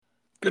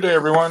Good day,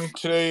 everyone.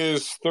 Today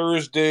is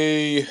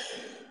Thursday,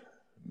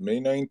 May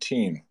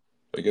 19th. Did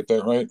I get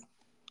that right?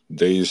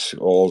 Days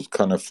all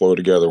kind of flow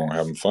together when we're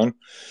having fun.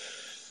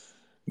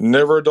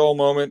 Never a dull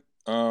moment.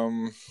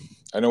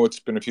 I know it's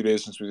been a few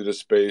days since we did a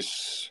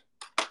space.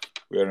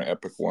 We had an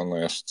epic one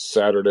last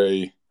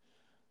Saturday.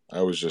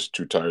 I was just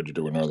too tired to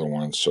do another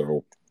one,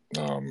 so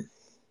um,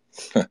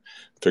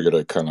 figured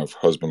I'd kind of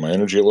husband my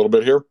energy a little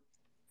bit here.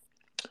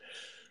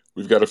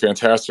 We've got a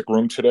fantastic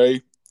room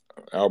today.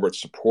 Albert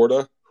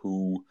Saporta,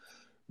 who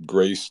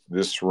graced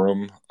this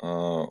room,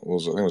 I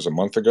think it was a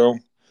month ago.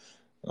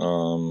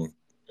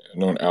 I've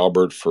known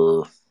Albert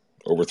for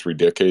over 3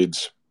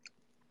 decades.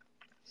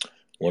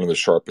 One of the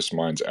sharpest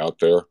minds out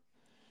there.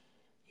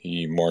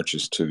 He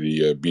marches to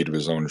the beat of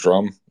his own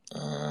drum.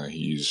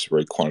 He's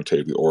very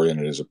quantitatively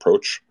oriented in his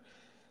approach,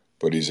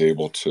 but he's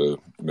able to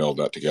meld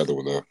that together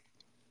with a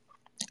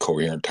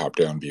coherent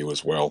top-down view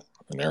as well,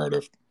 a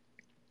narrative.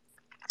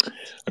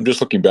 I'm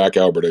just looking back,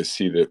 Albert. I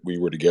see that we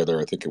were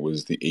together. I think it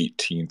was the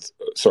 18th.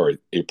 Sorry,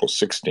 April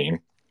 16.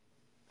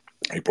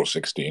 April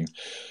 16.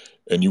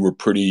 And you were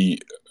pretty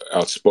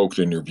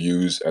outspoken in your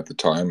views at the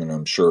time, and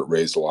I'm sure it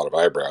raised a lot of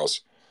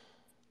eyebrows.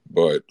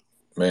 But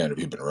man, have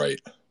you been right?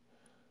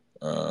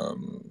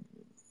 Um,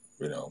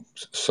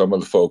 some of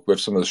the folk, we have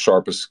some of the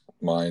sharpest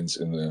minds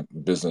in the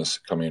business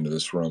coming into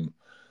this room.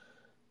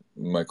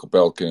 Michael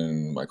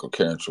Belkin, Michael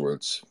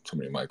Karenschwitz, so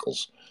many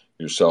Michaels,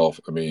 yourself.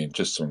 I mean,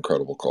 just some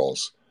incredible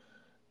calls.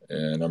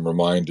 And I'm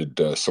reminded,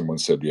 someone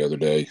said the other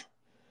day,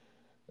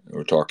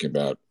 we're talking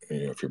about,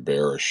 if you're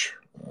bearish,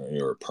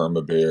 you're a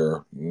perma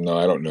bear. No,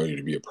 I don't know you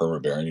to be a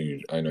perma bear.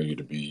 I know you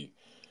to be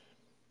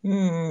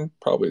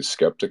probably a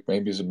skeptic,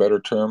 maybe is a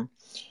better term.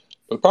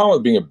 But the problem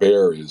with being a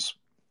bear is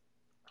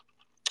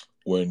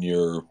when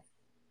you're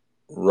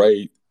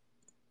right,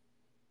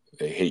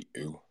 they hate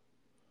you.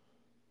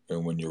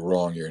 And when you're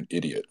wrong, you're an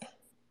idiot.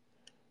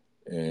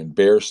 And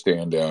bears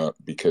stand out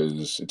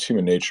because it's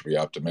human nature to be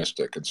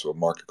optimistic. And so a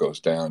market goes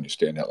down, you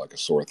stand out like a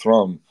sore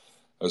thumb,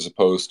 as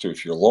opposed to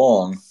if you're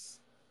long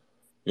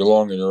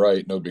and you're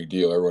right, no big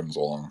deal, everyone's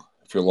long.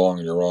 If you're long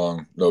and you're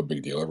wrong, no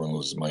big deal, everyone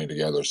loses money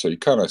together. So you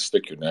kind of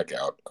stick your neck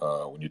out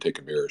when you take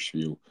a bearish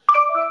view.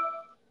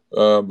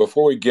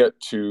 Before we get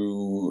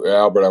to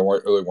Albert,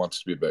 really want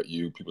this to be about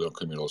you. People don't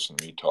come here to listen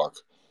to me talk.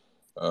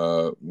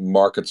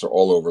 Markets are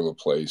all over the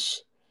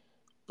place,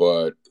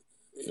 but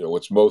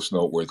what's most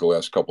noteworthy the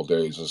last couple of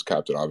days is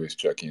Captain Obvious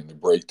checking in the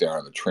breakdown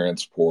of the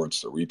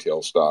transports, the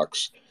retail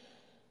stocks,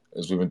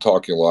 as we've been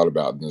talking a lot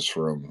about in this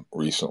room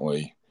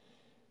recently.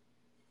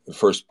 The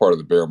first part of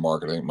the bear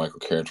market, I think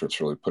Michael Kantrowitz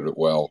really put it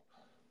well,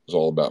 was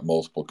all about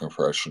multiple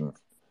compression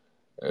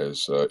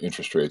as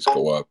interest rates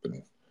go up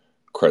and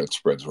credit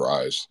spreads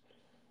rise.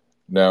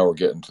 Now we're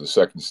getting to the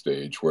second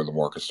stage where the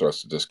market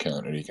starts to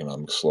discount an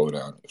economic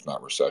slowdown, if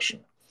not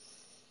recession.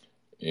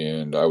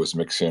 And I was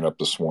mixing up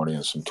this morning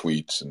in some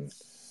tweets, and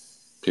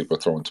people are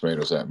throwing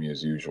tomatoes at me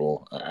as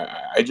usual.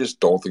 I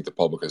just don't think the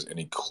public has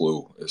any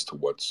clue as to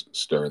what's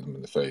staring them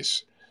in the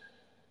face.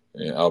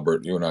 And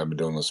Albert, you and I have been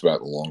doing this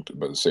about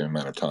the same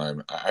amount of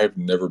time. I've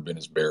never been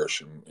as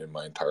bearish in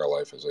my entire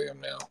life as I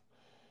am now.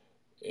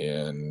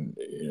 And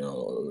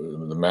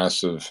the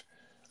massive,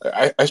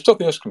 I still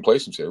think there's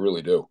complacency. I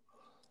really do.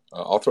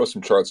 I'll throw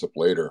some charts up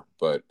later,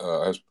 but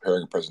I was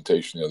preparing a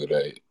presentation the other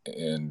day,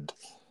 and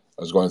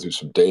I was going through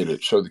some data.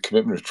 It showed the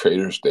commitment of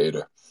traders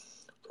data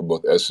from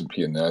both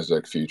S&P and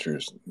NASDAQ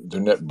futures.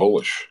 They're net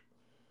bullish.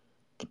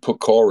 The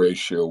put-call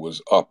ratio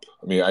was up.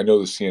 I mean, I know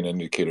the CNN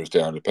indicator is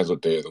down. It depends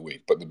what day of the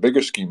week. But in the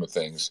bigger scheme of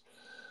things,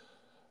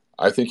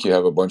 I think you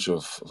have a bunch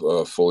of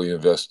fully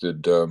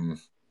invested, I want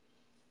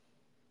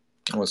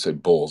to say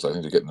bulls. I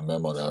think they're getting the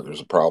memo now.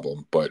 There's a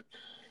problem. But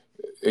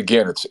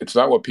again, it's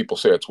not what people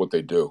say. It's what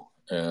they do.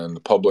 And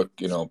the public,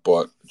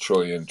 bought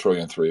trillion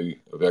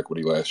three of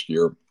equity last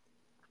year.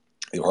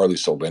 They hardly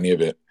sold any of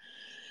it.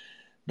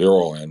 They're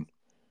all in.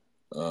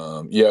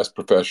 Yes,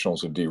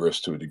 professionals have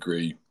de-risked to a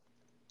degree,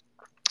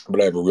 but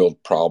I have a real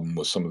problem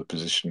with some of the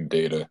positioning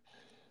data.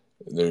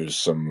 There's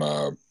some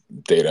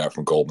data out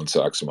from Goldman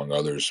Sachs, among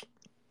others,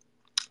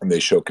 and they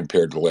show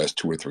compared to the last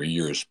 2 or 3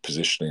 years,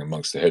 positioning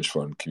amongst the hedge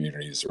fund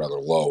community is rather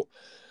low.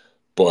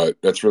 But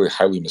that's really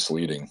highly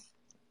misleading.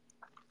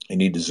 You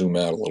need to zoom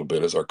out a little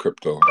bit, as our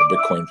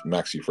Bitcoin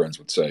maxi friends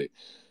would say,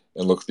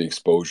 and look at the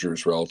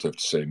exposures relative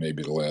to, say,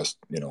 maybe the last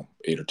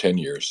 8 or 10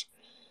 years.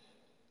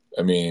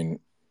 I mean,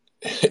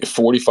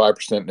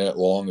 45% net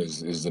long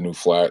is the new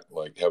flat.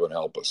 Like, heaven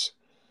help us.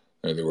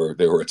 And they were at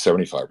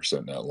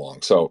 75% net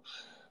long. So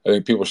I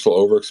think people are still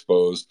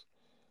overexposed.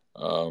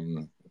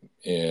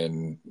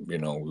 And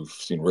we've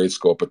seen rates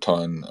go up a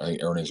ton. I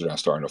think earnings are now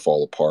starting to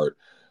fall apart.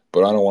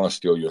 But I don't want to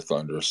steal your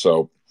thunder.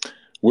 So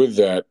with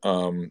that,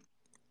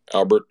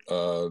 Albert,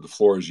 the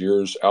floor is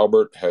yours.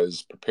 Albert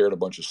has prepared a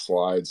bunch of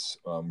slides.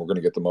 We're going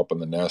to get them up on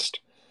the Nest.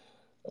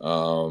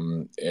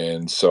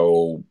 And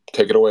so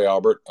take it away,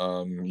 Albert.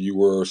 You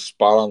were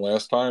spot on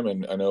last time,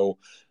 and I know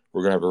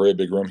we're going to have a very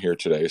big room here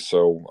today.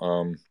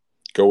 So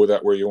go with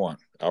that where you want.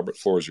 Albert,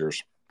 floor is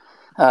yours.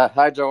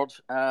 Hi, George.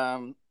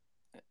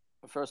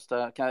 first,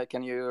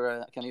 can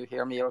you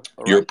hear me all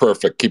You're right?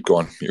 perfect. Keep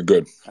going. You're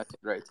good. Okay,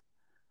 great.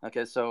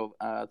 Okay, so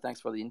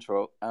thanks for the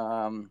intro.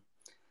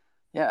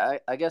 Yeah,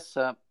 I guess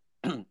I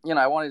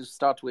wanted to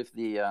start with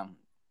the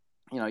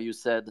you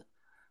said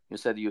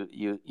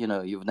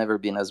you've never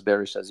been as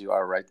bearish as you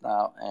are right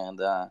now, and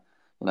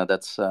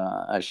that's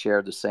I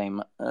share the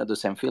same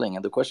feeling,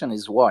 and the question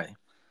is why.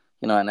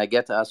 And I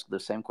get asked the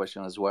same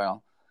question as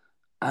well.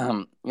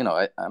 I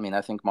mean,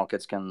 I think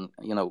markets can,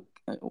 and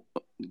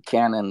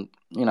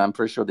I'm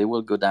pretty sure they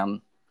will go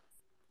down,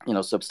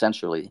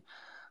 substantially.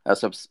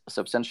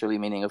 Substantially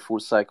meaning a full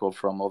cycle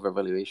from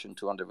overvaluation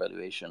to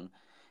undervaluation,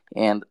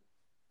 and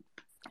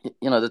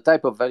the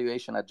type of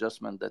valuation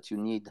adjustment that you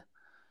need,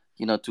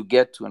 to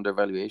get to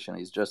undervaluation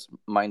is just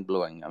mind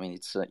blowing. I mean,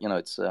 it's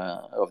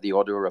of the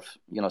order of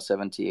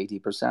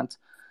 70-80%.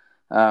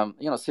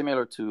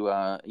 Similar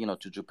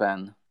to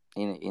Japan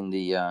in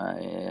the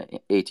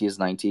 80s,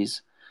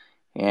 90s,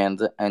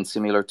 and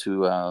similar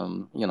to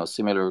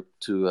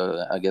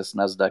I guess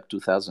Nasdaq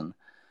 2000.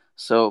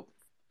 So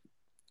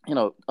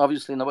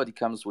obviously nobody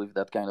comes with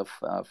that kind of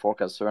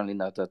forecast. Certainly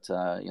not at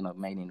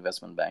main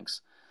investment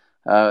banks.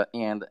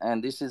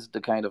 And this is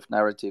the kind of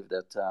narrative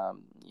that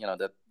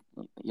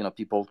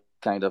people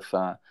kind of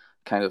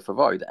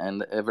avoid.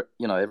 And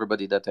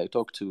everybody that I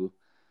talk to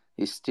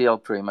is still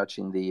pretty much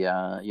in the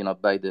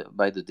by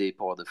the dip,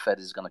 or the Fed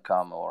is going to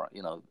come, or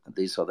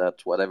this or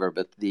that, whatever.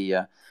 But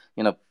the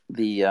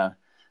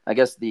I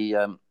guess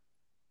the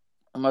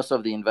most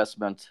of the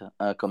investment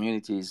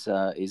communities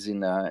is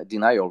in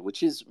denial,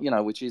 which is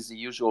the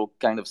usual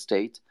kind of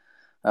state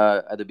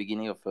at the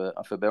beginning of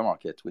a bear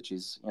market, which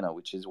is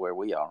where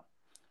we are.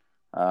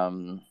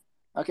 um,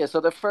 okay, so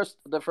the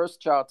first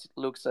chart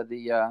looks at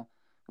the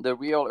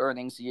real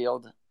earnings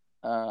yield,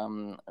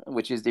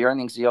 which is the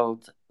earnings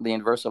yield, the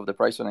inverse of the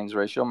price earnings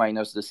ratio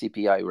minus the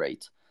CPI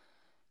rate.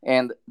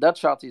 And that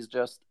chart is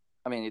just,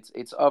 I mean,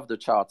 it's off the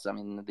charts. I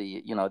mean,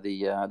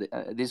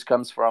 this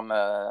comes from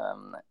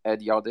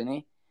Ed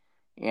Yardeni,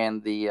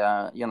 and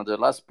the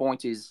last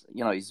point is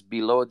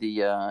below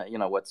the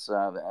what's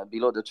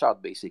below the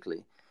chart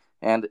basically.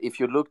 And if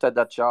you looked at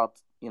that chart,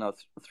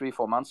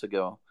 3-4 months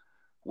ago,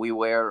 we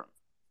were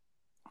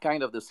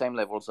kind of the same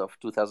levels of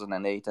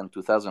 2008 and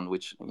 2000,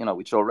 which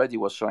already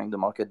was showing the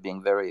market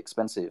being very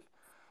expensive.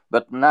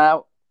 But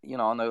now,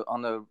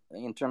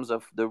 in terms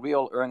of the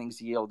real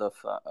earnings yield of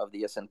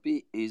the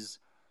S&P is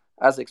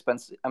as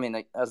expensive. I mean,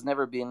 it has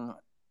never been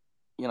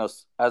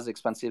as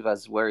expensive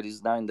as where it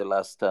is now in the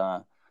last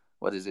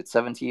what is it,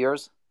 70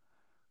 years.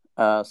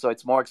 So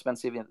it's more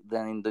expensive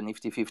than in the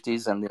Nifty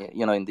 50s, and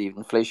in the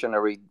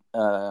inflationary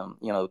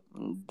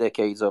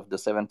decades of the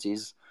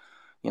 70s,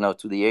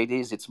 to the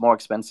 80s. It's more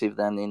expensive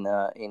than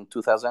in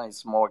 2000.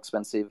 It's more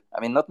expensive. I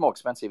mean, not more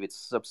expensive. It's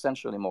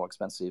substantially more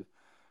expensive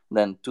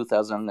than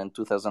 2000 and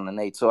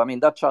 2008. So I mean,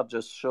 that chart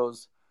just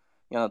shows,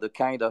 the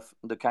kind of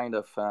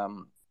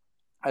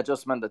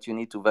adjustment that you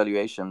need to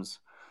valuations,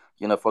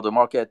 for the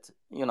market.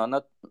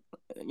 Not,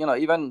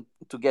 even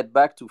to get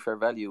back to fair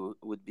value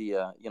would be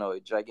a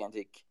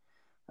gigantic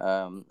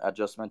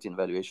adjustment in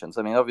valuations.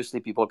 I mean, obviously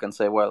people can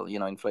say, well,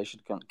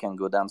 inflation can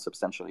go down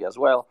substantially as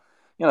well.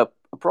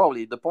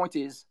 Probably the point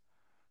is,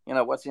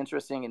 what's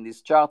interesting in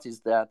this chart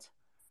is that,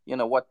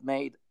 what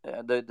made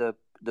the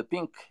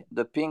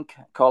pink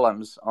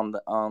columns on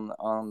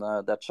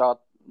that chart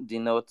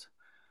denote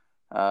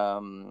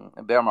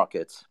bear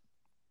markets.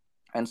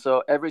 And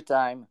so every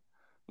time,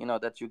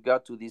 that you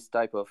got to this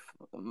type of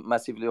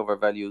massively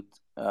overvalued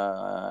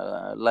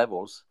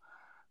levels,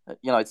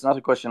 it's not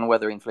a question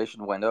whether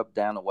inflation went up,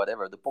 down, or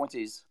whatever. The point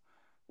is,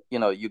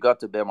 you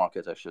got the bear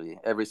market actually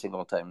every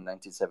single time.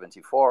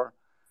 1974,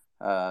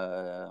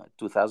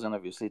 2000,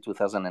 obviously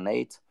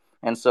 2008.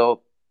 And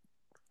so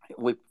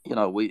we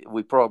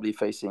probably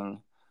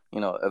facing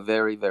a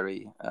very,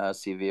 very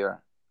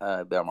severe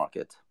bear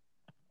market.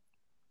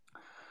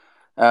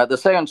 The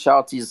second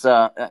chart is,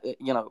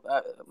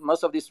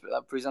 most of this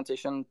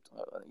presentation,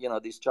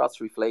 these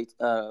charts reflect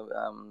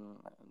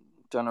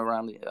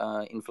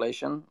turnaround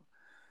inflation.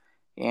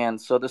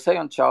 And so the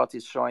second chart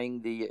is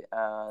showing the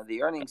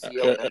earnings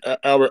yield.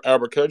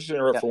 Albert, can I just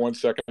interrupt Yeah, for 1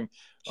 second?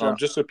 sure.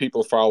 Just so people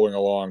are following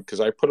along,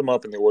 because I put them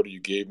up in the order you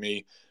gave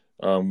me.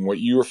 What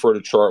you refer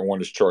to chart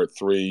 1 is chart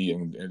 3,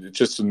 and it's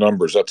just the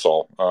numbers. That's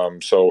all.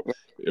 So Yeah,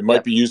 it yeah,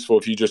 might be useful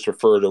if you just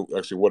refer to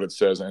actually what it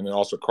says, and it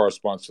also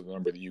corresponds to the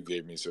number that you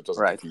gave me, so it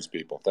doesn't right. confuse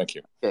people. Thank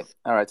you. Okay,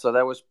 all right. So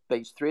that was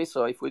page 3.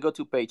 So if we go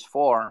to page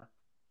 4,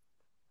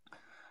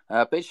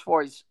 page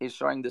 4 is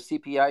showing the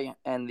CPI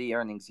and the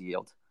earnings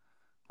yield.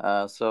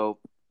 So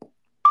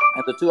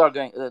and the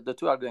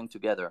two are going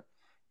together.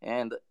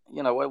 And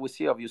what we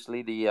see,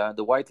 obviously,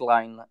 the white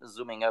line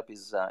zooming up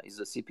is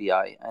the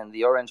CPI, and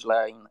the orange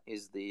line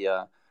is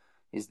the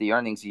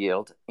earnings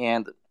yield.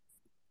 And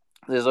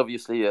there's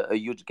obviously a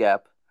huge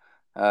gap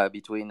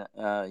between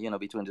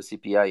the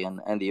CPI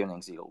and the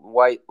earnings yield.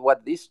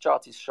 What this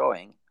chart is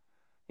showing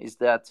is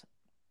that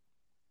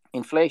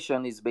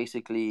inflation is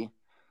basically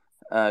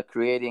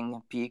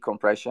creating P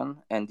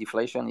compression, and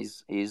deflation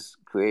is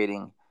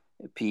creating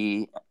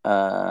P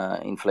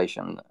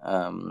inflation,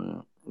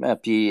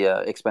 P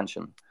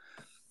expansion.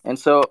 And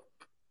so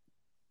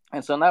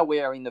now we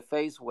are in the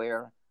phase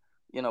where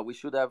we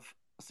should have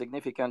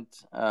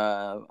significant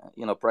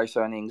price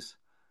earnings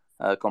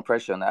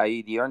compression,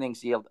 i.e., the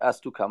earnings yield has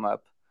to come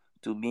up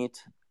to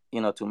meet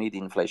the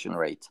inflation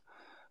rate.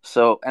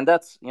 So, and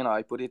that's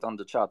I put it on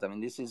the chart. I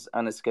mean, this is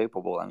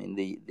unescapable. I mean,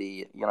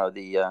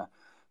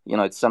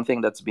 it's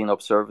something that's been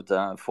observed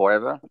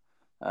forever,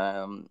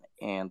 and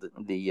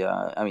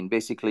I mean,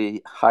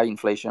 basically, high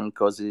inflation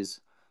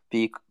causes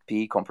P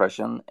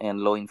compression,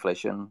 and low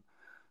inflation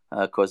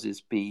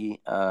causes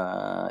P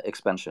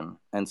expansion.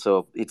 And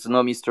so it's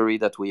no mystery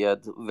that we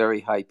had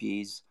very high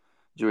Ps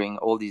during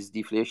all these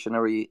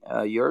deflationary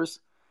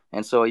years.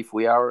 And so if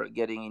we are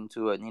getting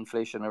into an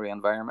inflationary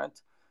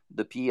environment,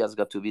 the P has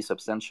got to be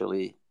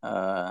substantially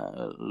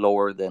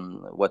lower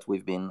than what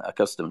we've been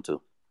accustomed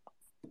to.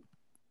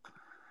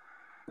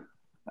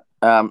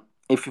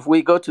 If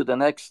we go to the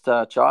next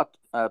chart,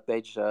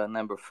 page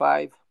number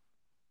 5,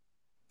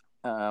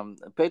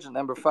 page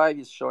number 5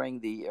 is showing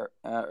the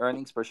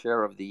earnings per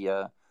share of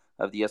the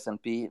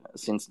S&P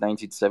since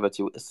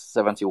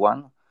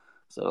 1971,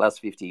 so the last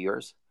 50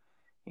 years.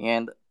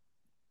 And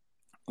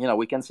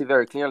we can see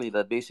very clearly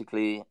that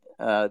basically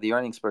the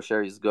earnings per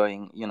share is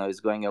going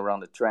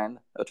around a trend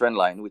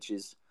line, which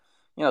is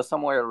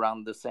somewhere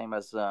around the same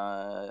as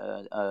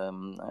GNP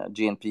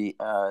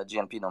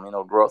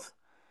nominal growth.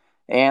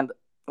 And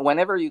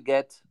whenever you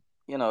get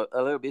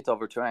a little bit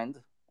over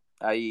trend,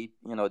 i.e.,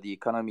 the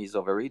economy is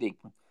overheating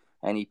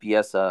and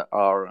EPS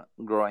are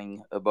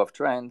growing above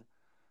trend,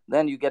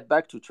 then you get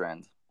back to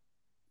trend.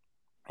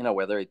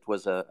 Whether it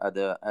was at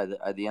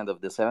the end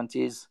of the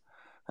 70s,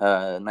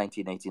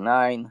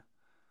 1989,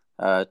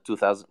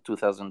 2000,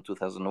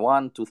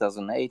 2001,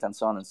 2008, and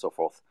so on and so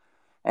forth.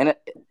 And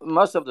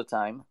most of the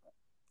time,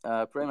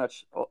 pretty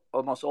much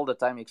almost all the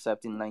time,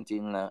 except in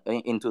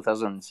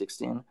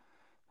 2016,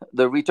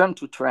 the return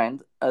to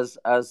trend has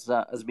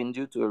been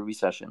due to a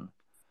recession.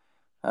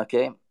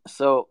 Okay,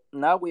 so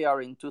now we are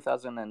in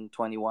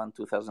 2021,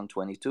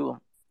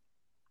 2022.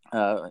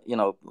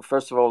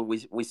 First of all,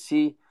 we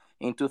see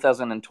in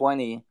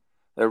 2020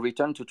 a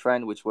return to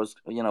trend, which was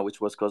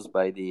caused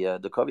by the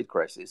COVID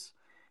crisis,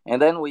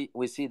 and then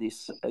we see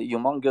this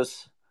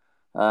humongous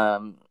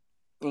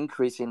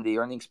increase in the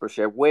earnings per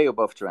share, way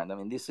above trend. I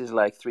mean, this is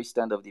like 3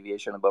 standard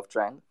deviation above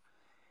trend.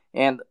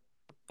 And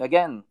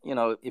again,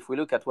 if we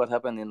look at what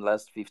happened in the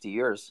last 50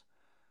 years,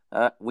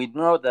 we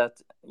know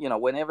that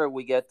whenever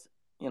we get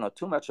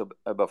too much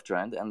above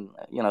trend, and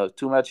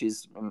too much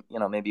is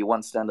maybe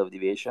 1 standard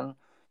deviation,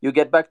 you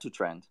get back to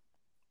trend,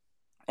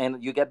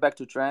 and you get back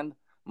to trend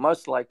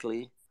most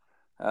likely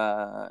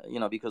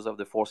because of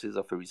the forces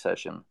of a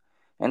recession.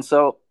 And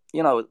so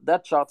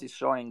that chart is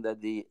showing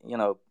that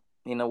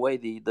in a way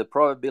the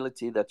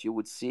probability that you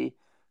would see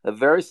a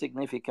very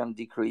significant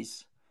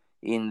decrease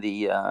in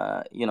the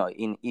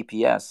in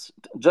EPS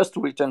just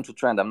to return to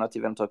trend. I'm not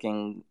even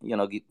talking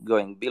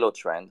going below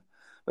trend,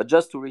 but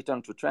just to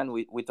return to trend,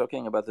 we're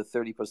talking about a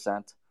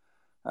 30%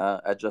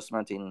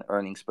 adjustment in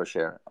earnings per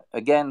share.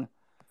 Again,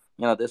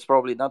 there's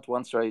probably not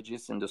one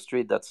strategist in the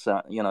street that's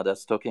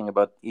that's talking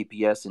about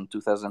EPS in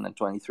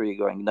 2023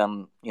 going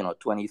down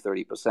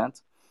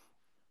 20-30%.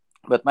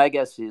 But my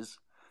guess is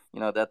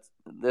that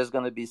there's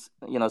going to be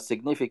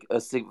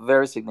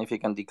very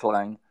significant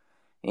decline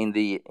in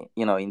the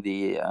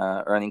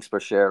earnings per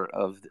share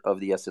of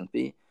the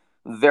S&P,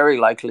 very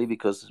likely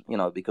because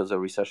a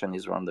recession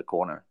is around the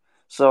corner.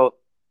 So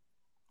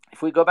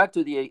if we go back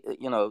to the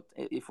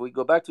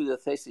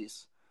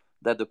thesis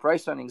that the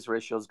price earnings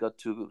ratios got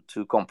to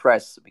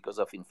compress because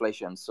of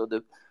inflation, so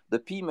the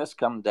P must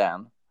come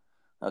down,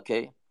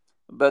 okay,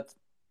 but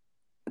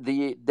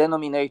the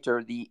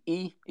denominator, the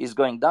E, is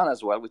going down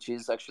as well, which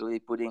is actually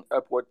putting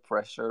upward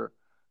pressure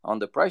on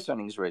the price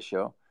earnings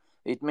ratio.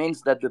 It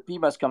means that the P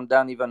must come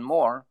down even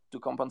more to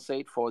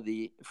compensate for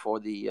the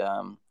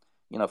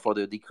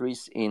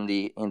decrease in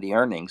the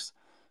earnings.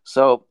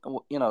 So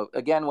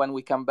again, when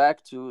we come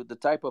back to the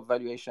type of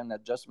valuation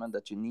adjustment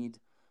that you need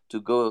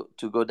to go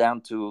down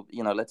to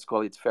let's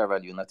call it fair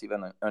value, not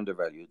even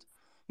undervalued.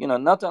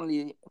 Not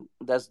only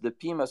does the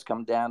P must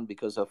come down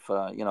because of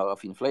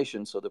of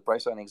inflation, so the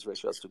price earnings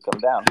ratio has to come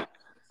down,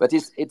 but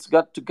it's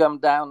got to come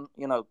down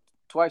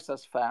twice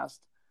as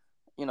fast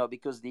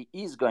because the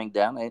E is going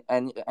down,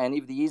 and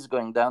if the E is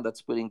going down,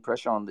 that's putting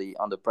pressure on the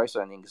price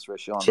earnings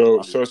ratio on So,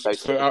 the side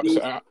of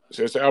the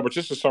P. Albert,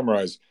 just to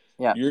summarize,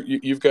 Yeah,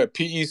 you've got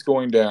PEs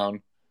going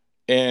down,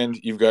 and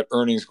you've got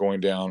earnings going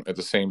down at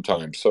the same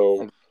time.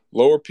 So,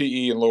 lower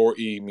PE and lower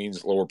E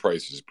means lower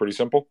prices. Pretty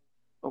simple.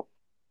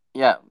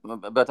 yeah,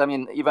 but I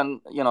mean,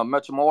 even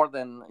much more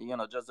than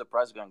just the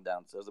price going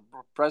down. So the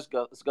price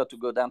has got to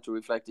go down to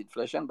reflect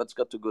inflation, but it's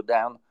got to go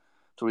down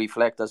to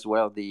reflect as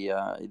well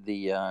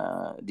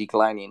the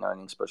decline in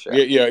earnings per share.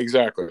 Yeah,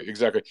 exactly.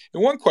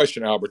 And one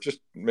question, Albert, just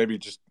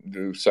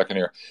do a second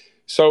here.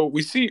 So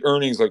we see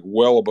earnings like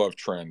well above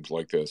trend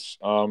like this.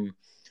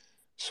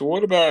 So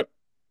what about?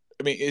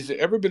 I mean, has it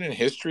ever been in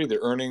history that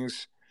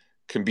earnings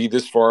can be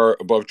this far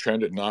above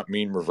trend and not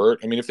mean revert?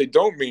 I mean, if they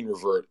don't mean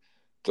revert,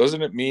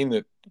 doesn't it mean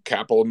that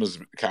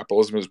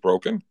capitalism is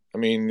broken? I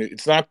mean,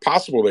 it's not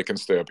possible they can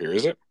stay up here,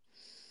 is it?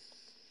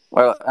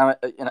 Well,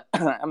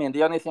 I mean,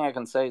 the only thing I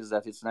can say is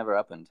that it's never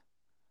happened.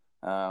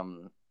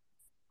 Um,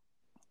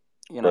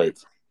 you know, Right,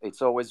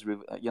 it's always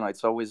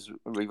it's always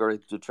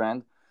reverted to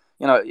trend.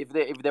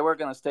 If they were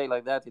going to stay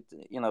like that,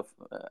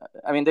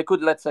 I mean, they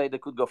could, let's say, they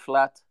could go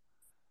flat,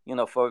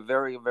 for a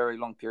very, very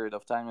long period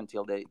of time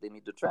until they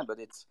meet the trend. But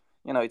it's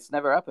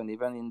never happened.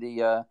 Even in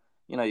the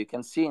you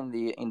can see in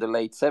the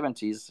late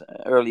 70s,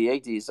 early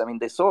 80s. I mean,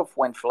 they sort of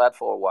went flat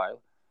for a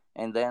while,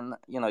 and then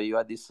you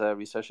had this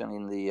recession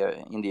in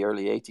the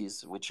early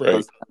 80s, which right,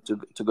 caused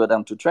them to go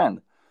down to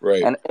trend.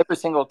 right. And every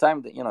single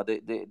time that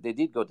they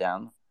did go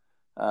down,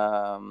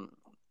 um,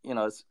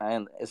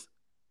 and it's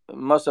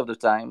most of the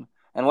time.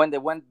 And when they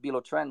went below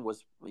trend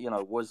was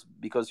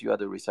because you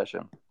had a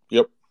recession.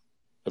 Yep,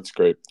 that's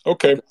great.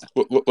 Okay,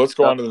 Okay. let's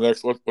go So on to the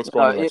next. Let's go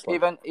on to the next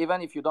one.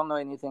 even if you don't know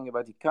anything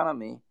about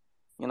economy,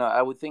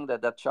 I would think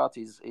that chart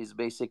is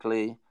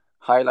basically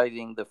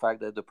highlighting the fact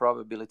that the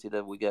probability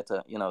that we get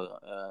a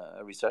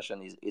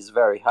recession is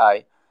very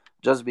high,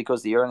 just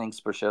because the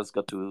earnings per share has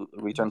got to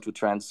return to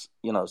trends,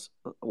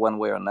 one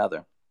way or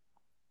another.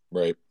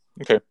 Right.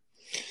 Okay.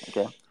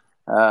 Okay.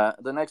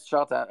 The next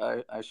chart,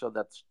 I showed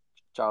that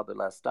chart the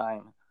last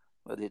time,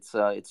 but it's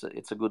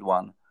a good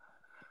one.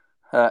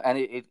 And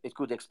it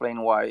could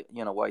explain why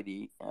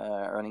the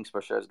earnings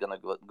per share is going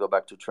to go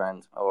back to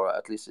trend, or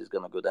at least it's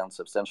going to go down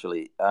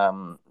substantially.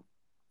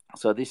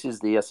 So this is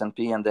the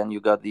S&P, and then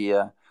you got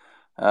the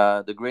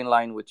green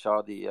line, which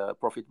are the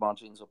profit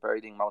margins,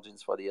 operating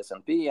margins for the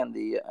S&P, and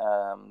the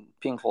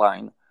pink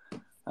line,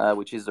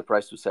 which is the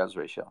price to sales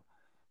ratio.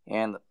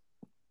 And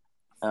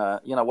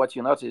what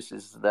you notice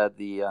is that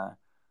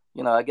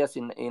I guess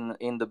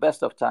in the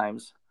best of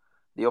times,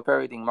 the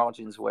operating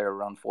margins were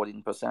around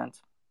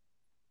 14%,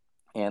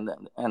 and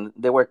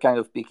they were kind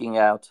of peaking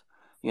out,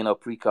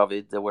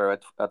 pre-COVID. They were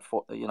at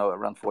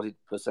around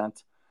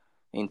 40%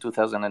 in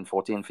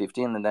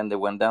 2014-15, and then they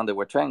went down. They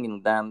were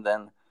trending down.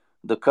 Then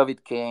the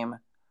COVID came.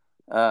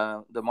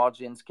 The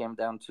margins came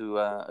down to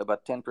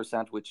about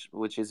 10%,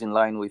 which is in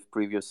line with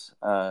previous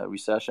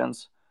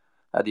recessions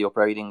at the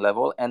operating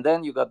level. And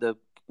then you got the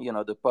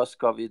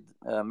post-COVID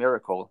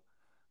miracle,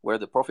 where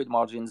the profit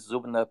margins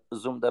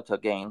zoomed up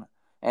again,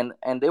 and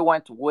they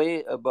went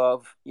way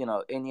above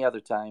any other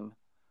time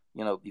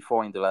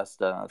before in the last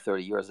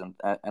 30 years, and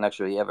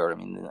actually ever. I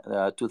mean,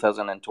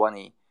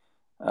 2020,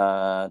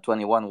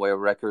 21 were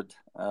record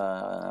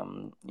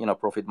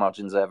profit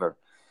margins ever.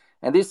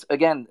 And this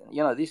again,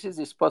 this is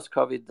this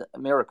post-COVID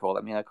miracle.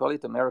 I mean, I call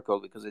it a miracle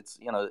because it's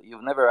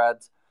you've never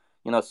had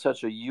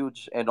such a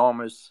huge,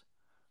 enormous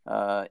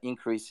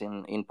increase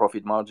in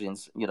profit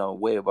margins,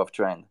 way above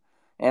trend.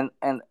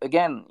 And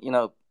again,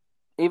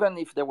 even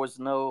if there was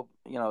no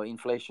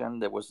inflation,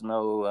 there was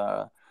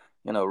no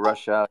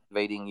Russia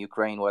invading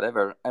Ukraine,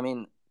 whatever. I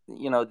mean,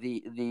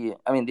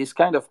 this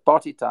kind of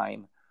party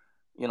time,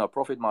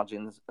 profit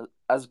margins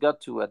has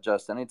got to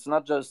adjust, and it's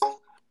not just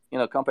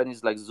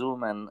companies like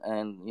Zoom and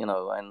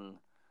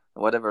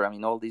whatever. I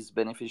mean, all these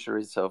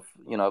beneficiaries of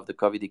the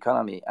COVID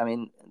economy. I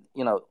mean,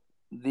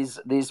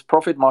 these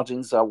profit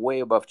margins are way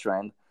above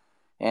trend,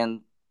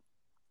 and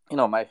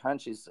my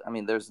hunch is, I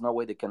mean, there's no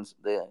way they can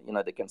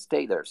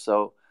stay there.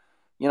 So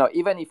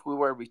even if we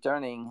were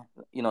returning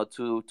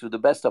to the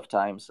best of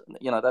times,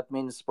 that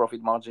means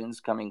profit margins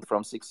coming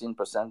from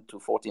 16% to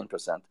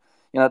 14%.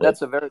 Right.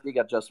 That's a very big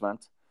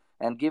adjustment.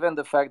 And given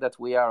the fact that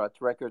we are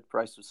at record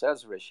price to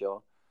sales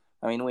ratio,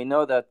 I mean, we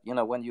know that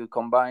when you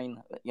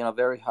combine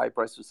very high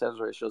price to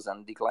sales ratios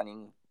and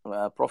declining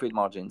profit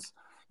margins,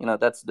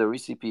 that's the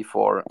recipe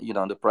for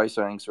the price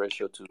earnings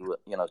ratio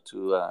No,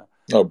 to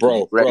be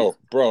bro, great. bro,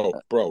 bro,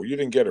 bro. You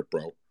didn't get it,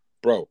 bro.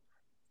 Bro.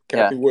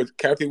 Yeah.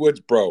 Kathy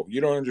Woods, bro.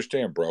 You don't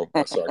understand, bro.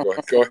 Sorry. Go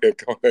ahead. Go ahead.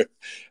 Go ahead.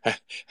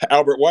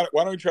 Albert, why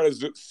don't we try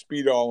to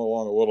speed all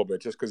along a little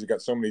bit, just because you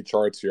got so many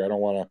charts here. I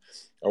want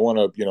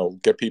to,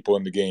 get people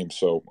in the game.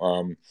 So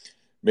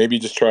maybe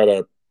just try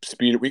to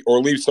speed it, or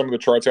leave some of the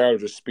charts out, or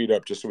just speed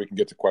up, just so we can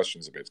get to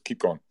questions a bit. Keep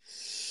going.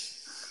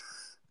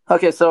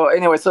 Okay. So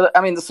anyway, so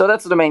I mean, so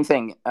that's the main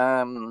thing.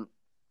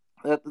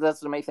 That's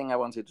the main thing I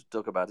wanted to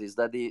talk about, is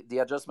that the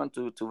adjustment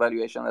to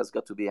valuation has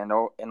got to be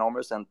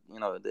enormous, and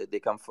they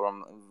come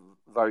from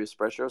various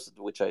pressures,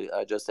 which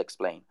I just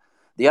explained.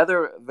 The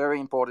other very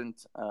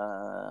important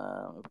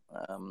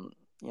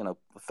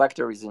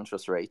factor is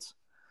interest rates,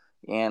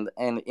 and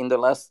in the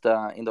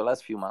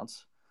last few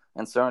months,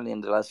 and certainly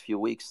in the last few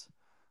weeks,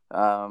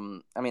 I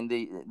mean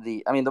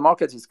the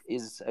market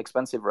is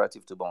expensive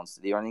relative to bonds.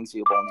 The earnings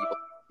yield bond yield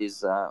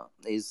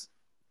is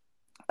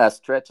as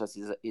stretched as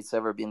it's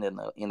ever been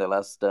in the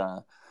last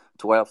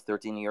 12,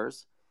 13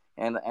 years.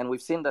 And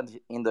we've seen that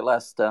in the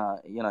last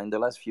in the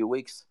last few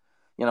weeks,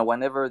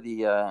 whenever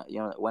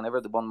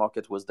the bond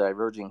market was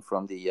diverging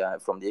from the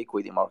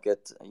equity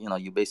market,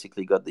 you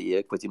basically got the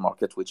equity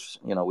market, which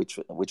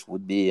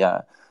would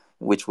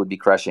be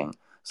crashing.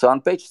 So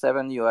on page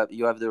 7, you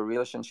have the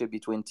relationship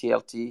between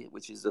TLT,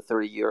 which is the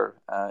 30-year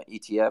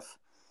ETF,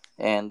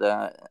 and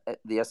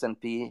the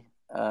S&P,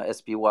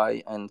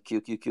 SPY, and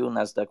QQQ,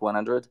 Nasdaq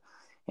 100,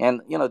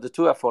 and the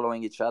two are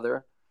following each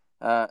other.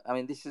 I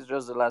mean, this is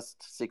just the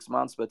last 6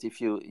 months, but if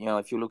you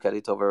look at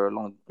it over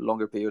a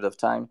longer period of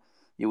time,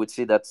 you would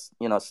see that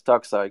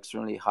stocks are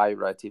extremely high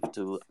relative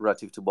to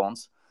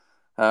bonds.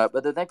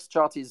 But the next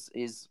chart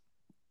is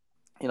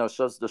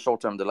shows the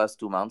short term, the last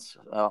 2 months,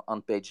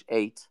 on page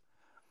 8,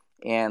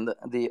 and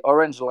the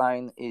orange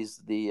line is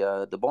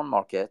the bond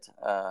market.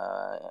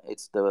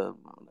 It's the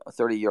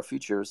 30-year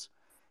futures,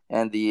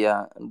 and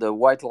the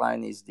white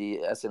line is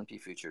the S&P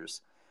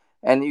futures.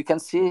 And you can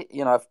see,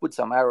 I've put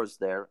some arrows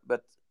there,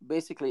 but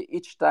basically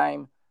each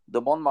time the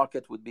bond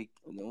market would be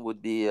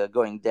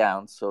going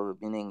down, so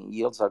meaning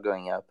yields are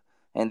going up,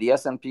 and the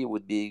S&P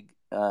would be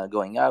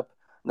going up.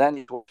 Then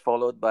it was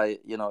followed by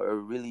a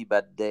really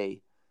bad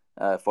day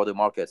for the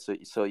market.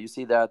 So you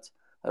see that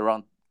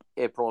around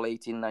April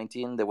 18,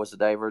 19, there was a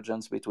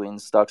divergence between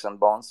stocks and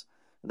bonds.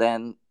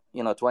 Then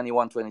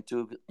 21,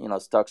 22,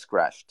 stocks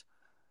crashed.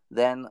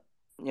 Then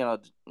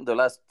the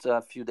last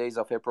few days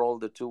of April,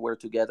 the two were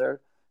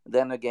together.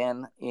 Then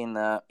again in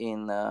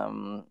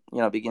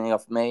beginning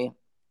of May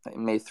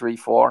 3,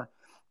 4,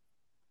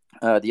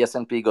 the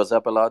S&P goes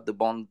up a lot. The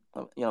bond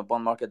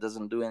market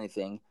doesn't do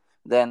anything.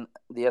 Then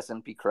the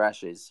S&P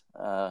crashes.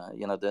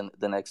 The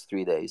next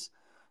 3 days.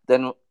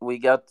 Then we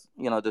got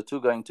the two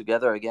going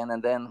together again,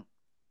 and then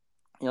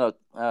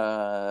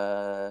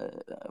a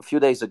few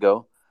days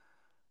ago,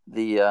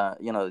 the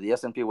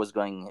S&P was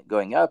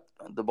going up,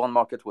 the bond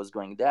market was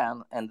going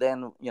down, and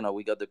then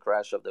we got the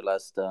crash of the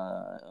last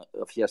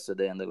of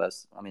yesterday and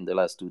the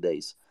last 2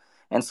 days.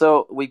 And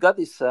so we got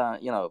this.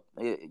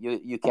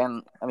 You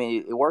can. I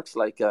mean, it works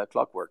like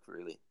clockwork,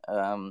 really.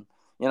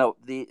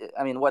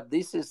 What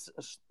this is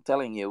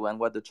telling you, and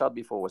what the chart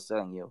before was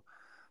telling you,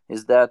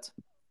 is that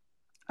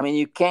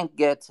you can't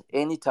get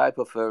any type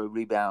of a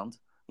rebound.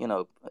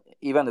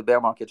 Even a bear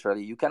market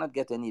rally, you cannot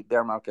get any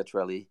bear market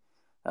rally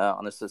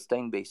on a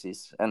sustained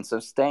basis. And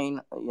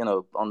sustain,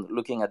 on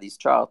looking at this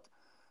chart,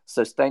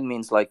 sustain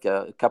means like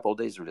a couple of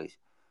days really.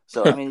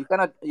 So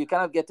you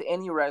cannot get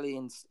any rally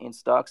in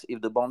stocks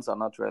if the bonds are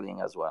not rallying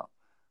as well.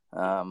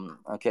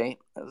 Okay,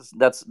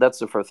 that's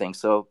the first thing.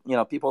 So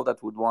people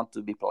that would want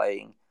to be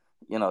playing,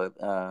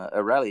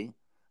 a rally.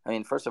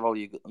 First of all,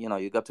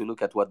 you got to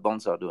look at what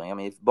bonds are doing.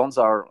 If bonds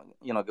are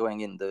going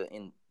in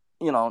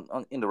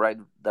the right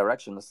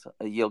directions,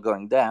 a yield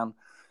going down,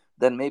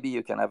 then maybe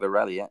you can have a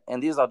rally.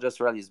 And these are just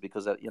rallies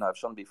because I've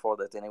shown before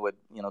that anyway.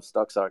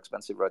 Stocks are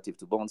expensive relative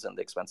to bonds, and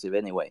they're expensive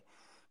anyway.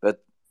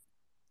 But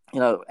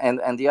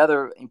and the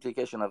other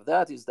implication of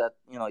that is that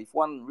if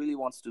one really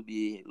wants to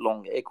be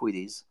long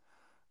equities,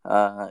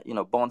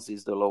 bonds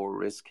is the lower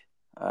risk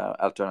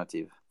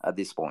alternative at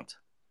this point.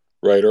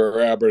 Right, or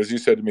Albert, as you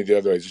said to me the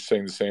other day, just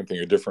saying the same thing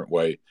a different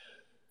way.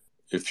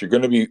 If you're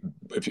going to be,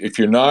 if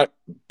you're not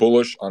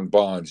bullish on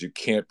bonds, you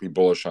can't be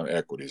bullish on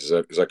equities.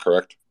 Is that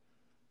correct?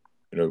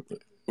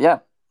 Yeah.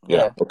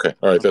 Yeah. Okay.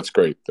 All right. That's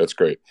great. That's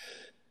great.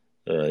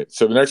 All right.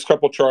 So the next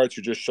couple charts,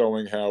 you're just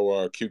showing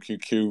how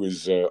QQQ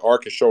is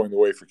ARC is showing the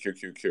way for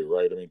QQQ,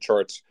 right?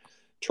 Charts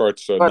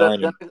But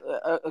nine and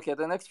okay,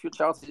 the next few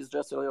charts is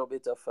just a little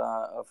bit of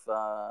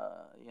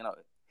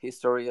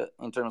history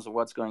in terms of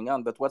what's going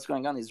on. But what's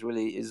going on is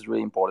really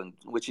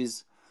important, which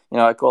is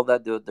I call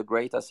that the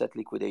great asset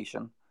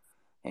liquidation.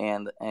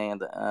 And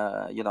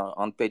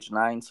on page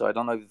 9. So I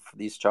don't know if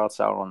these charts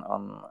are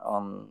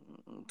on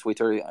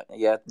Twitter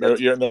yet, but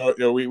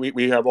no,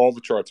 we have all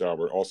the charts,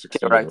 Albert, all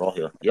 16 of them right. are all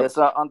here. Yeah, Yep.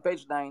 so on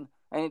page 9,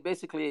 and it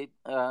basically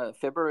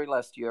February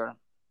last year,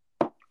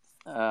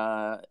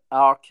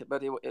 ARC,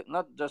 but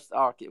not just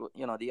ARC. The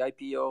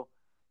IPO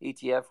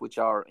ETF, which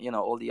are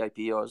all the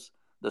IPOs,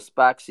 the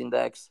SPACs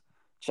index,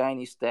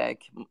 Chinese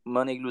tech,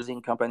 money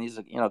losing companies.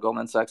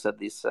 Goldman Sachs at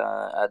this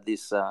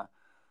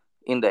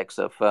index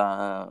of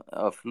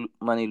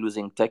money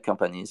losing tech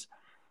companies.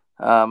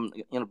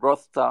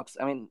 Growth stocks.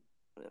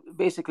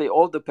 Basically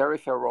all the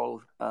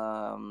peripheral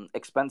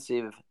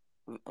expensive,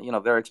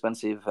 very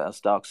expensive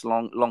stocks,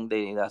 long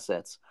dated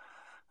assets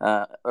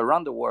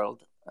around the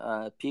world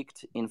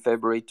peaked in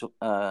February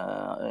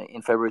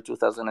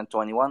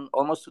 2021,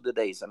 almost to the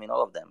days.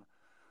 All of them.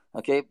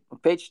 Okay,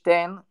 page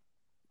 10.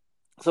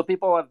 So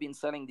people have been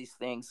selling these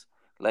things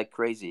like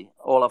crazy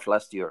all of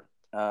last year.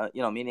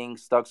 Meaning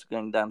stocks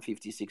going down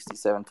 50, 60,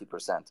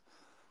 70%.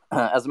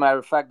 As a matter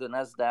of fact, the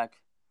Nasdaq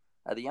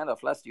at the end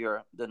of last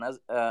year,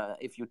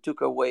 if you took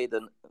away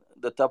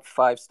the top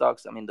 5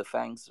 stocks, the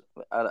fangs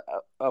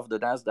of the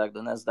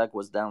Nasdaq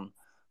was down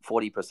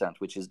 40%,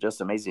 which is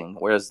just amazing.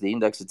 Whereas the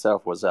index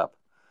itself was up.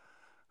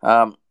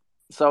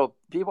 So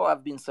people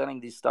have been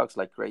selling these stocks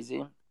like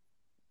crazy.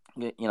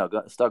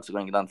 Stocks are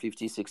going down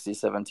 50, 60,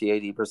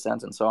 70,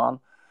 80%, and so on.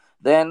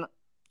 Then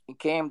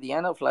came the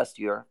end of last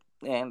year,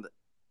 and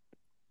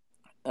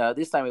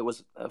this time it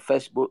was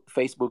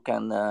Facebook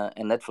and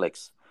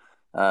Netflix,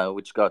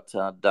 which got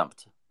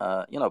dumped.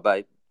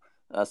 By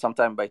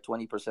sometime by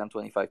 20%,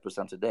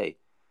 25% a day.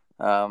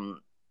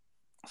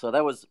 So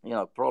that was,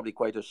 probably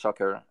quite a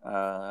shocker,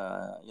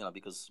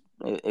 because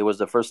it was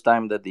the first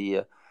time that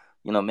the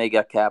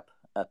mega cap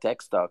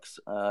tech stocks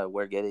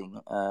were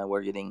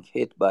getting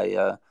hit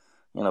by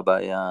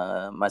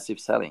massive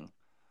selling.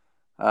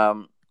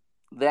 um,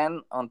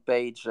 then on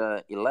page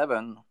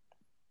 11,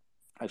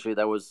 actually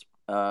that was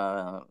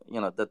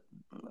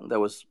that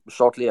was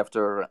shortly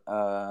after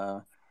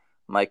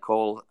my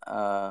call,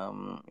 a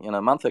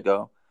month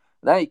ago.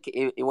 Then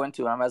it went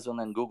to Amazon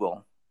and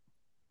Google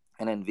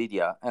and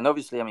Nvidia, and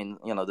obviously, I mean,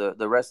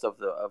 the rest of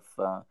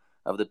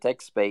the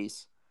tech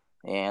space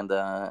and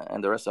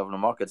the rest of the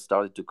market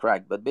started to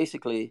crack. But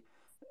basically,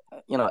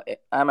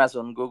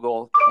 Amazon,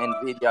 Google,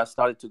 Nvidia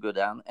started to go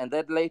down, and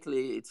then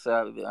lately it's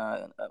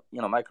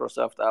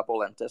Microsoft,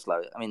 Apple, and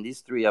Tesla. I mean, these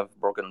three have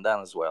broken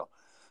down as well.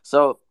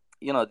 So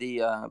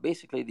the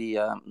basically the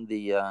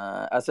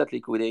asset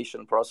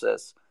liquidation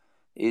process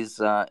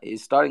is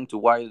starting to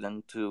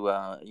widen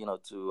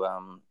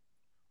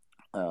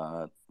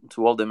uh,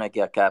 to all the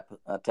mega cap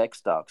tech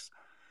stocks.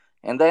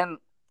 And then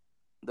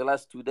the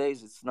last 2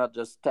 days, it's not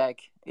just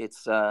tech;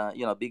 it's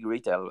big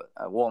retail,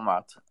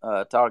 Walmart,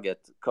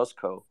 Target,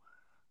 Costco,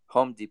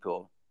 Home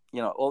Depot.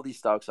 All these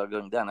stocks are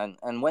going down,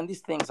 and when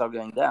these things are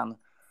going down,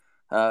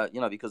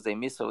 because they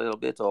miss a little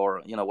bit,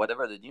 or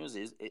whatever the news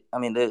is, I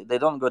mean, they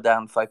don't go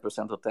down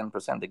 5% or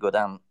 10%; they go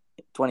down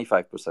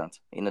 25%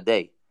 in a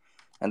day,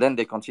 and then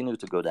they continue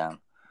to go down.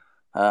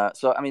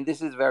 So I mean,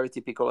 this is very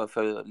typical of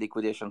a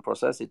liquidation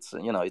process. It's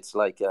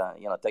like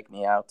take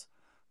me out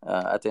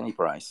at any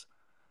price.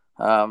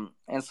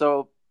 And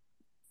so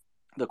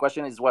the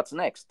question is, what's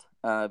next?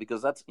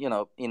 Because that's in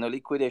a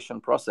liquidation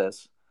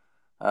process,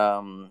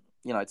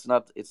 it's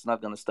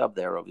not going to stop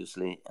there.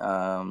 Obviously,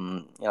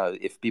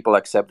 if people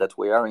accept that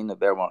we are in a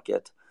bear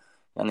market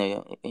and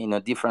in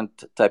a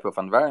different type of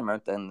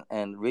environment,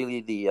 and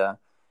really the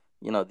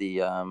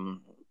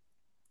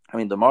I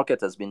mean, the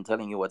market has been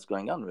telling you what's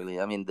going on. Really,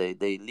 I mean,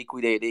 they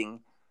liquidating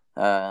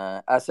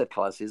asset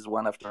classes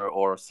one after,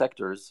 or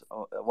sectors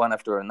one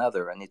after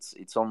another, and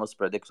it's almost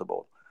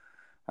predictable.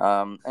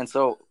 And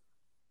so,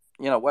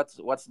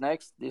 what's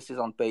next? This is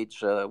on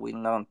page we're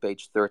now on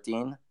page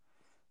 13.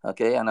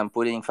 Okay, and I'm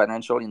putting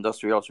financial,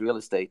 industrials, real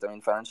estate. I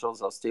mean,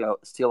 financials are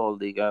still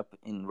holding up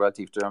in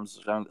relative terms,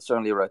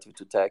 certainly relative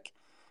to tech.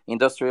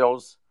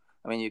 Industrials,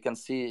 I mean, you can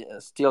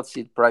still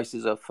see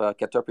prices of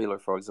Caterpillar,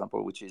 for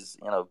example, which is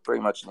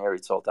pretty much near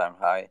its all-time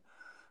high.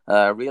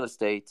 Real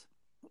estate,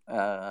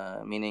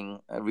 meaning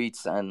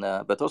REITs, and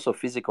but also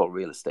physical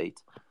real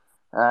estate.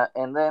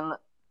 And then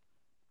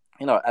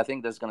I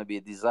think there's going to be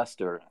a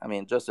disaster. I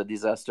mean, just a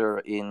disaster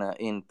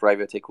in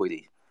private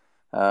equity.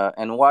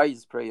 And why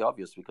is pretty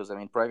obvious, because I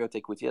mean, private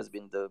equity has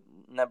been the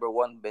number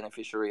one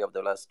beneficiary of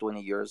the last 20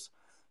 years,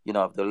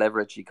 of the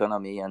leverage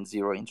economy and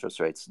zero interest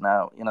rates.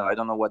 Now, I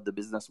don't know what the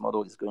business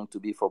model is going to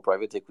be for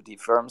private equity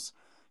firms,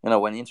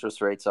 when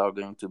interest rates are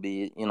going to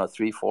be,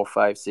 3, 4,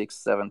 5, 6,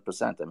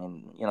 7%. I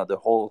mean, the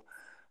whole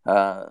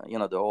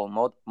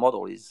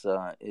model is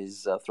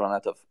thrown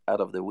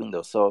out of the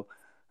window. So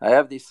I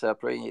have this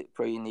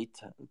pretty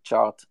neat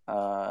chart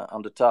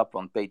on the top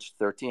on page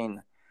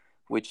 13,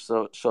 which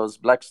shows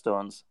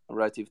Blackstone's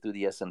relative to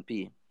the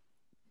S&P.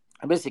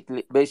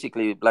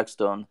 Basically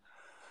Blackstone,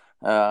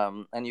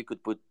 and you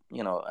could put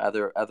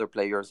other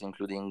players,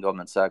 including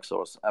Goldman Sachs,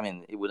 or I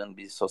mean, it wouldn't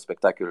be so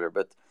spectacular,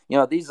 but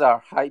these are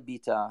uh, high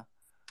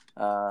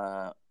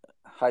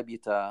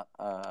beta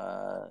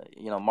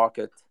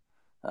market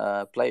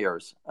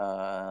players,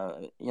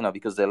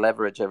 because they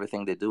leverage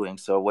everything they're doing.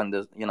 So when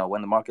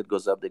the market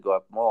goes up, they go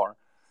up more.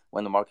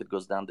 When the market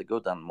goes down, they go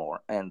down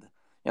more. And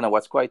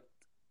what's quite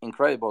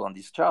incredible on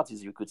these charts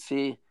is you could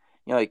see,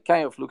 it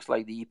kind of looks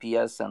like the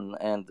EPS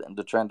and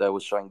the trend I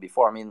was showing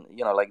before. I mean,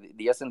 like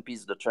the S&P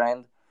is the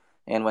trend,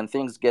 and when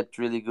things get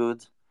really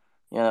good,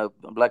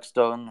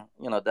 Blackstone,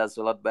 does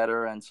a lot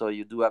better, and so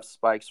you do have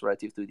spikes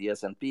relative to the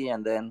S&P,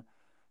 and then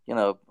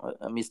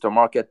Mr.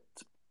 Market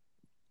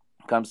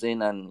comes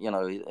in, and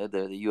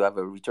you have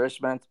a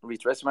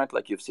retracement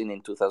like you've seen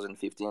in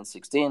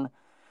 2015-16,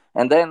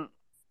 and then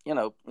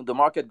the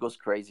market goes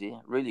crazy,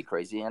 really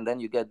crazy, and then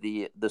you get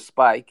the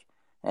spike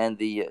and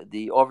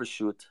the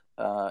overshoot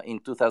in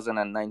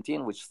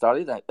 2019, which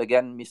started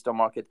again. Mr.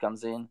 Market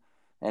comes in,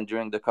 and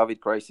during the COVID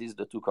crisis,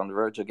 the two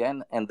converge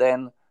again, and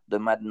then the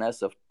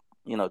madness of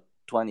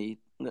 20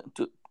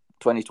 to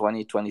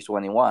 2020,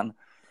 2021,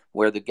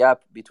 where the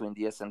gap between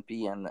the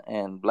S&P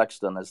and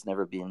Blackstone has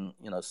never been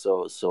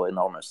so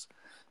enormous.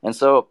 And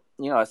so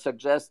I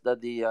suggest that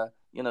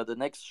the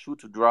next shoe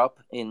to drop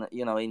in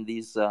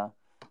these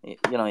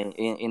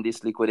in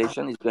this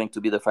liquidation is going to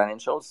be the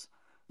financials,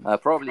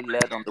 probably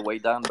led on the way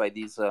down by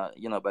these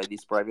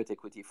private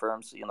equity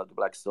firms, the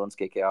Blackstones,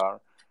 KKR,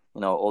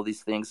 all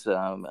these things,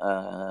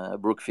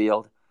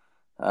 Brookfield,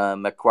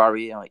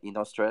 Macquarie in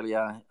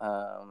Australia.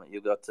 You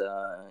got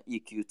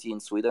EQT in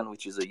Sweden,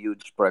 which is a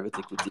huge private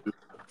equity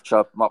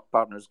shop,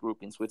 Partners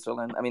Group in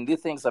Switzerland. I mean,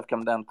 these things have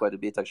come down quite a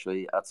bit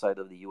actually outside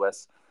of the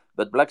US,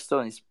 but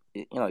Blackstone is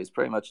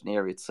pretty much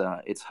near its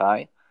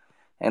high.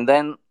 And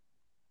then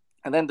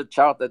And then the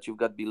chart that you've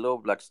got below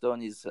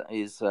Blackstone is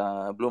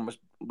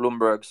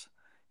Bloomberg's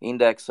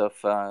index of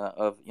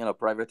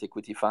private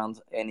equity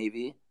funds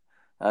NAV.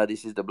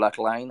 This is the black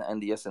line,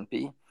 and the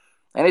S&P,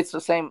 and it's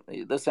the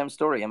same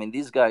story. I mean,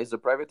 these guys, the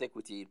private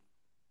equity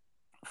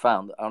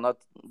fund, are not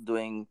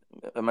doing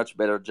a much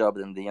better job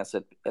than the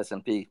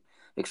S&P,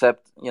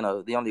 except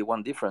the only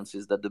one difference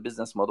is that the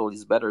business model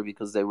is better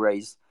because they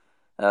raise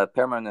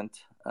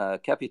permanent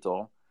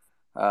capital,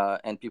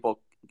 and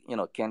people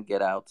can't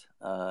get out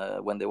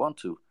when they want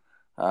to,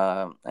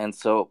 and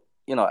so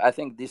I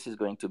think this is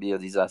going to be a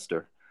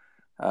disaster.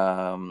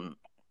 um,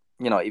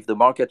 if the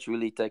market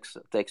really takes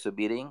a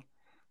beating,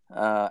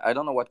 I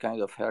don't know what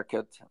kind of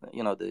haircut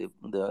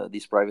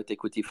these private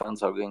equity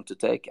funds are going to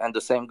take, and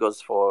the same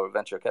goes for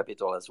venture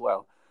capital as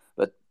well.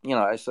 But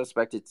I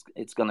suspect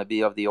it's going to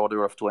be of the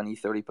order of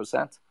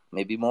 20-30%,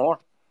 maybe more.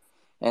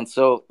 And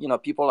so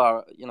people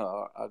are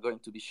going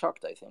to be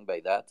shocked, I think, by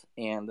that,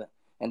 and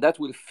that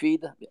will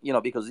feed,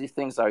 because these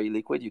things are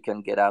illiquid. You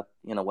can get out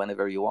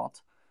whenever you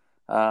want.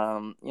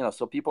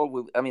 So people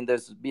will. I mean,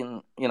 there's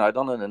been, I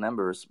don't know the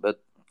numbers, but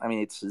I mean,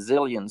 it's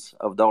zillions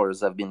of dollars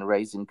have been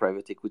raised in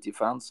private equity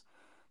funds,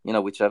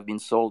 which have been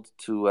sold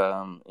to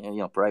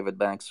private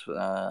banks,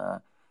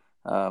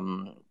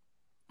 um,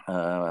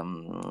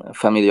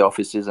 family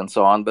offices, and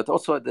so on. But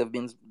also they've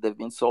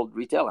been sold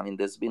retail. I mean,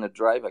 there's been a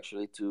drive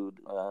actually to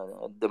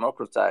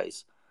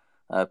democratize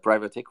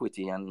private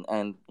equity,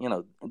 and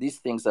these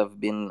things have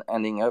been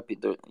ending up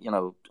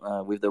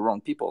with the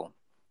wrong people.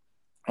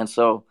 And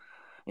so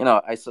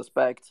I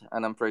suspect,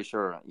 and I'm pretty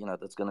sure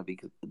that's going to be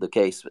the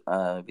case,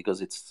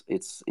 because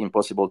it's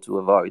impossible to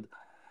avoid.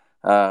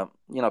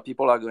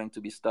 People are going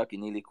to be stuck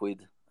in illiquid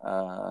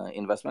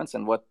investments,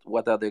 and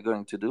what are they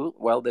going to do?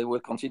 Well, they will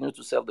continue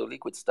to sell the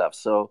liquid stuff.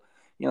 So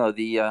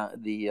the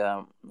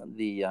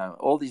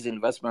all these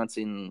investments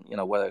in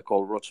what I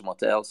call roach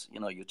motels,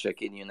 you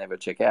check in, you never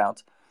check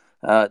out.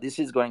 This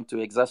is going to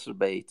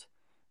exacerbate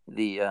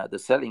the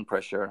selling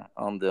pressure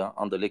on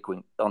the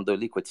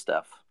liquid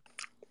stuff.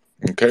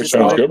 Okay, Just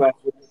sounds wanted good.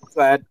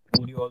 to add,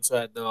 would you also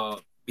add the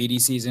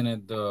BDCs in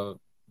it, the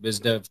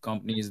BizDev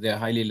companies? They're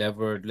highly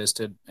levered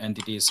listed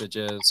entities such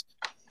as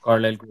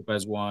Carlyle Group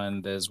as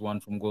one. There's one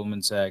from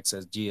Goldman Sachs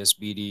as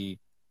GSBD,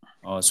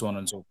 so on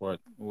and so forth.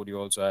 Would you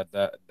also add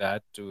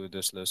that to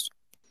this list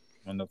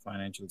on the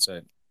financial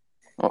side?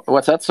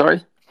 What's that?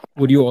 Sorry.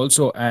 Would you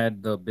also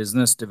add the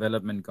business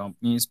development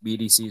companies,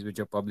 BDCs, which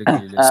are publicly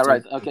Right.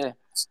 listed, such Okay.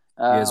 as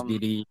Um,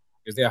 GSBD,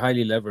 because they're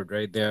highly levered,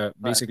 right? They're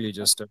right. basically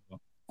just a Uh,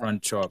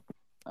 front shop.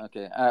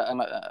 Okay.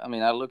 I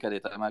mean, I'll look at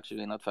it. I'm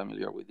actually not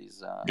familiar with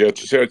these. Yeah,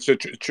 it's a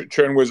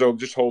trend whiz.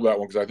 Just hold that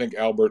one because I think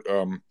Albert. I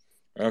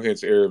don't think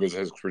it's the area of his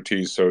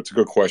expertise, so it's a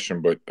good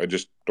question, but I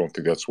just don't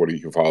think that's what he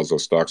follows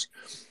those stocks.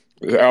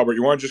 Albert,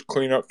 you want to just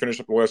clean up, finish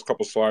up the last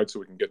couple slides so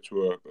we can get to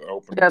a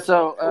open Yeah.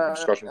 So,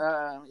 discussion?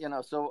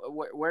 so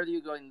where do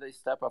you go in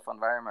this type of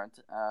environment?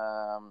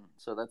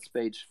 So that's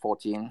page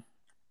 14,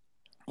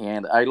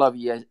 and I love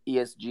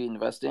ESG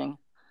investing.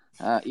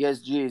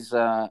 ESG is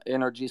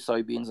energy,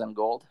 soybeans, and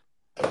gold.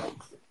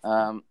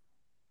 Um,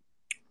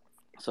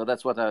 so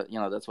that's what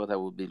I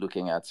would be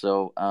looking at.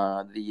 So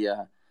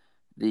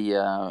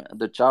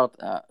the chart,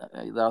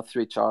 there are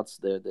three charts.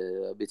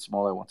 They're a bit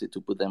small. I wanted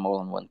to put them all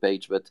on one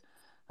page, but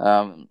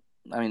um,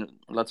 I mean,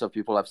 lots of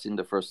people have seen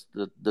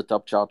the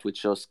top chart, which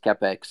shows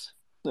capex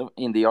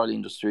in the oil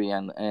industry,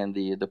 and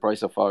the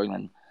price of oil.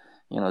 And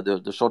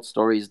the short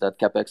story is that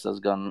capex has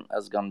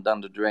gone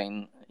down the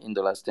drain in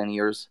the last 10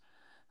 years,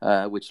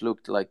 which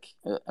looked like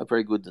a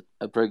very good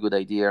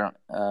idea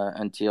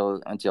until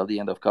the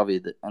end of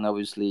COVID. And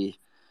obviously,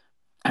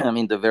 I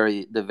mean, the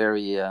very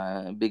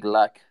big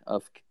lack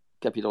of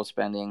capital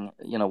spending.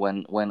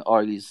 When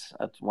oil is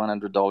at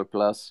 $100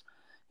 plus,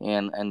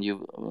 and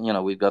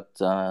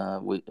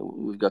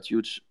we've got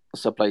huge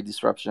supply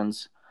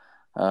disruptions.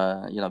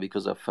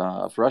 Because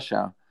of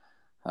Russia.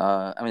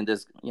 I mean,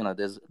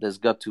 there's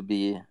got to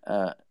be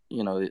a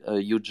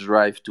huge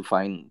drive to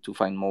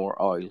find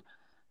more oil,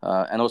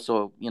 and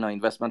also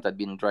investment had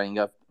been drying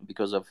up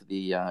because of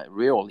the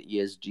real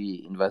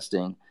ESG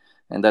investing,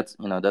 and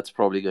that's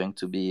probably going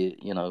to be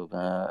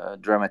a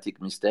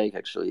dramatic mistake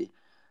actually,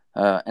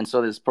 and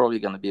so there's probably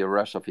going to be a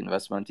rush of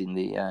investment in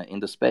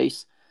the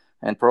space,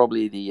 and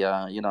probably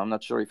I'm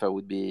not sure if I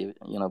would be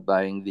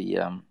buying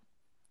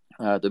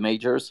the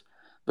majors,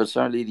 but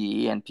certainly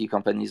the E&P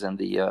companies and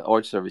the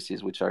oil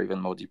services, which are even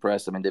more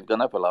depressed. I mean, they've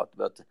gone up a lot,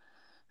 but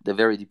they're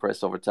very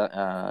depressed over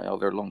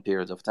long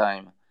periods of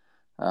time.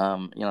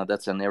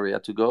 That's an area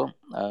to go.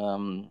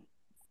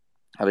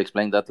 I've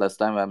explained that last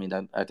time. I mean,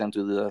 I tend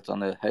to do that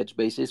on a hedge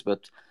basis,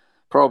 but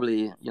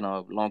probably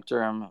long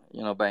term,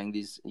 buying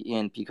these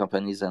E&P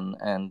companies and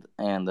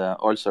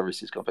oil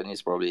services companies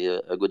is probably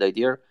a good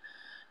idea.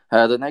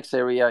 The next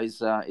area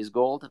is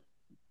gold,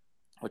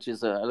 which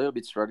is a little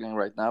bit struggling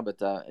right now. But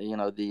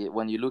the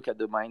when you look at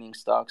the mining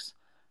stocks,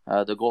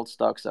 the gold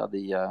stocks are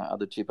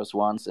the cheapest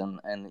ones,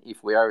 and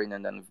if we are in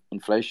an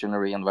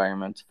inflationary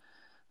environment,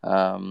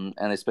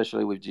 and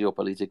especially with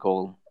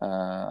geopolitical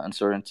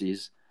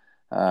uncertainties,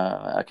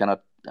 I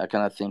cannot I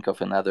cannot think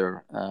of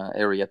another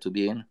area to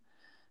be in.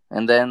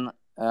 And then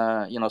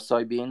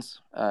soybeans,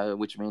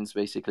 which means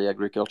basically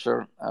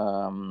agriculture.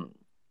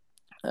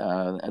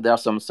 There are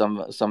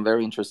some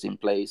very interesting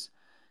plays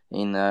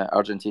in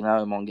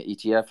Argentina among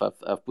ETF.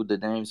 I've put the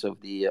names of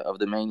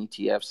the main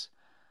ETFs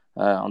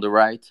on the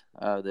right,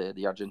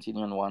 the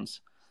Argentinian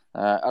ones.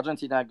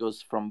 Argentina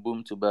goes from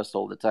boom to bust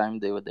all the time.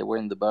 They were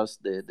in the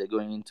bust. They're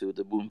going into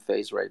the boom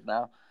phase right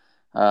now,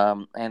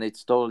 and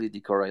it's totally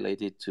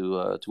decorrelated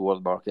to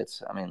world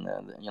markets. I mean,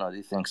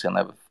 these things can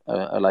have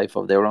a life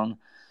of their own.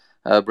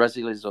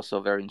 Brazil is also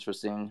very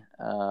interesting,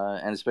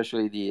 and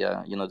especially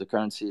the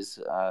currencies.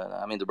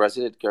 I mean, the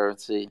Brazilian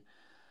currency.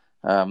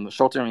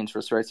 Short-term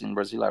interest rates in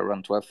Brazil are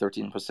around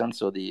 12-13%,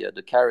 so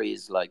the carry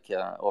is like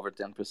over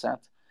 10%,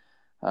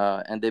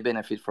 and they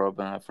benefit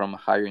from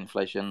higher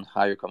inflation,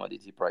 higher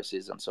commodity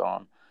prices, and so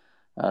on.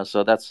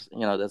 So that's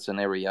an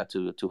area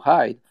to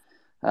hide.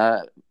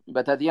 Uh,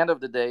 but at the end of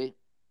the day,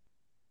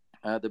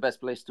 the best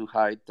place to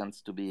hide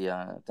tends to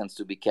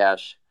be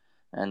cash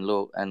and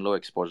low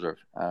exposure,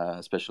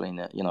 especially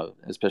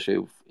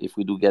especially if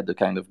we do get the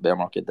kind of bear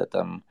market that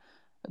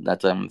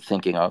I'm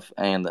thinking of,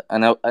 and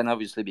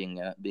obviously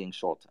being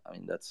short. I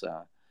mean that's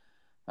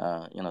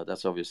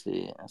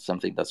obviously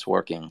something that's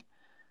working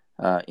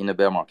in a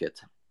bear market.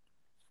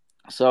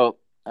 So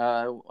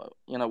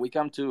we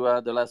come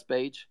to the last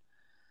page,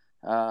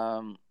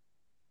 um,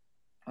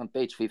 on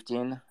page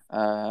 15.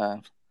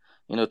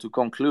 To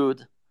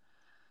conclude,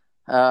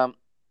 um,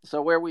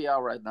 so where we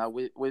are right now,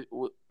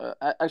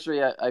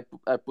 actually I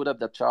put up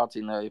that chart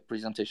in a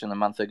presentation a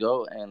month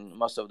ago, and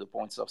most of the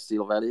points are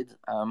still valid.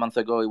 A month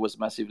ago, it was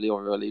massively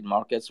overvalued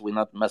markets. We're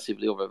not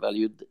massively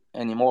overvalued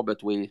anymore,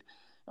 but we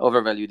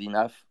overvalued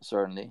enough,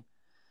 certainly.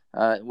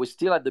 We're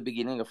still at the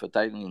beginning of a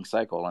tightening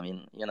cycle. I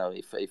mean,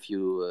 if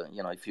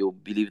you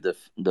believe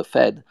the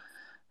Fed,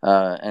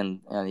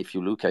 and if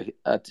you look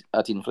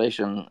at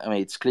inflation, I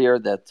mean, it's clear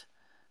that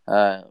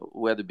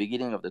we're at the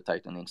beginning of the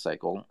tightening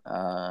cycle,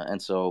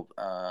 and so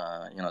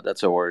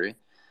that's a worry.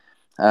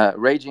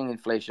 Raging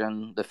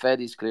inflation, the Fed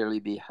is clearly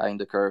behind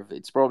the curve.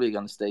 It's probably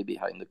going to stay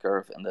behind the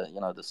curve, and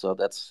so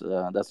that's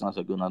not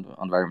a good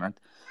environment.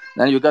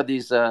 Then you got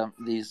these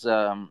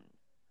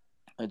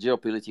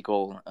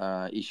geopolitical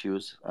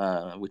issues,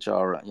 which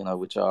are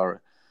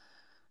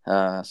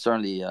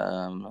certainly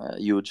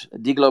huge.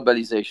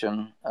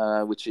 Deglobalization,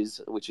 which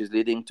is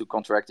leading to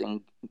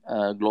contracting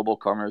global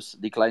commerce,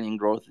 declining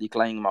growth,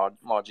 declining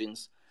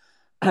margins.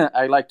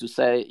 I like to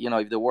say,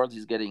 if the world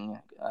is getting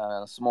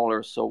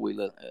smaller, so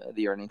will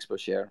the earnings per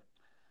share.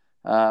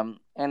 And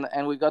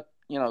we got,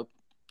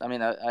 I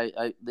mean,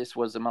 this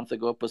was a month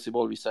ago,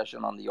 possible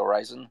recession on the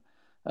horizon.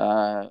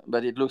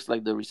 But it looks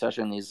like the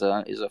recession is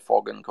a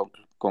foregone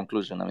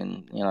conclusion. I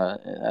mean,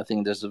 I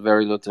think there's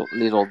very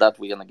little that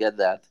we're gonna get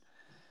that.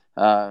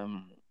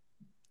 Um,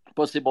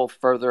 Possible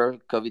further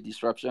COVID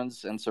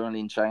disruptions, and certainly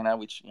in China,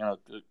 which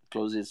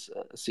closes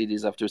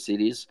cities after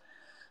cities.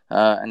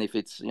 And if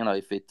it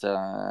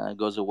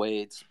goes away,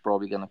 it's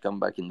probably going to come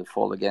back in the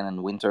fall again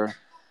and winter.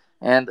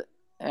 And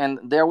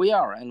there we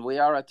are, and we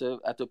are at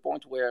a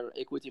point where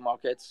equity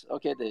markets,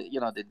 okay,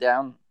 they're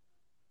down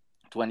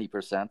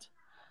 20%,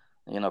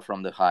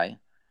 from the high.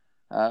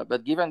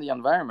 But given the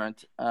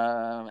environment,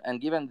 and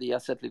given the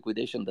asset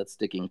liquidation that's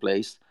taking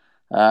place,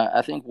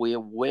 I think we're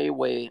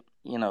way,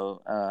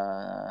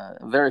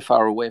 very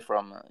far away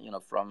from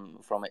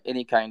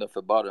any kind of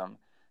a bottom,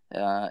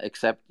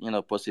 except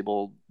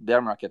possible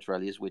bear market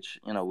rallies, which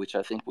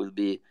I think will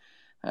be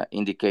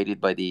indicated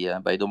by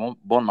the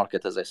bond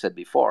market, as I said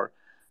before.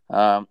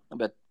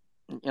 But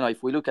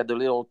if we look at the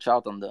little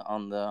chart on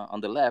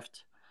the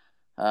left,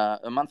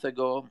 a month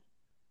ago,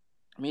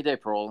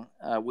 mid-April,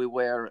 we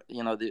were,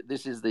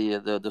 this is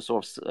the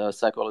sort of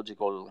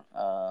psychological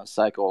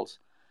cycles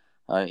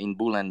in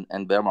bull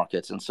and bear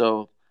markets. And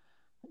so,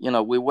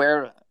 we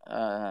were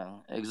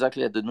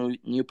exactly at the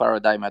new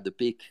paradigm at the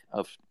peak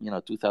of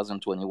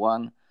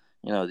 2021.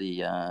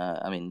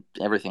 I mean,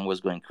 everything was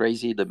going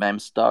crazy. The meme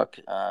stock,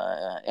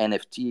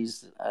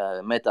 NFTs,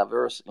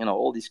 metaverse,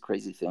 all these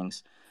crazy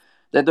things.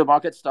 Then the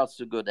market starts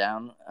to go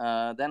down.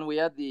 Then we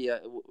had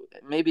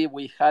maybe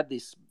we had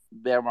this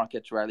bear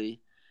market rally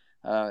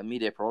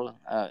mid-April.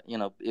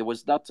 It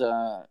was not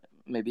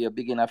maybe a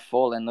big enough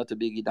fall and not a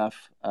big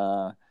enough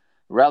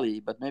rally,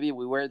 but maybe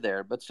we were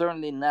there. But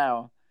certainly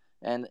now,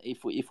 and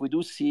if we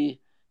do see,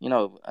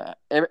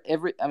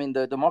 every I mean,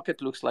 the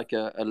market looks like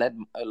a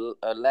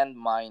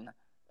landmine,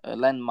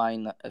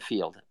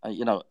 field.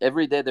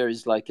 Every day there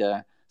is like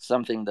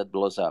something that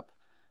blows up.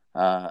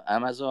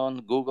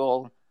 Amazon,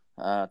 Google,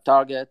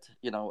 Target.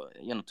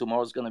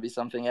 Tomorrow's going to be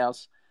something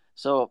else.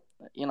 So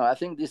I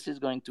think this is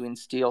going to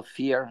instill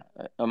fear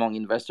among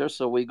investors.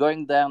 So we're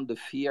going down the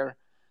fear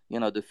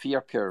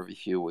curve,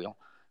 if you will.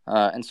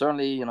 And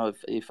certainly,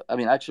 if I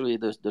mean, actually,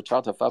 the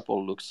chart of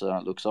Apple looks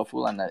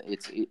awful, and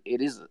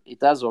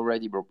it has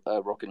already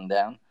broken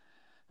down,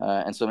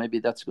 and so maybe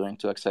that's going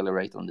to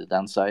accelerate on the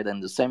downside.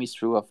 And the same is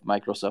true of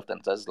Microsoft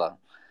and Tesla.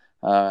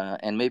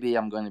 and maybe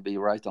I'm going to be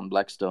right on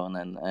Blackstone,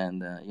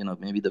 and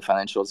maybe the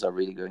financials are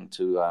really going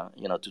to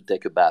to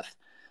take a bath.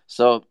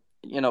 So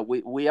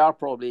we are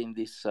probably in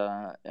this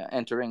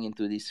entering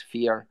into this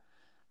fear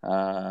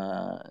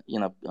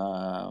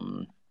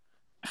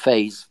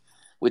phase,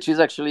 which is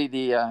actually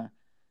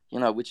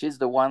which is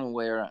the one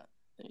where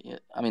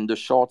I mean the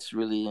shorts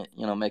really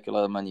make a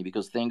lot of money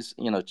because things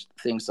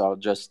are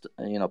just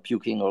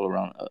puking all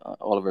around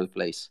all over the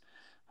place,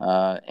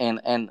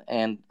 and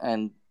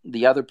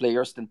the other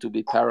players tend to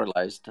be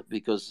paralyzed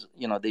because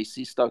they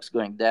see stocks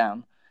going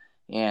down,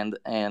 and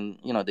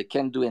they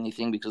can't do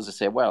anything because they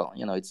say, well,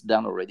 it's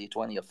down already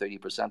 20 or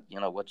 30%.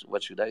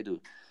 What should I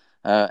do?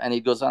 And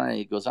it goes on and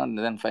it goes on, and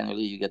then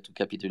finally you get to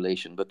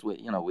capitulation. But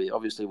we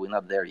obviously we're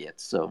not there yet.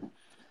 So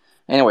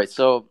anyway,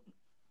 so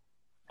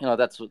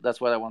that's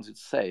what I wanted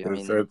to say. I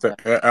mean,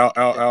 yeah.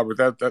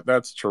 Albert,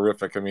 that's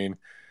terrific. I mean,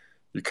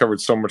 you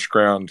covered so much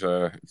ground.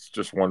 It's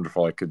just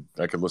wonderful. I could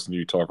listen to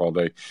you talk all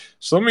day.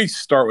 So let me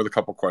start with a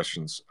couple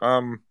questions.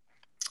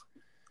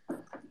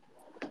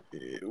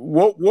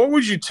 What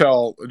would you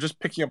tell? Just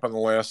picking up on the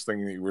last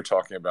thing that you were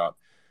talking about,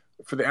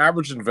 for the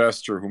average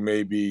investor who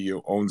maybe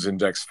owns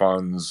index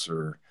funds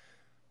or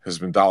has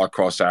been dollar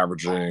cost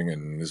averaging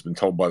and has been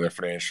told by their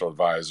financial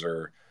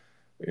advisor,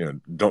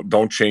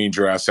 don't change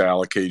your asset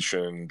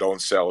allocation,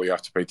 don't sell, you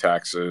have to pay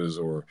taxes,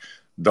 or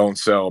don't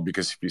sell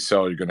because if you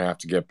sell, you're going to have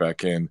to get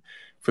back in.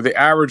 For the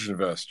average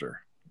investor,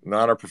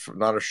 not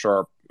a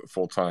sharp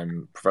full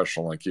time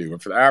professional like you,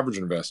 but for the average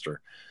investor,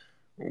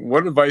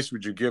 what advice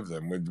would you give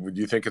them? Would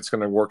you think it's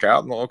going to work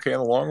out okay in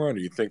the long run?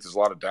 Do you think there's a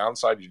lot of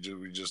downside? We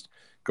just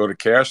go to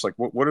cash? Like,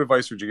 what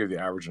advice would you give the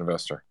average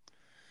investor?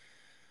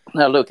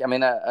 Now look, I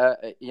mean,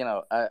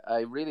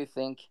 I really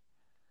think.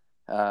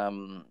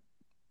 Um,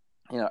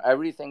 I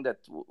really think that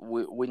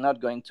we're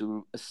not going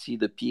to see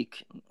the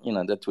peak,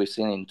 that we've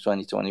seen in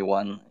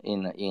 2021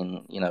 in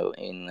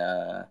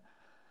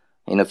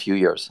a few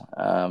years.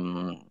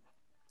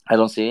 I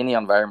don't see any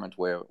environment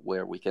where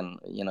we can,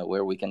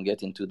 where we can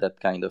get into that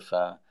kind of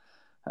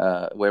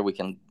where we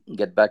can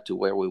get back to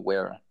where we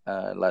were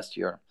last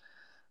year.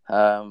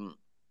 Um,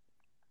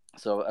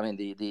 so I mean,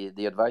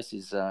 the advice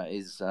is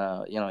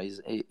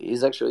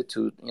actually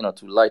to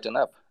to lighten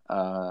up.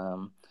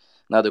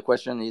 Now the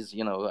question is, do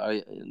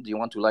you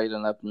want to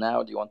lighten up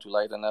now? Do you want to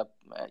lighten up?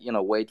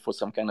 Wait for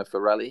some kind of a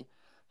rally?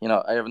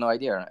 I have no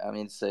idea. I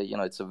mean,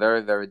 it's a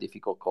very very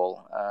difficult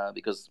call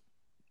because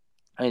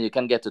I mean you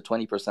can get a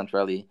 20%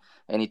 rally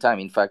anytime.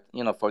 In fact,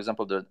 for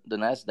example, the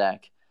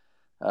Nasdaq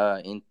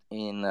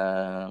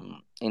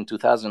in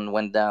 2000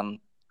 went down.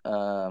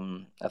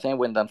 I think it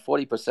went down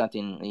 40%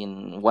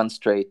 in one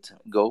straight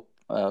go,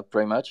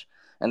 pretty much,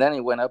 and then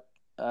it went up.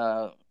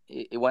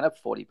 It went up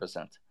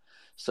 40%.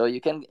 So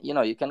you can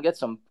get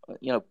some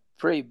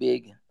pretty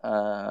big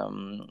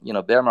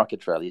bear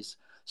market rallies.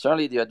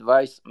 Certainly, the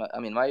advice. I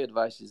mean, my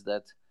advice is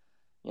that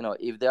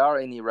if there are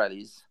any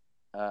rallies,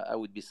 I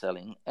would be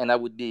selling, and I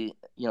would be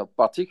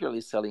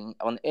particularly selling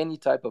on any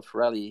type of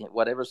rally,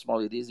 whatever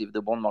small it is, if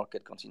the bond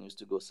market continues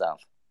to go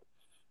south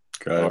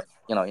Got or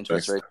it.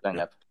 interest Thanks. rates going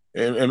Yeah. up.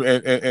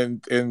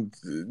 And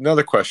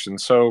another question.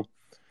 So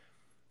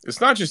it's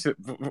not just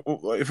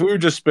if we were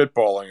just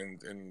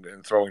spitballing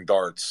and throwing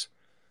darts.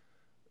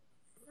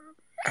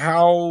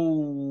 How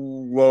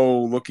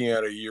low, looking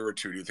at a year or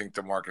two, do you think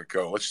the market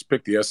go? Let's just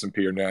pick the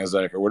S&P or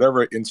Nasdaq or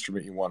whatever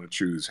instrument you want to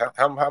choose.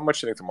 How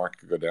much do you think the market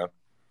could go down?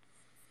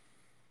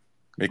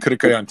 I mean, could it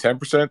go down 10%,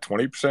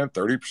 20%,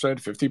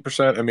 30%,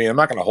 50%? I mean, I'm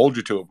not going to hold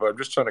you to it, but I'm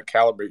just trying to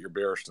calibrate your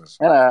bearishness.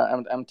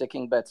 And I'm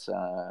taking bets,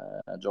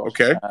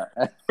 George. Okay.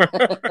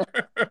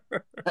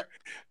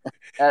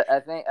 I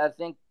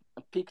think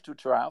peak to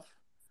trough.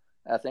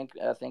 I think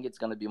it's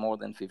going to be more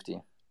than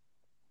 50.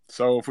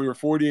 So if we were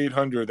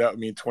 4,800, that would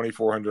mean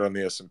 2,400 on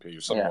the S&P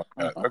or something Yeah. like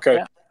that. Hmm. Okay.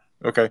 Yeah.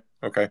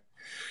 Okay.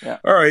 Yeah.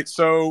 All right.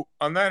 So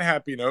on that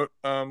happy note,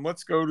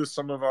 let's go to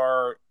some of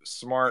our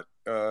smart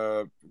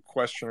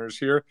questioners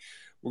here.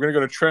 We're going to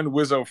go to Trend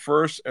Wizzo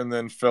first and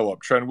then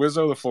Philip. Trend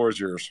Wizzo, the floor is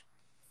yours.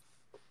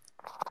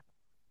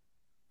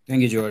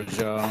 Thank you, George.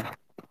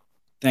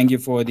 Thank you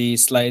for the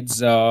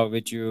slides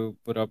which you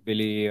put up,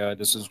 Billy.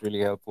 This was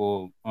really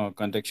helpful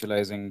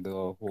contextualizing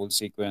the whole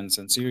sequence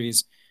and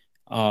series.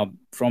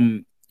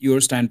 From your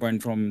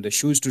standpoint, from the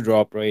shoes to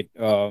drop, right?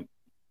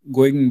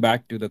 Going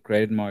back to the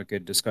credit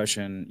market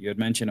discussion, you had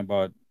mentioned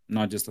about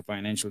not just the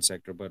financial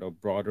sector, but a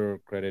broader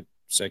credit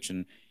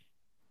section.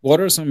 What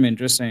are some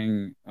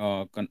interesting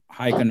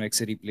high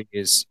convexity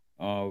plays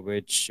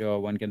which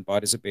one can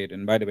participate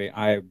in? By the way,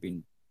 I have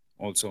been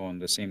also on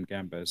the same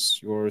camp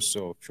as yours,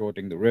 so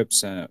shorting the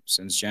rips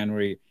since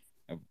January.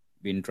 I've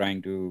been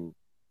trying to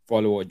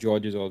follow what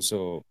George has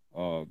also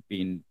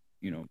been,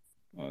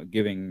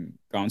 giving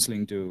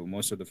counseling to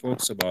most of the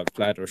folks about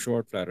flat or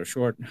short, flat or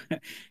short.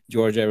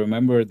 George, I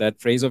remember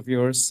that phrase of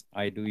yours.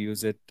 I do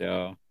use it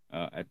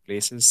at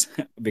places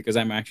because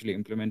I'm actually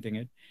implementing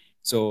it.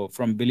 So,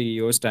 from Billy,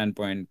 your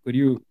standpoint, could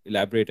you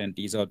elaborate and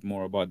tease out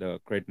more about the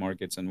credit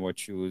markets and what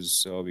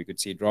shoes we could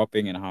see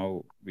dropping and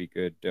how we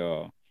could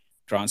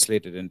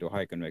translate it into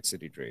high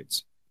convexity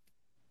trades?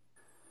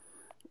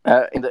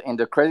 In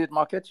the credit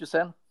market, you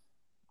said?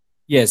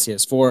 Yes,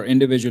 yes. For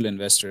individual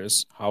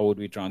investors, how would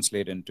we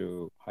translate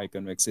into high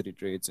convexity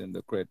trades in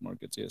the credit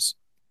markets? Yes.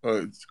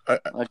 Uh, I,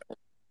 Okay.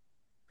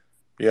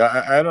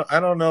 yeah, I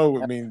don't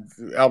know. I mean,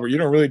 Albert, you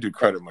don't really do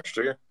credit much,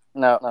 do you?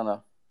 No, no,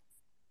 no.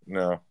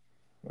 No.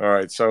 All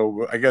right.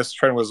 So I guess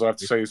Trent was left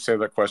to say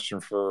that question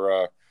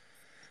for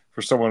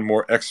someone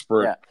more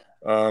expert.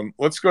 Yeah.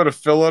 Let's go to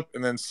Philip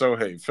and then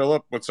Sohail.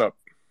 Philip, what's up?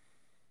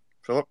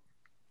 Philip.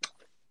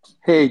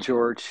 Hey,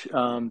 George.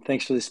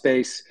 Thanks for the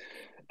space.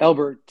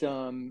 Albert,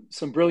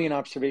 some brilliant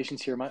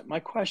observations here. My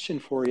question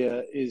for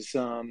you is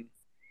on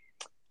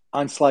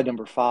slide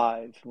number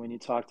 5, when you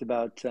talked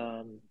about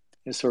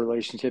this sort of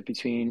relationship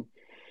between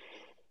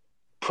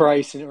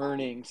price and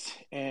earnings.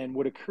 And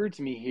what occurred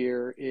to me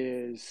here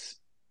is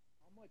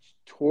how much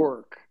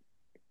torque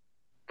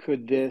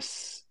could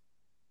this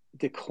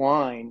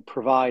decline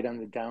provide on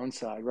the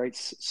downside, right?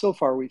 So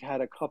far, we've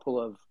had a couple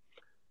of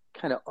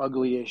kind of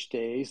ugly-ish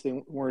days.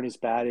 They weren't as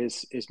bad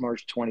as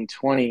March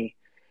 2020.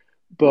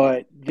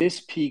 But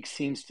this peak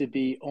seems to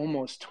be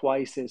almost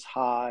twice as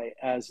high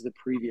as the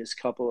previous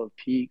couple of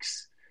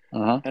peaks.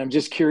 Uh-huh. And I'm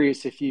just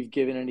curious if you've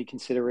given any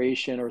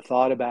consideration or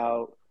thought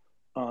about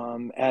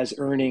as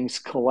earnings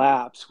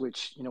collapse,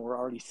 which we're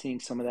already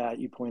seeing some of that.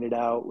 You pointed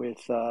out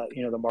with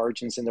the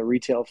margins in the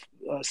retail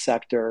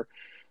sector.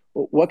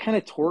 What kind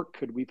of torque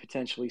could we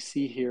potentially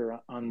see here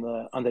on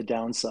the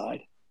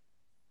downside?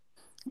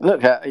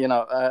 Look,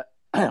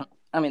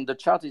 I mean, the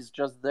chart is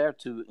just there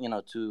to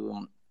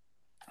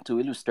to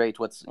illustrate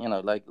what's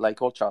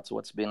like all charts,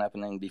 what's been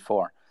happening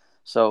before.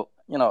 So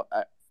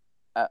the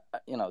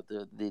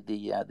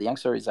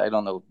answer is I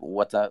don't know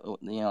what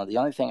the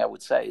only thing I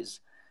would say is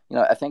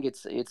I think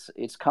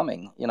it's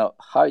coming.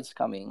 How it's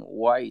coming,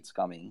 why it's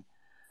coming.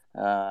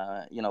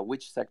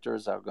 Which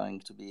sectors are going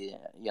to be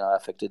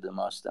affected the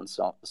most, and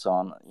so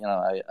on.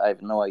 I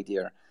have no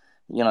idea.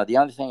 The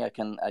only thing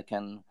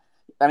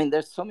I mean,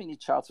 there's so many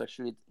charts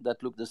actually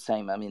that look the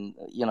same. I mean,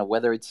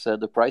 whether it's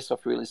the price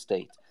of real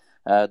estate,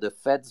 the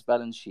Fed's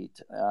balance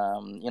sheet,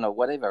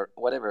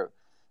 whatever.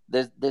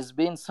 There's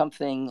been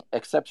something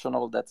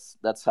exceptional that's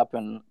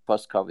happened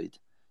post COVID,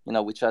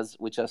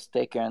 which has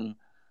taken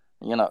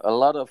a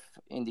lot of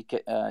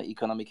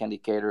economic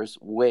indicators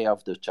way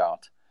off the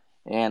chart,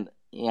 and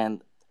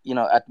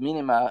at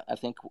minima, I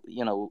think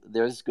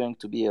there's going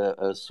to be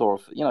a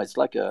sort of it's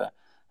like a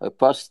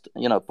post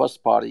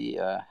party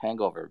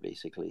hangover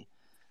basically.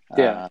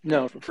 Yeah, uh,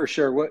 no, for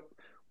sure.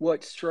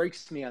 What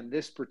strikes me on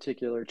this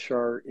particular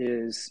chart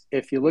is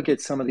if you look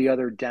at some of the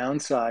other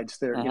downsides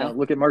there, uh-huh,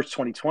 look at March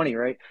 2020,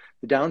 right?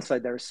 The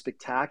downside there is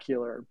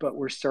spectacular, but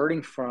we're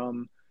starting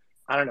from,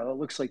 I don't know, it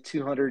looks like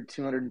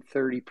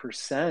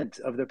 230%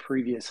 of the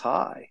previous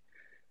high.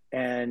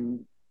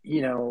 And,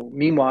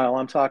 meanwhile,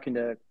 I'm talking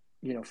to,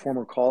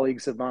 former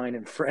colleagues of mine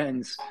and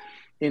friends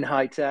in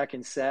high tech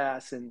and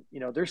SaaS, and,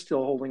 they're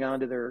still holding on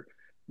to their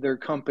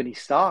company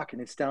stock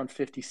and it's down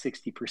 50,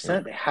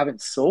 60%. They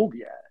haven't sold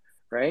yet,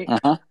 right?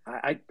 uh-huh,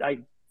 I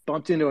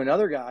bumped into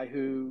another guy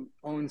who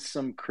owns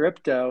some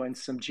crypto and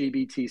some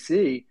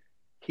GBTC.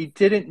 He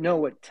didn't know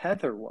what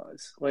Tether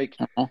was. Like,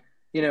 uh-huh.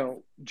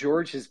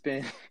 George has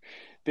been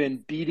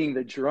beating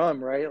the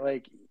drum, right?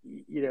 Like,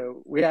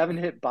 we haven't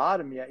hit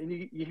bottom yet. And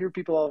you hear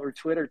people all over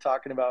Twitter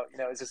talking about,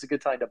 is this a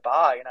good time to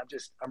buy? And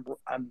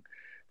I'm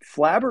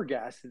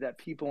flabbergasted that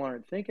people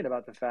aren't thinking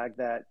about the fact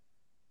that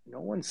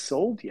no one's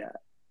sold yet.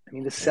 I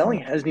mean, the selling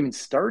hasn't even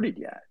started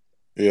yet.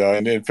 Yeah,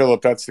 and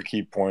Philip, that's the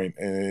key point.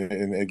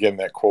 And again,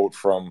 that quote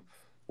from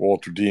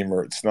Walter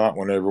Deemer: "It's not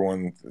when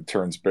everyone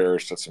turns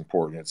bearish that's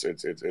important.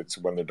 It's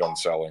when they're done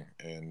selling."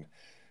 And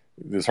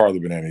there's hardly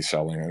been any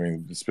selling. I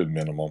mean, it's been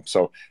minimal.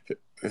 So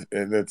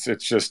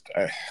it's just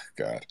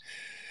God.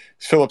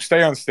 Philip,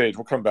 stay on stage.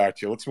 We'll come back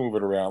to you. Let's move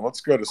it around.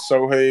 Let's go to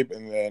Sohaib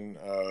and then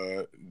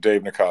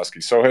Dave Nikoski.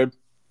 Sohaib.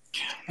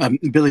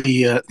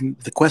 Billy,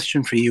 the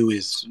question for you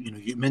is,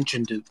 you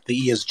mentioned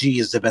the ESG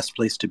is the best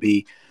place to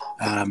be,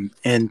 and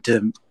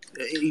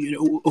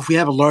if we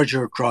have a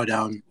larger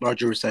drawdown,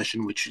 larger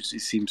recession, which it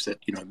seems that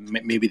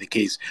may be the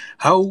case,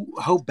 how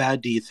bad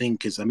do you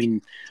think is? I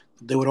mean,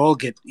 they would all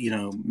get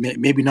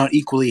maybe not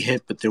equally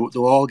hit, but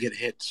they'll all get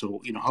hit.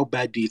 So how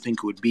bad do you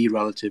think it would be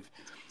relative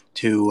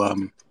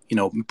to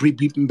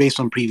based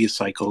on previous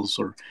cycles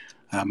or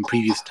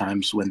previous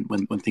times when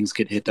things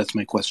get hit? That's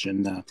my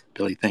question,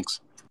 Billy.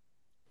 Thanks.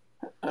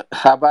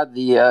 How about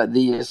the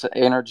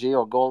energy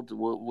or gold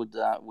would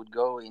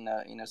go in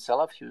a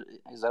sell-off?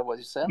 Is that what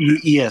you said?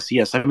 Yes,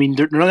 yes. I mean,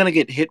 they're not going to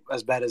get hit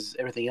as bad as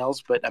everything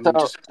else, but I mean, So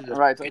just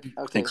right, okay.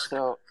 thanks.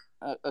 So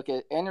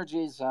okay,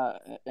 energy is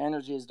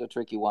the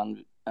tricky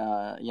one.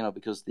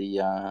 Because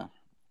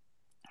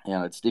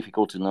it's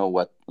difficult to know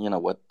what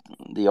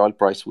the oil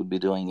price would be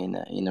doing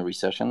in a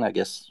recession. I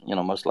guess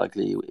most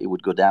likely it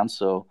would go down.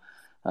 So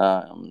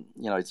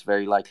it's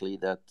very likely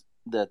that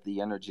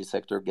the energy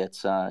sector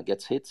gets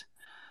hit.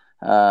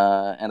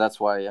 And that's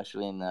why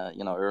actually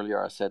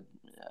earlier I said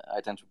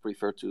I tend to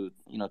prefer to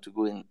to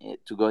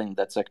go in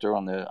that sector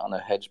on a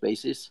hedge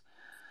basis.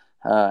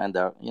 and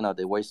there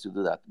there are ways to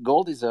do that.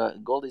 Gold is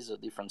a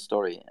different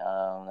story,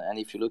 and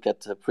if you look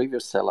at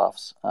previous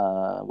sell-offs,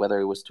 whether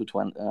it was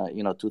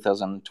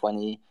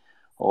 2020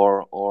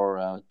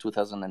 or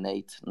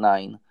 2008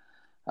 9,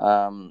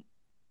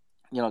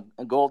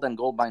 gold and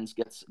gold mines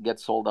get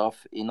sold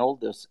off in all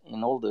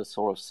the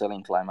sort of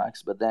selling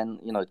climax, but then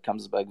it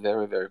comes back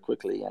very very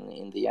quickly, and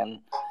in the end,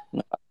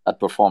 it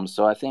performs.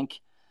 So I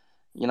think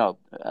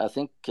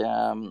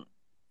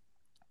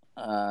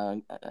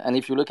and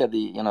if you look at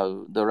the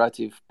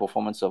relative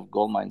performance of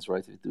gold mines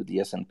relative to the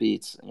S&P,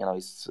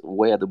 it's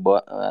way at the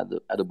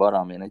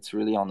bottom, and it's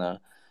really on the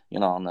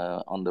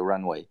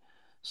runway.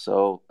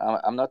 So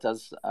I'm not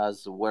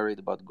as worried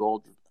about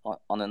gold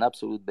on an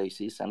absolute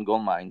basis and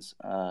gold mines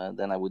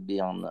than I would be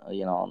on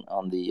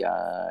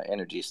the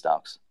energy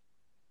stocks.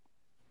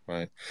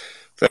 Right.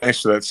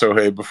 Thanks for that. So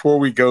hey, before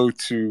we go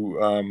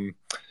to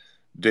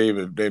Dave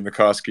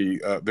Nikoski,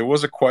 there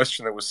was a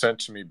question that was sent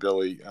to me,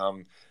 Billy.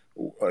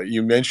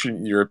 You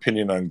mentioned your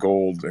opinion on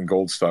gold and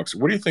gold stocks.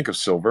 What do you think of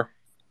silver?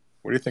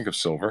 What do you think of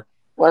silver?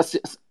 Well,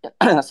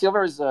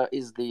 silver is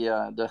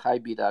the high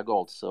beta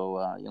gold. So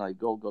if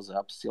gold goes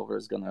up, silver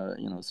is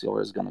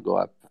gonna go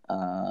up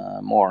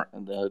more.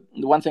 The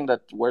one thing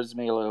that worries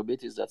me a little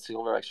bit is that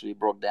silver actually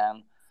broke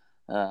down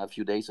a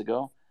few days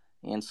ago,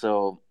 and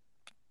so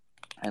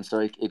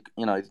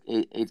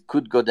it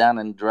could go down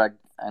and drag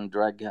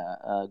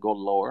gold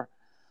lower.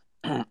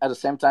 At the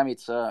same time,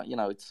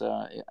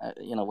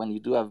 when you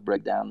do have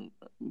breakdown,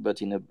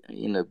 but in a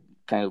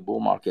kind of bull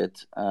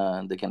market,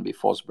 they can be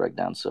forced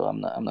breakdown. So I'm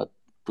not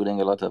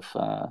putting a lot of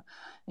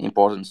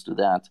importance to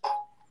that.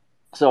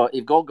 So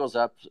if gold goes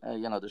up,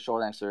 the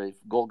short answer: if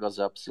gold goes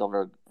up,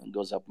 silver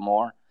goes up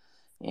more,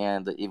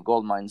 and if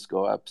gold mines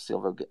go up,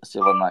 silver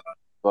mines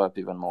go up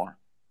even more.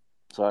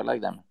 So I like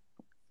them.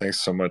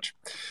 Thanks so much.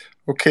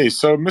 Okay,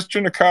 so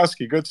Mr.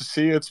 Nikoski, good to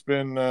see you. It's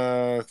been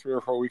 3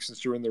 or 4 weeks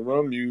since you were in the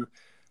room. You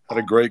had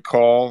a great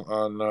call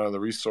on the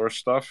resource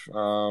stuff.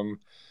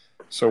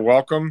 So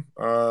welcome.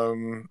 I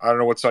don't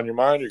know what's on your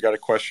mind. You got a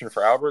question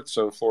for Albert,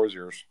 so the floor is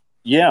yours.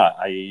 Yeah,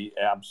 I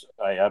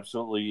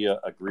absolutely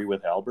agree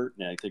with Albert,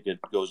 and I think it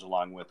goes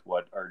along with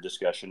what our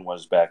discussion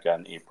was back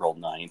on April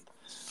 9th.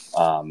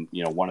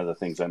 One of the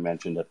things I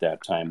mentioned at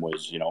that time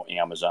was,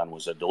 Amazon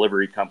was a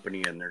delivery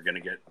company, and they're going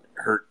to get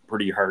hurt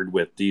pretty hard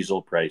with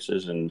diesel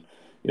prices, and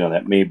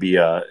that may be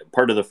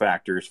part of the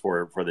factors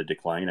for the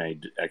decline. I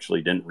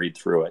actually didn't read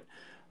through it.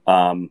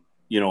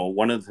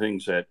 One of the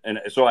things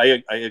and so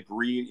I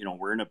agree.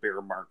 We're in a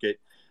bear market.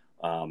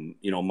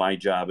 My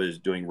job is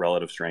doing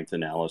relative strength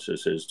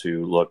analysis is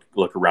to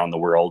look around the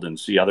world and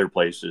see other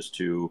places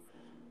to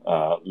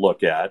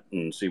look at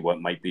and see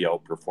what might be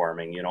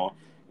outperforming,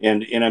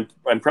 and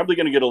I'm probably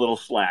going to get a little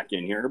slack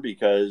in here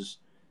because,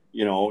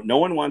 no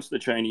one wants the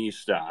Chinese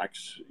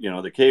stocks,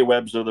 the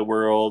K-Webs of the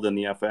world and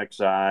the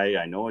FXI.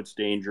 I know it's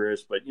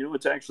dangerous, but,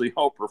 it's actually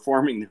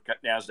outperforming the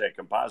NASDAQ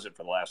composite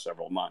for the last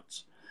several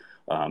months.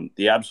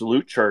 The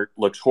absolute chart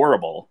looks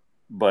horrible,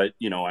 but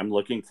I'm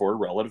looking for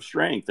relative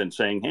strength and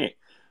saying, hey,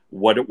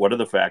 what are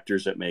the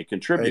factors that may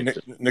contribute? Hey,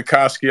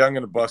 Nikoski, I'm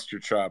going to bust your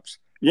chops.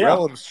 Yeah.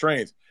 Relative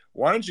strength.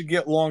 Why don't you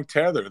get long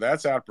Tether?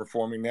 That's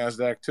outperforming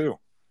NASDAQ too.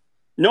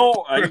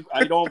 No,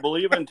 I don't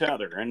believe in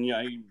Tether, and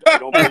I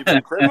don't believe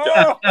in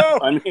crypto.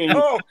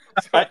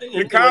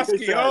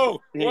 Nikoski,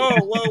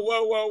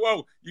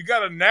 whoa. You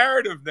got a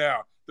narrative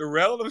now. The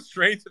relative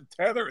strength of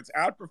Tether, it's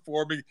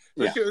outperforming.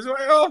 Yeah.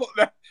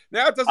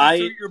 Now it doesn't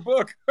suit your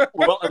book.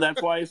 Well,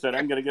 that's why I said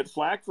I'm going to get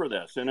slack for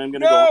this, and I'm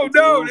going to I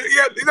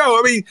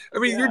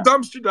mean, you're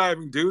dumpster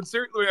diving, dude.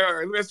 Certainly,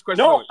 let me ask the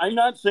question. No, I'm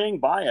not saying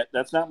buy it.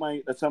 That's not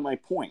my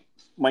point.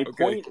 My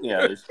point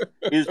is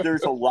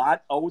there's a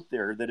lot out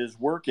there that is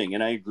working,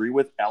 and I agree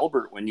with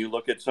Albert when you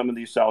look at some of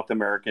these South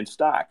American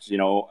stocks.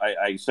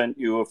 I sent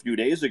you a few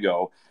days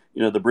ago.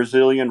 The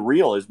Brazilian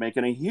real is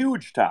making a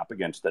huge top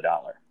against the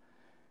dollar.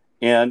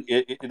 And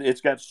it's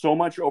got so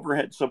much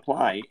overhead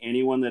supply.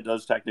 Anyone that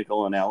does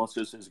technical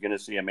analysis is going to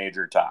see a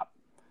major top.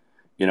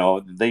 They're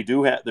at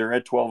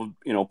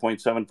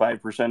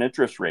 12.75%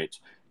 interest rates.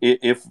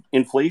 If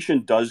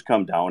inflation does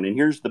come down, and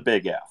here's the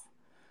big F,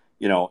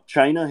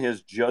 China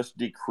has just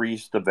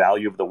decreased the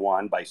value of the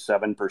yuan by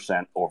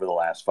 7% over the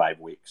last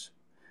 5 weeks.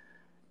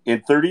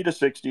 In 30 to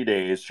 60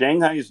 days,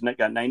 Shanghai's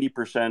got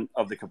 90%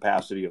 of the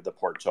capacity of the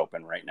ports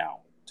open right now,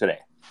 today.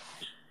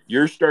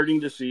 You're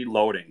starting to see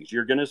loadings.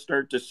 You're going to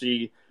start to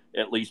see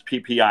at least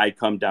PPI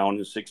come down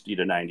in 60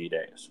 to 90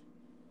 days.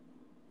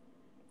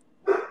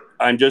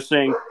 I'm just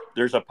saying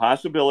there's a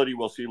possibility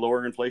we'll see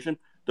lower inflation.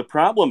 The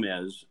problem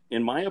is,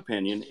 in my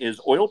opinion,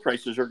 is oil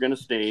prices are going to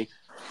stay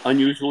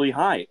unusually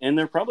high, and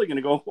they're probably going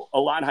to go a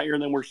lot higher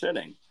than we're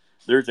sitting.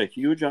 There's a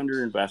huge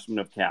underinvestment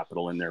of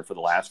capital in there for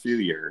the last few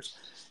years.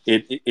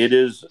 It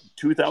is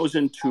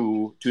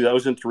 2002,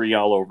 2003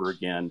 all over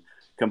again,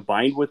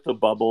 combined with the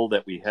bubble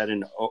that we had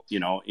in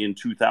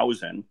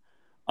 2000.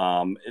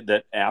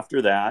 That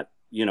after that,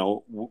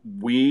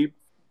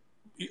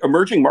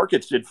 emerging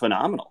markets did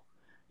phenomenal.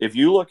 If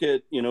you look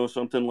at,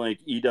 something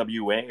like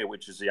EWA,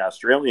 which is the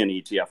Australian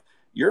ETF,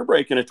 you're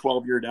breaking a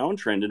 12-year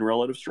downtrend in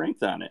relative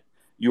strength on it.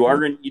 You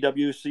are in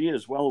EWC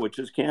as well, which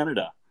is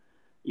Canada.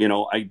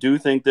 I do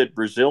think that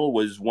Brazil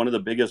was one of the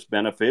biggest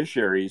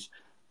beneficiaries.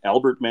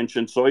 Albert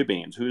mentioned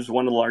soybeans. Who's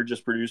one of the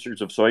largest producers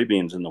of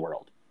soybeans in the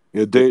world?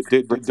 Yeah,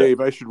 It's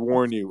Dave, I should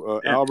warn you.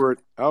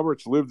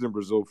 Albert's lived in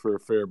Brazil for a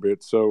fair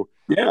bit, so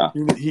yeah.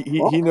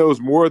 he knows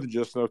more than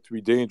just enough to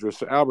be dangerous.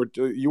 So, Albert,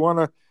 you want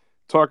to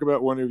talk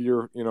about one of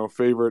your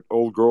favorite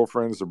old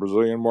girlfriends, the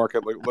Brazilian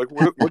market? Like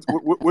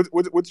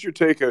what's your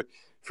take?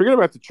 Forget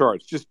about the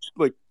charts, just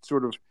like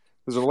sort of.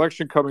 There's an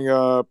election coming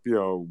up.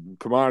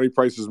 Commodity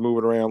prices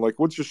moving around. Like,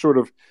 what's your sort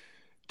of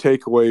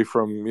takeaway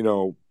from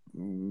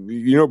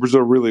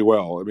Brazil really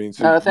well? I mean,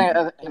 so No, I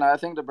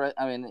think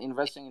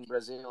investing in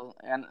Brazil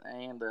and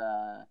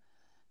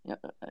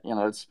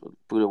let's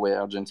put away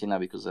Argentina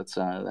because that's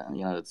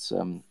it's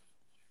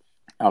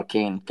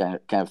arcane kind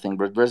of thing.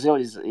 But Brazil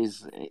is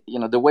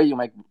the way you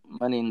make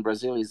money in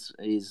Brazil is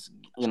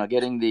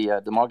getting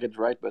the market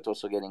right, but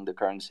also getting the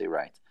currency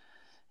right.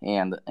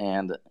 And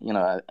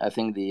I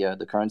think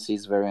the currency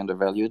is very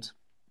undervalued.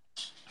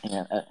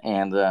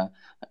 And the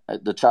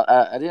chart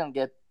I didn't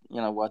get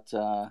what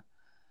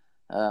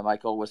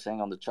Michael was saying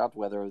on the chart,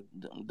 whether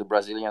the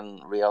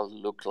Brazilian real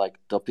looked like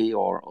toppy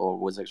or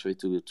was actually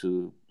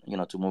to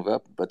move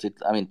up. But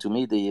to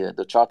me,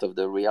 the chart of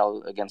the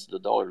real against the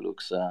dollar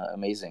looks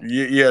amazing.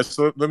 Yeah.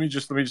 So let me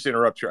just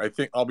interrupt here. I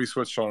think I'll be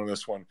switched on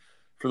this one.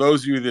 For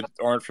those of you that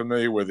aren't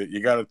familiar with it, you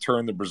got to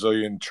turn the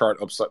Brazilian chart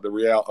the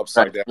real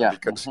upside down,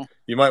 because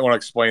you might want to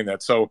explain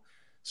that. So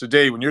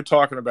Dave, when you're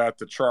talking about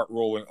the chart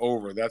rolling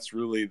over, that's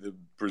really the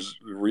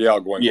real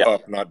going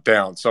up, not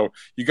down. So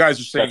you guys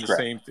are saying the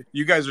same.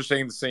 You guys are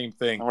saying the same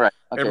thing. Right.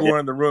 Okay.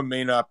 Everyone in the room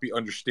may not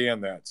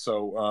understand that.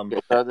 So,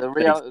 so the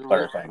real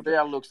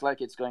looks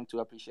like it's going to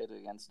appreciate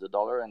against the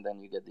dollar, and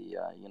then you get the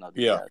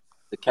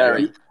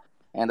carry. Yeah.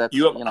 And that's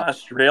you have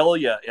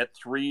Australia at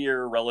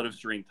 3-year relative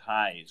strength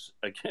highs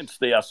against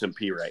the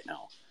S&P right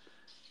now.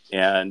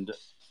 And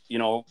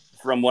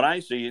from what I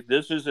see,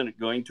 this isn't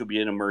going to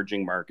be an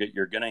emerging market.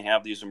 You're going to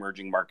have these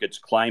emerging markets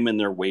climb in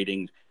their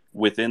weighting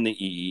within the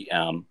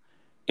EEM.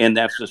 And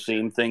that's the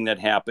same thing that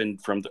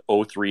happened from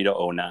 03 to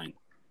 09.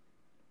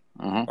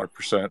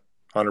 100%.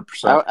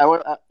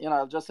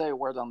 I'll just say a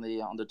word on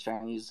the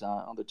Chinese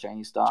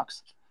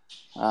stocks.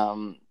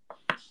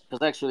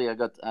 Because actually, I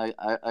got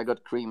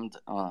creamed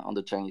on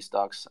the Chinese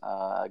stocks.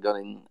 I got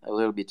in a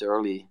little bit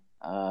early,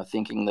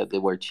 thinking that they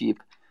were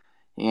cheap,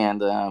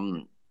 and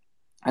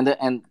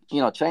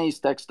Chinese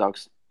tech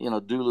stocks,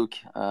 do look,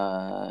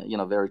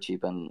 very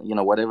cheap, and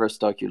whatever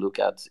stock you look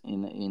at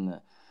in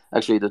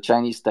actually the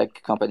Chinese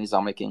tech companies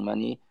are making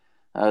money.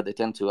 They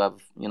tend to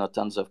have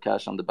tons of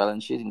cash on the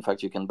balance sheet. In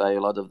fact, you can buy a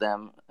lot of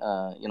them,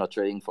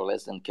 trading for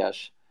less than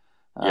cash.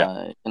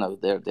 Their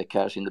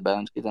cash in the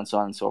balance sheet and so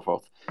on and so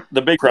forth.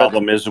 The big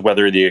problem is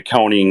whether the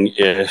accounting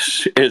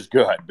is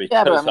good,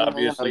 because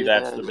obviously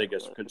that's the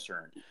biggest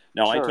concern.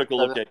 Now, I took a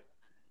look at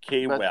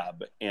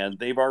KWeb, and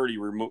they've already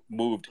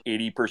removed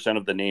 80%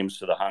 of the names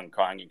to the Hong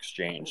Kong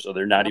exchange, so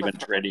they're not even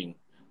trading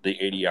the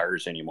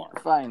ADRs anymore.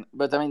 Fine,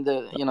 but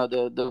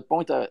the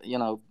point, I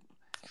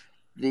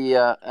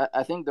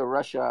think the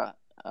Russia.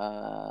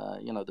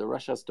 The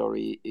Russia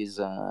story is,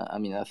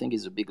 I think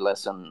is a big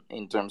lesson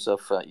in terms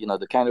of,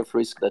 the kind of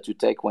risk that you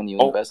take when you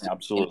invest.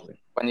 Absolutely.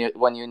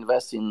 When you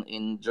invest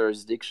in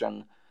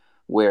jurisdiction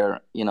where,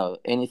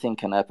 anything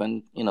can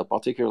happen,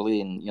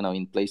 particularly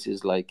in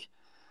places like,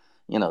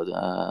 which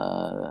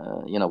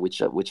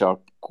are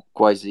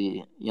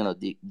quasi,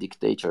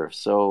 dictator.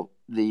 So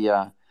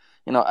I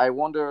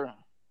wonder,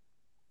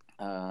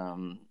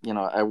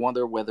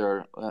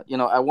 whether,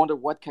 I wonder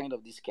what kind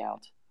of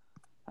discount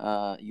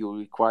you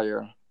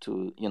require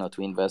to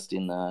invest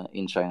in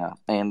China,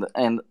 and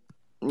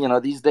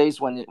these days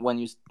when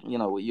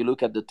you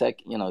look at the tech,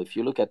 if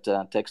you look at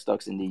tech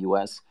stocks in the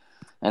US,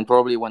 and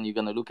probably when you're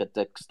going to look at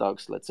tech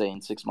stocks, let's say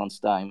in 6 months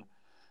time,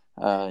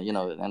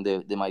 and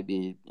they might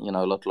be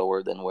a lot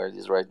lower than where it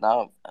is right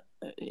now.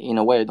 In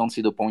a way, I don't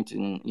see the point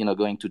in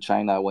going to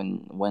China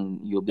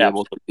when you'll be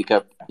able to pick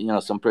up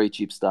some pretty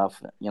cheap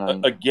stuff.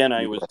 Again,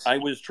 I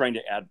was trying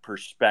to add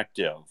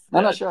perspective.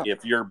 Sure.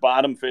 If you're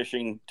bottom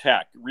fishing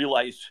tech,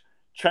 realize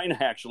China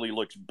actually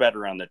looks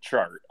better on the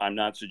chart. I'm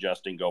not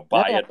suggesting go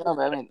buy it.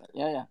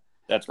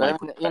 That's my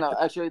perspective.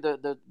 Actually,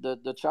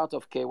 the chart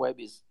of KWeb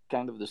is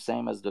kind of the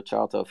same as the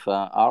chart of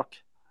ARC.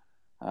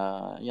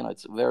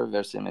 It's very,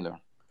 very similar.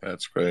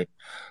 That's great.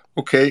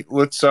 Okay,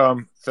 let's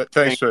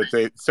thanks for that,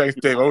 Dave. Thanks,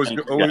 Dave.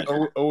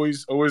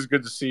 Always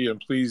good to see you. And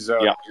please,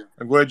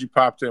 I'm glad you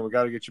popped in. We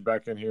got to get you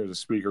back in here as a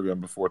speaker again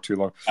before too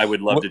long. I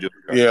would love to do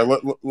it. Yeah,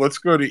 let's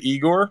go to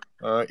Igor.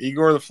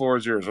 Igor, the floor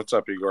is yours. What's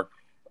up, Igor?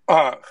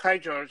 Hi,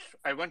 George.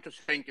 I want to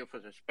thank you for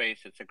the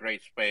space. It's a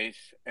great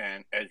space,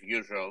 and as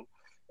usual.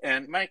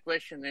 And my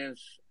question is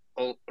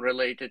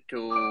related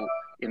to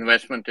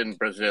investment in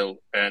Brazil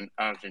and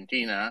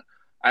Argentina.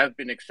 I've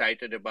been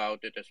excited about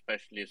it,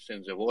 especially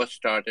since the war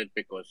started,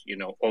 because,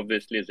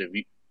 obviously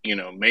the,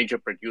 major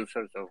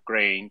producers of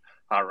grain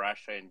are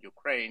Russia and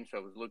Ukraine. So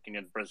I was looking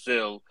at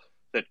Brazil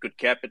that could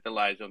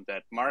capitalize on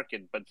that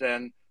market. But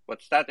then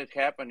what started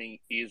happening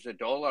is the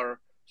dollar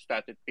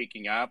started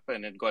picking up,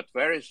 and it got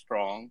very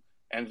strong.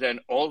 And then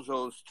all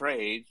those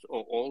trades,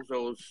 or all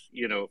those,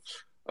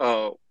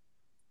 uh,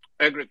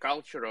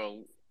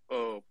 agricultural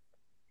uh,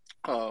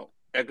 uh,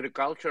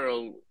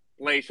 agricultural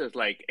places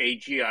like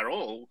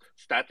AGRO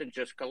started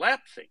just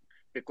collapsing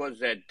because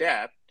their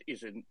debt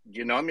is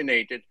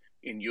denominated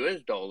in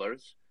US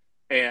dollars.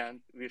 And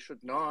we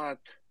should not,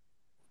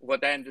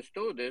 what I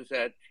understood is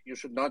that you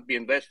should not be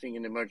investing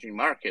in emerging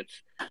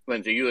markets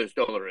when the US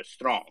dollar is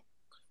strong.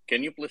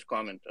 Can you please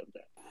comment on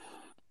that?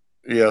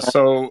 Yeah,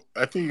 so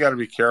I think you got to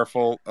be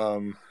careful.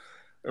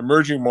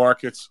 Emerging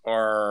markets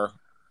are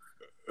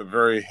a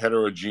very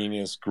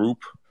heterogeneous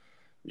group.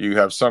 You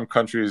have some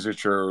countries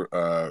which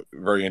are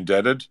very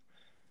indebted,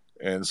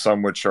 and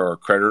some which are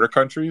creditor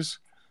countries.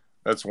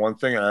 That's one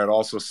thing. And I'd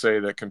also say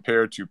that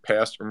compared to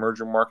past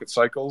emerging market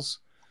cycles,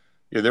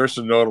 yeah, there are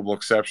some notable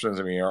exceptions.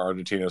 I mean,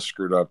 Argentina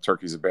screwed up,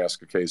 Turkey's a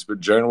basket case,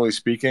 but generally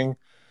speaking,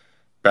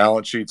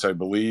 balance sheets, I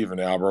believe,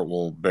 and Albert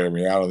will bear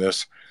me out on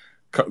this.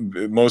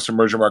 Most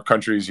emerging market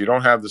countries, you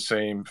don't have the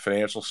same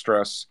financial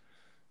stress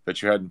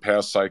that you had in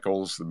past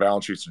cycles. The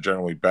balance sheets are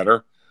generally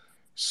better.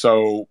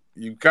 So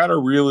you got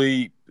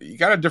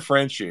to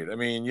differentiate. I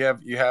mean, you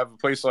have a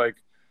place like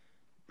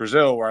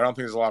Brazil where I don't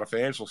think there's a lot of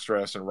financial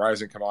stress and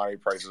rising commodity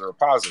prices are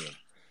positive.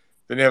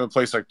 Then you have a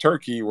place like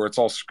Turkey where it's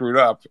all screwed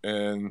up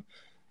and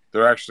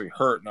they're actually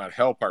hurt, not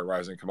helped by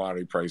rising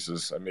commodity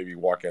prices. I maybe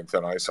walk on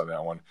thin ice on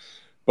that one.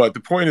 But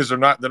the point is they're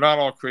not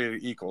all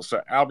created equal.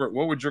 So Albert,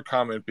 what would your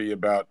comment be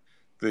about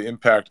the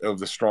impact of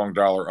the strong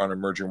dollar on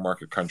emerging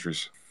market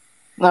countries?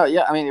 No,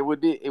 yeah, I mean it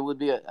would be.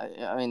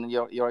 I mean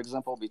your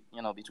example,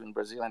 between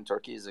Brazil and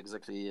Turkey is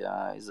exactly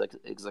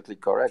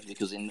correct,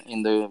 because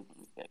in the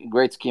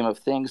great scheme of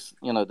things,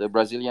 the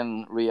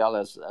Brazilian real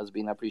has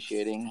been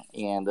appreciating,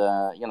 and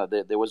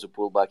there was a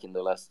pullback in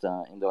the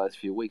last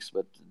few weeks,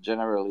 but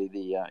generally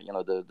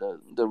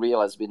the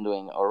real has been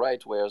doing all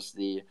right, whereas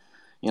you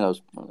know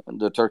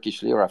the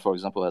Turkish lira, for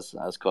example,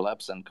 has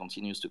collapsed and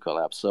continues to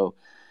collapse. So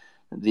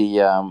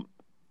the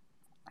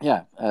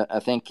yeah,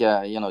 I think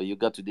you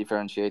got to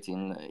differentiate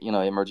in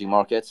emerging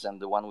markets, and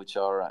the one which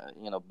are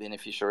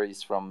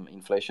beneficiaries from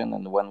inflation,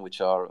 and the one which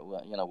are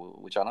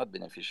which are not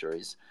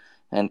beneficiaries.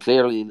 And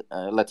clearly,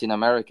 Latin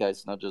America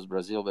is not just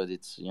Brazil, but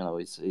it's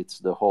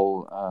the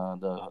whole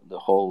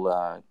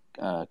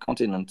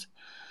continent.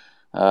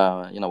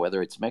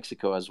 Whether it's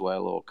Mexico as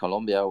well, or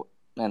Colombia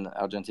and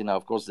Argentina,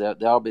 of course,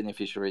 they are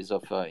beneficiaries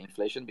of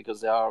inflation,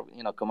 because they are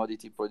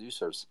commodity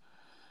producers.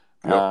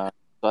 Yep.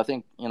 So I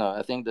think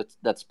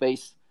that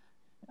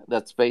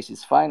space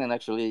is fine, and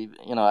actually,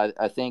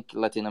 I think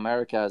Latin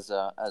America as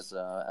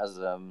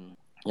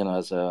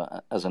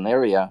an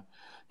area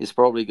is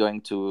probably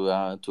going to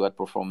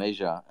outperform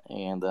Asia,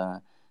 and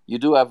you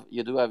do have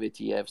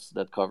ETFs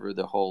that cover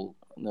the whole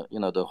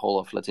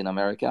of Latin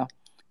America,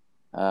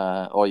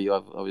 or you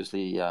have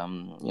obviously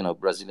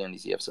Brazilian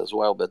ETFs as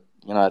well. But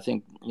I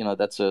think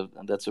that's a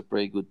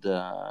pretty good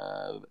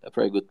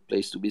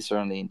place to be,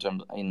 certainly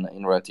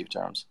in relative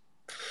terms.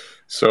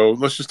 So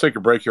let's just take a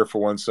break here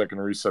for 1 second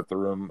and reset the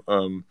room.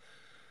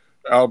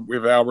 We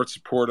have Albert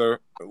Saporta,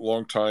 a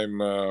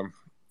longtime,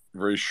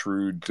 very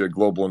shrewd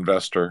global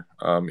investor.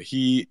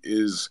 He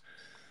is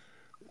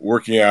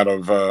working out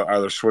of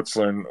either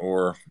Switzerland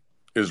or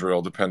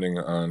Israel, depending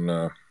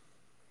on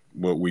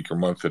what week or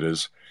month it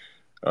is.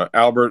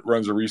 Albert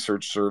runs a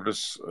research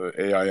service,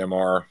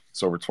 AIMR.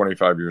 It's over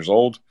 25 years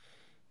old.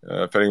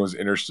 If anyone's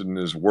interested in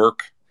his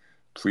work,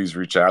 please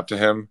reach out to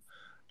him.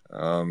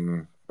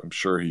 I'm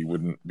sure he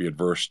wouldn't be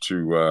adverse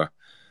to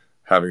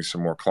having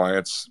some more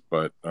clients.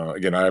 But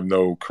again, I have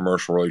no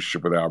commercial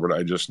relationship with Albert.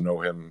 I just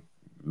known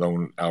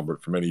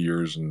Albert for many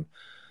years, and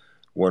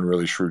one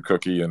really shrewd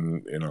cookie.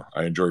 And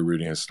I enjoy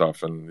reading his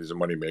stuff, and he's a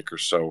moneymaker.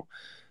 So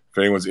if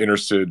anyone's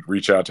interested,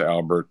 reach out to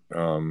Albert,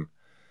 and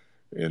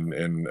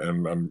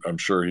I'm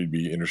sure he'd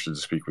be interested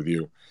to speak with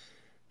you.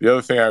 The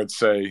other thing I would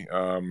say,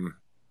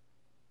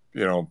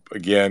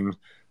 again,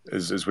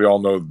 as we all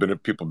know,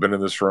 people have been in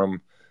this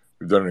room.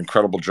 We've done an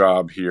incredible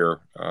job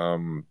here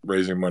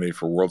raising money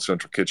for World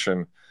Central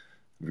Kitchen.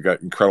 We've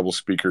got incredible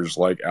speakers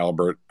like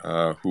Albert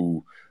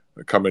who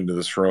come into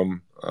this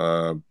room,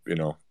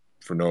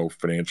 for no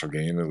financial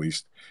gain, at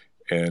least.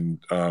 And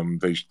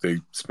they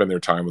spend their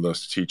time with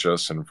us to teach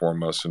us and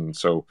inform us. And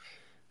so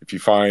if you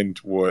find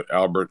what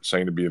Albert's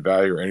saying to be of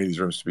value, or any of these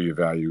rooms to be of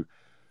value,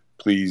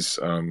 please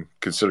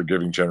consider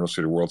giving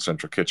generously to World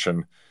Central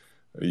Kitchen.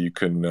 You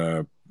can,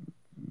 the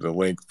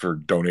link for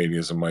donating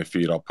is in my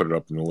feed. I'll put it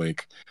up in the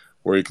link.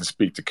 Or you can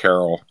speak to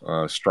Carol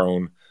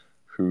Strone,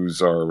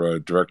 who's our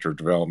Director of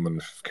Development.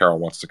 If Carol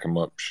wants to come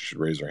up, she should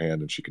raise her hand,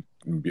 and she could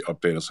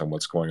update us on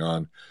what's going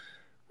on.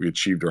 We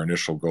achieved our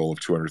initial goal of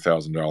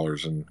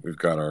 $200,000, and we've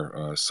got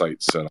our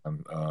sight set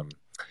on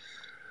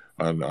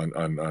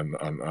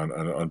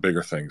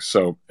bigger things.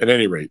 So at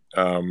any rate,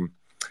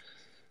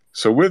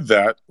 so with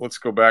that, let's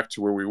go back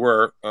to where we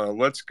were.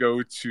 Let's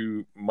go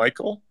to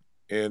Michael,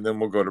 and then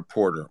we'll go to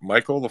Porter.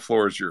 Michael, the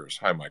floor is yours.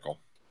 Hi,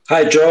 Michael.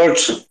 Hi,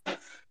 George.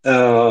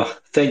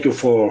 Thank you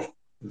for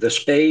the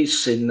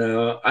space, and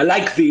I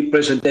like the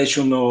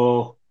presentation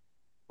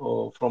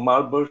from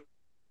Albert.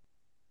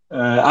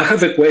 I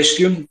have a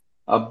question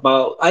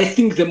about, I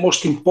think the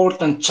most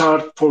important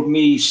chart for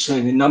me is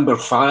number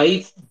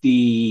 5,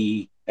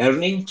 the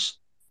earnings.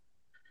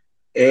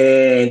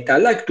 And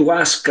I'd like to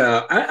ask,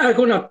 I'm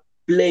going to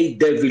play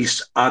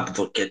devil's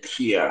advocate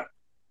here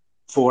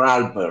for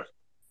Albert.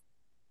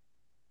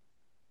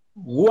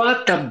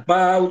 What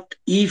about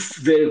if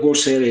there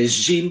was a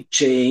regime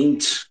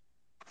change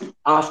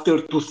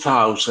after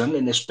 2000,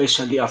 and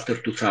especially after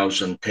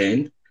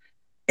 2010,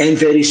 and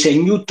there is a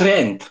new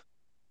trend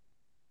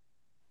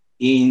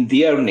in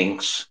the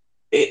earnings?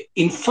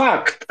 In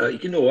fact,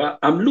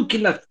 I'm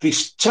looking at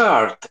this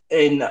chart,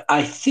 and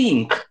I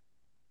think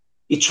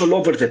it's all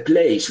over the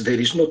place. There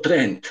is no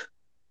trend.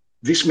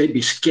 This may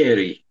be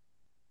scary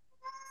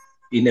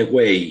in a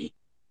way.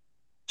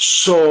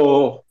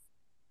 So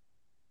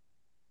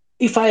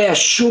if I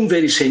assume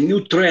there is a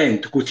new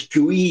trend with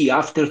QE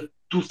after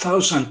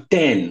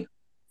 2010,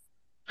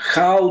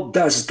 how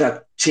does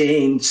that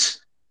change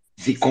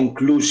the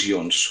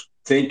conclusions?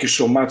 Thank you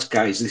so much,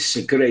 guys. This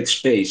is a great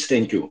space.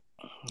 Thank you.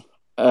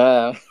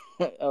 Uh,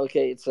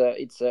 okay,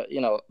 I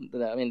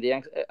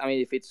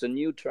mean, if it's a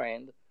new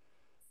trend,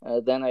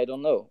 then I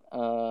don't know.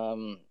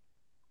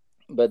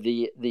 But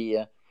the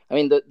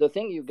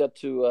thing you got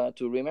to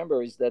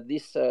remember is that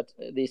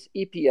this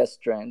EPS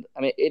trend.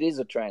 I mean, it is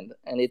a trend,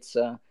 and it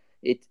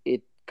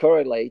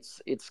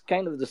correlates. It's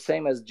kind of the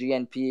same as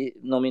GNP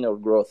nominal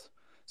growth.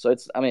 So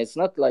it's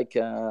not like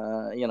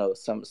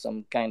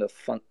some kind of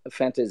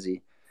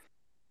fantasy.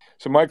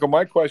 So, Michael,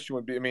 my question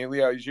would be, I mean,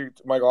 Leah,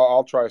 Michael,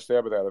 I'll try a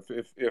stab at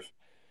that. If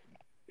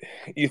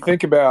you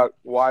think about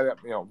why that,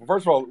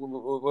 first of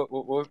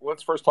all,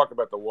 let's first talk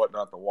about the what,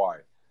 not the why.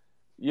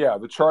 Yeah,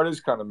 the chart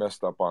is kind of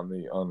messed up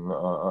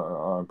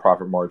on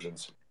profit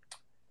margins.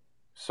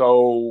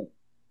 So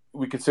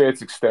we could say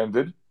it's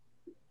extended,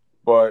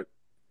 but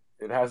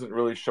it hasn't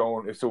really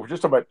shown. So we're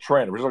just talking about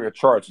trend. We're just looking at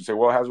charts and say,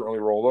 well, it hasn't really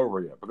rolled over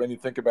yet. But then you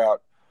think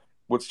about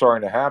what's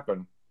starting to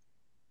happen,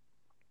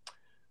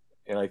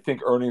 and I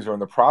think earnings are in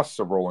the process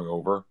of rolling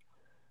over,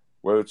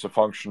 whether it's a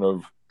function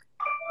of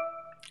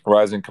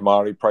rising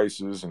commodity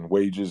prices and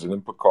wages and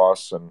input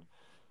costs and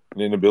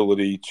an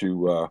inability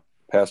to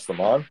pass them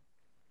on,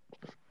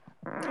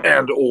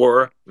 and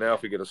or now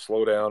if we get a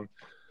slowdown,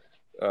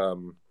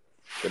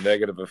 the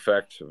negative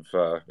effect of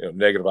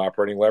negative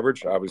operating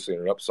leverage. Obviously,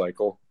 in an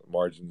upcycle,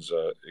 margins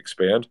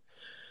expand.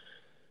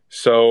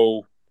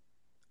 So,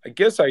 I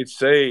guess I'd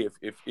say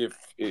if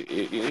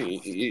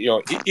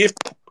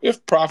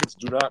profits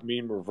do not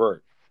mean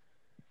revert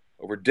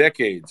over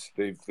decades,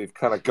 they've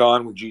kind of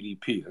gone with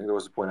GDP. I think that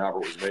was the point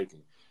Albert was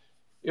making.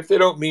 If they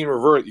don't mean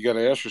revert, you got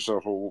to ask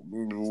yourself,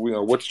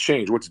 well, what's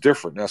changed? What's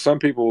different? Now, some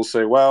people will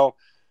say, well,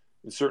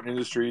 in certain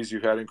industries,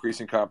 you've had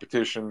increasing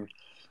concentration.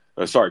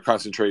 There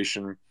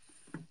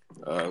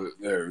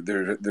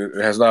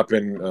has not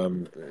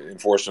been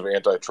enforcement of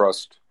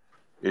antitrust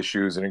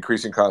issues, and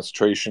increasing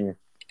concentration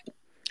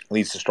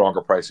leads to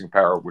stronger pricing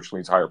power, which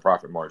leads to higher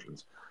profit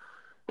margins.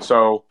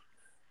 So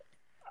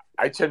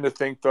I tend to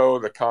think, though,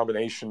 the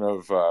combination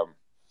of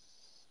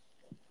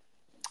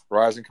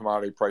rising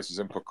commodity prices,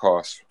 input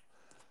costs,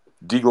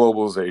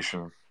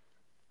 deglobalization,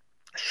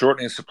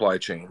 shortening supply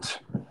chains,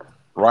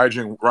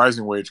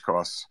 rising wage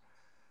costs,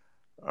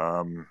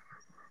 and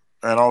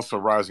also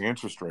rising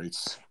interest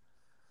rates,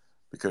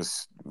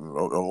 because a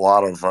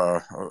lot of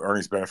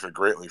earnings benefit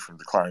greatly from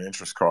declining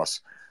interest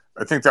costs.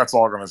 I think that's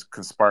all going to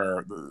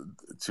conspire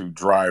to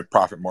drive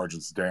profit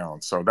margins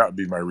down. So that would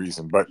be my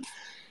reason. But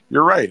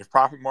you're right. If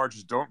profit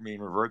margins don't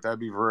mean revert, that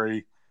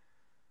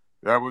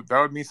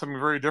would mean something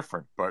very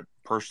different. But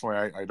personally,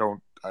 I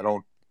don't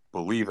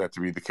believe that to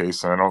be the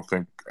case, and I don't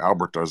think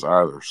Albert does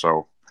either.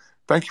 So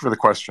thank you for the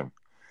question.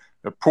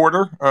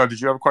 Porter,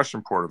 did you have a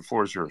question, Porter? The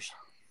floor is yours.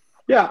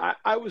 Yeah,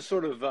 I was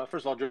sort of,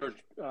 first of all, George,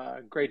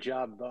 great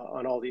job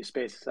on all these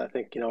spaces. I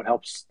think, it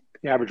helps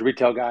the average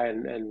retail guy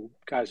and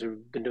guys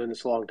who've been doing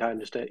this a long time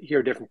just to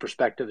hear different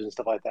perspectives and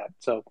stuff like that.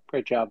 So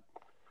great job.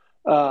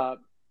 The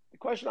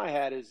question I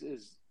had is,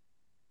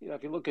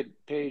 if you look at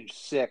page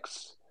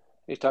 6,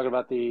 he's talking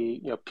about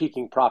the,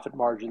 peaking profit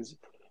margins,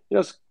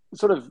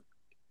 sort of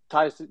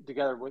ties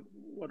together with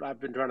what I've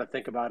been trying to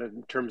think about it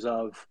in terms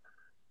of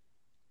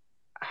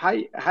how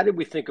did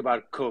we think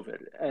about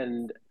COVID,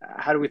 and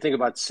how do we think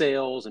about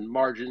sales and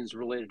margins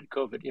related to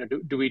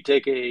COVID? Do we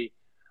take a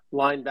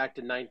line back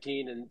to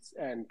 19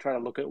 and try to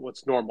look at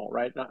what's normal,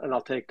 right? And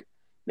I'll take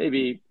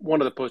maybe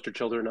one of the poster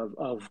children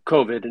of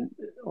COVID, and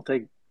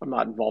I'm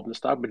not involved in the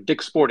stock, but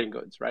Dick's Sporting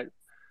Goods, right?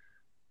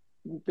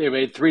 They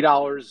made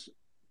 $3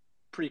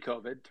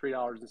 pre-COVID,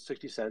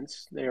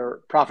 $3.60. Their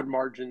profit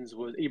margins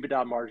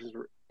EBITDA margins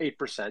were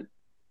 8%.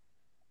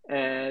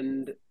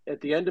 And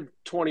at the end of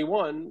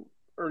 21,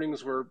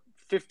 earnings were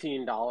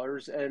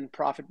 $15 and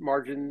profit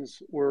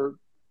margins were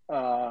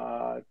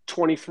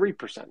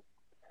 23%.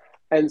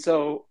 And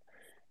so,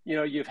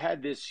 you've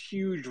had this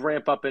huge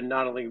ramp up in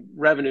not only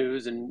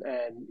revenues and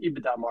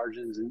EBITDA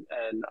margins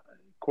and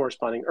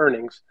corresponding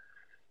earnings.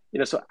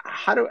 So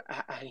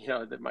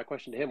my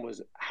question to him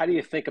was, how do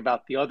you think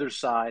about the other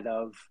side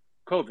of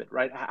COVID,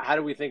 right? How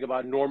do we think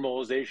about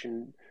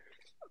normalization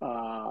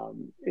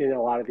in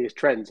a lot of these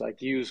trends,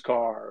 like used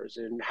cars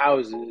and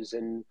houses,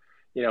 and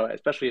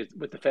especially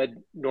with the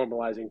Fed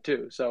normalizing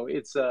too. So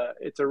it's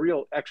a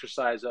real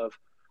exercise of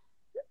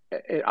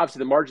obviously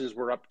the margins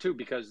were up too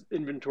because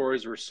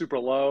inventories were super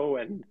low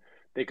and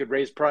they could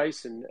raise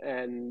price,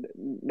 and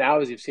now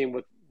as you've seen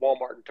with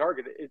Walmart and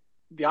Target,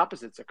 the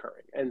opposite's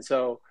occurring. And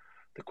so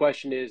the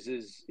question is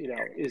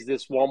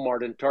this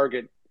Walmart and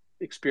Target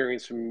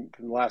experience from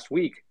last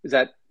week, is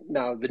that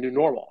now the new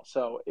normal?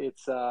 So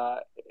it's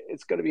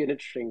going to be an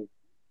interesting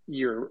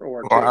year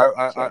or Well,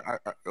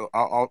 two.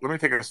 So let me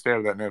take a stab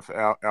at that, and if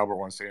Albert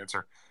wants to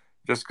answer,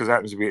 just because that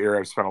happens to be an area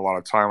I've spent a lot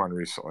of time on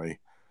recently,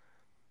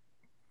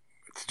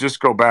 to just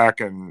go back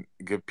and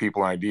give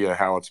people an idea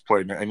how it's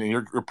played. And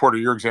your reporter,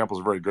 your example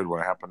is a very good one.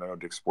 It happened at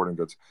Dick's Sporting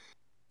Goods.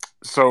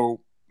 So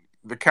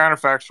the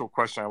counterfactual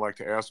question I like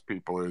to ask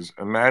people is: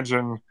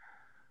 imagine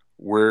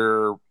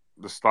where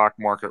the stock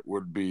market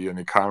would be and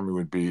the economy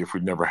would be if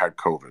we'd never had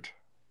COVID.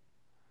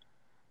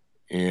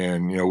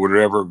 And, would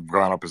it ever have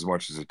gone up as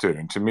much as it did?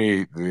 And to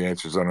me, the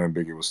answer is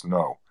unambiguous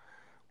no.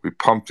 We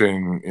pumped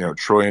in,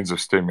 trillions of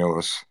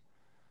stimulus,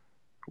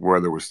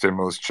 whether it was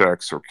stimulus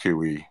checks or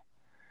QE.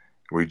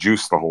 We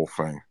juiced the whole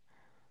thing.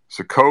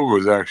 So COVID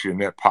was actually a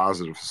net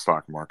positive for the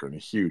stock market in a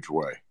huge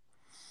way.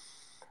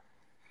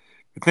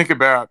 You think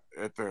about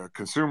at the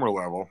consumer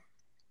level,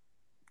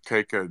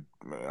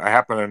 I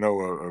happen to know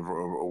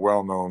a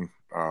well-known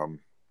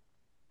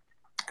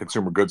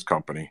consumer goods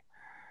company.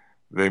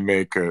 They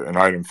make an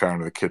item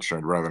found in the kitchen.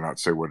 I'd rather not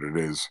say what it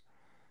is,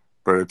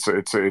 but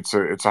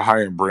it's a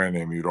high-end brand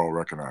name you'd all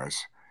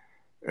recognize.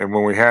 And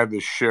when we had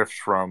this shift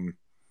from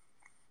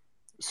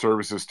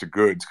services to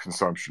goods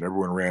consumption,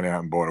 everyone ran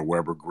out and bought a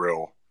Weber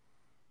grill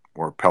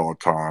or a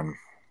Peloton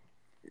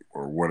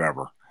or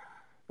whatever.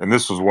 And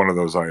this was one of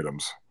those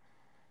items.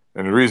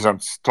 And the reason I'm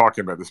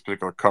talking about this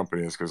particular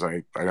company is because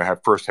I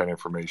have firsthand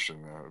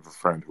information of a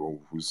friend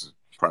who's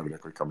a private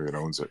equity company that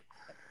owns it.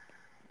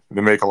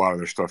 They make a lot of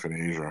their stuff in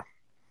Asia.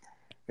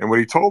 And what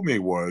he told me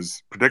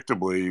was,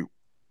 predictably,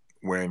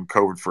 when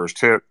COVID first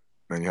hit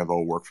and you had the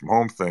whole work from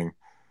home thing,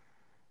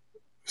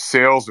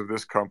 sales of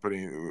this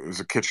company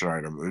is a kitchen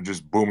item. They're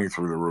just booming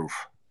through the roof.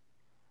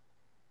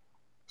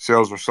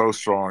 Sales were so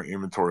strong,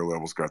 inventory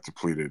levels got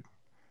depleted.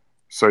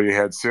 So you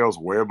had sales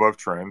way above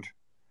trend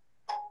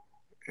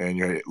and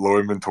you had low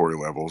inventory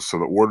levels. So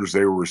the orders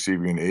they were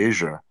receiving in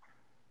Asia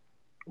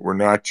were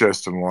not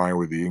just in line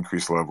with the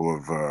increased level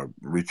of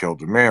retail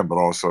demand, but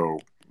also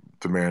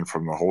demand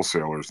from the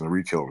wholesalers and the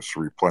retailers to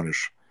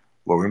replenish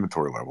low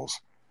inventory levels.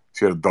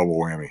 So you had a double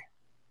whammy.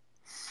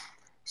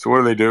 So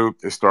what do?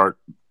 They start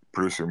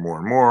producing more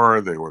and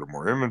more. They order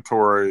more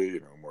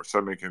inventory, more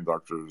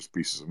semiconductors,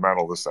 pieces of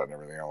metal, this, that, and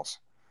everything else.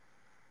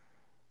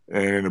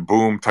 And in a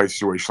boom type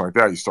situation like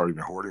that, you start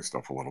even hoarding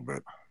stuff a little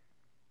bit.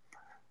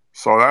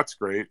 So that's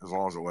great as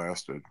long as it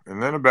lasted.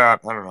 And then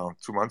about,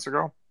 2 months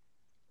ago,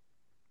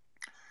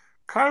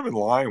 kind of in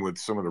line with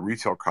some of the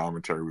retail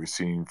commentary we've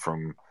seen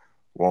from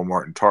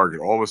Walmart and Target,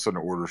 all of a sudden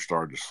orders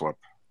started to slip.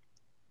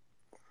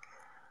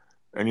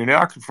 And you're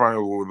now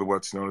confronted with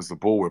what's known as the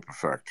bullwhip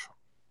effect.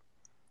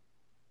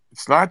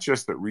 It's not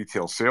just that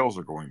retail sales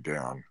are going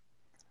down,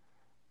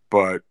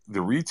 but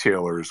the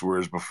retailers,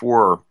 whereas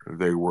before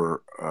they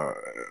were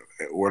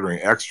ordering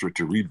extra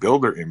to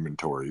rebuild their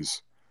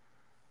inventories,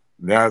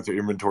 now that their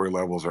inventory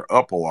levels are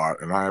up a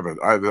lot, and I have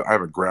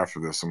a graph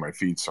of this in my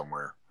feed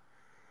somewhere.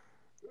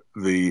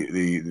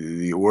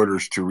 The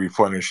orders to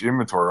replenish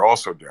inventory are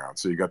also down.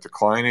 So you got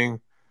declining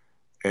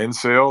end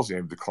sales, you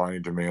have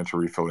declining demand to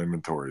refill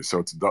inventory. So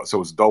it's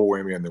double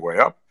whammy on the way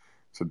up,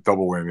 it's a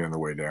double whammy on the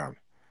way down.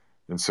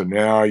 And so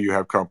now you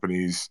have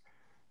companies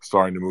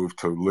starting to move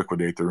to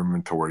liquidate their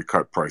inventory,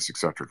 cut price, et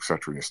cetera,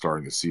 and you're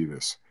starting to see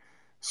this.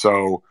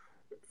 So,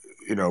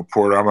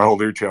 Porter, I'm a whole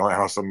retail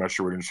house. I'm not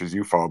sure what industries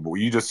you follow, but what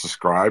you just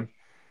described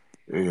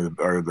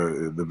are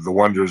the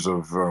wonders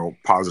of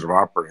positive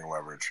operating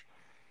leverage.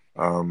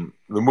 The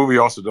movie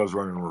also does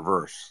run in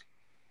reverse.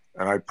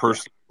 And I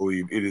personally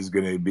believe it is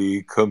going to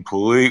be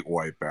complete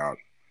wipeout.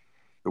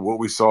 But what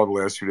we saw the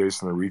last few days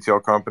from the retail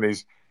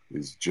companies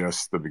is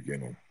just the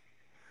beginning.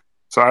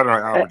 So I don't know,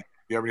 Albert, do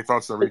you have any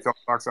thoughts on the retail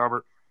stocks,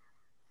 Albert?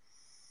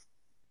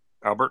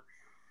 Albert?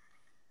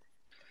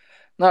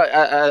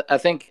 No, I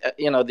think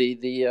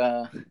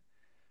the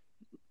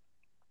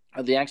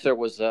answer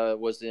was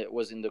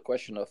in the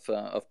question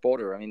of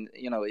Porter. I mean,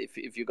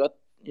 if you got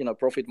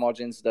profit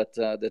margins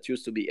that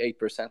used to be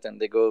 8%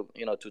 and they go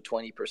to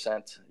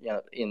 20%,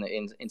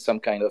 in some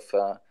kind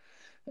of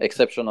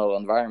exceptional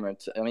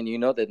environment. I mean,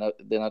 they're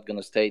not going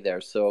to stay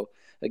there. So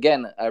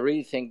again, I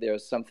really think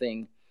there's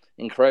something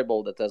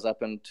incredible that has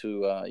happened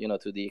to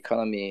to the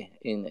economy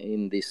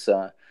in this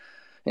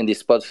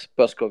post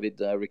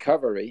COVID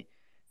recovery,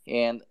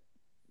 and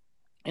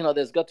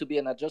there's got to be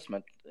an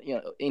adjustment,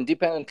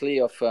 independently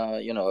of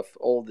of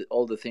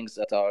all the things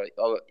that are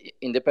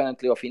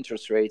independently of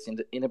interest rates,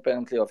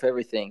 independently of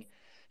everything.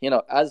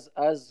 As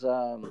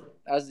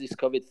this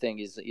COVID thing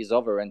is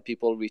over and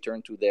people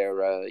return to their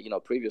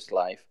previous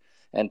life,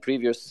 and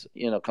previous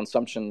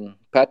consumption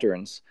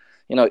patterns,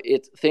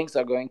 things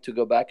are going to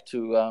go back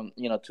to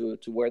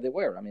to where they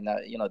were. I mean,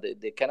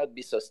 they cannot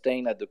be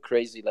sustained at the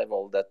crazy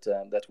level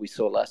that we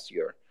saw last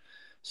year.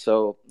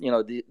 So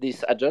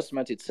this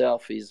adjustment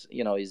itself is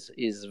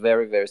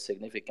very, very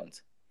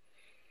significant.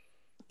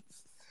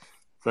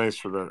 Thanks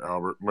for that,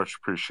 Albert. Much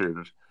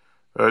appreciated.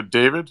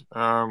 David,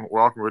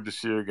 welcome. Good to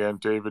see you again.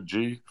 David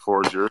G.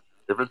 Floor is yours.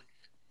 David.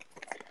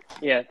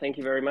 Yeah, thank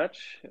you very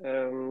much.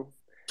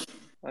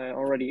 I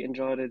already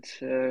enjoyed it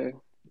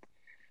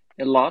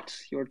a lot,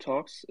 your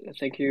talks.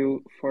 Thank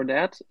you for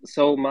that.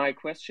 So my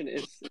question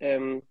is,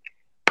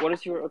 what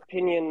is your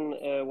opinion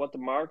what the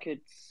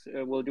markets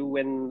will do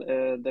when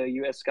the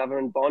US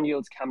government bond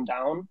yields come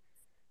down?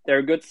 There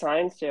are good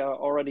signs. They are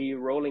already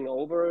rolling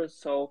over.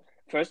 So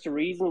first, the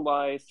reason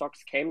why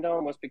stocks came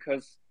down was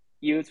because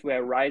yields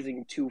were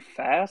rising too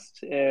fast.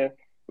 It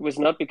was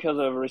not because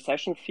of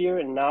recession fear.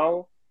 And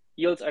now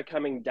yields are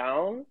coming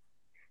down.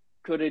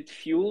 Could it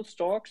fuel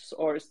stocks,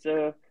 or is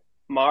the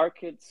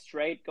market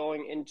straight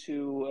going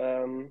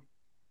into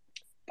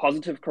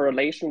positive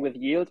correlation with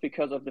yields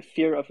because of the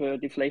fear of a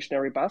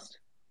deflationary bust?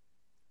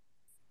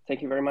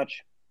 Thank you very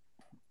much.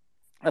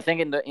 I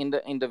think in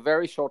the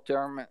very short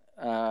term,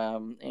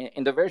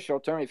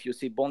 if you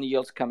see bond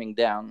yields coming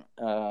down,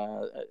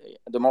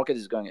 the market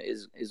is going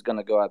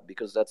to go up,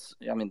 because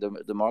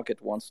the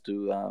market wants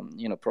to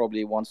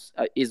probably wants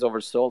is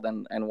oversold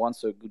and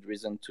wants a good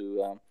reason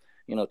to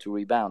to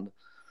rebound.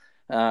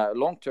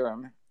 Long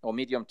term or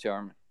medium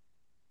term,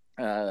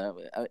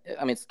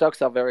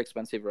 stocks are very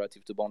expensive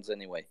relative to bonds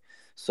anyway.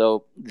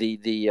 So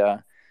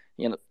yields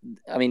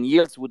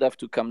would have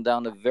to come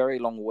down a very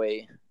long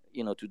way,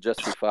 to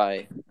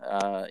justify,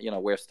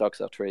 where stocks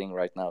are trading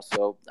right now.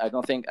 So I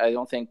don't think,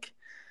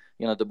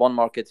 the bond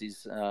market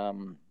is.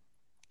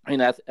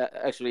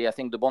 Actually, I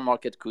think the bond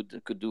market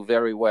could do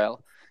very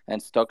well, and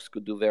stocks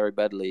could do very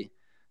badly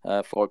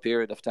for a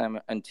period of time,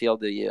 until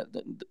the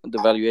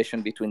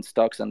valuation between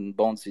stocks and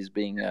bonds is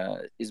being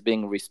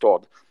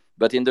restored.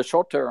 But in the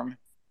short term,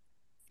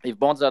 if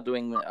bonds are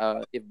doing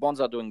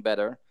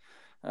better,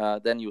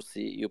 then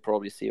you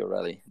probably see a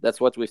rally.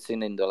 That's what we've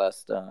seen in the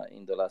last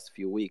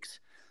few weeks.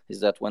 Is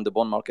that when the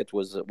bond market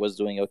was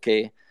doing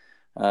okay,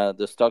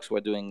 the stocks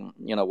were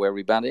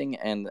rebounding,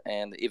 and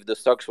if the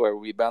stocks were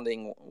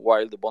rebounding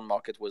while the bond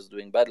market was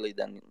doing badly,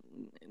 then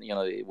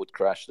it would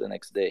crash the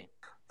next day.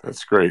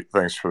 That's great.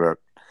 Thanks for that.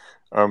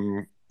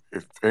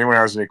 If anyone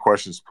has any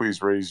questions,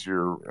 please raise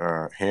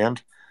your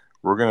hand.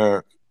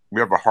 We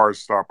have a hard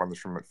stop on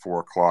this room at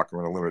 4:00. I'm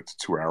going to limit it to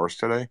 2 hours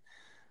today.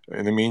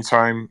 In the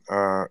meantime,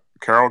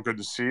 Carol, good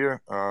to see you.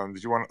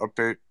 Did you want to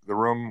update the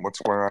room? What's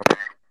going on,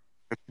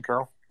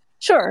 Carol?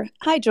 Sure.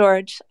 Hi,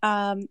 George.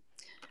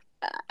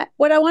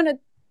 What I want to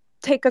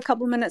take a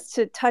couple minutes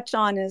to touch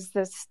on is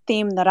this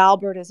theme that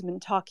Albert has been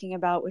talking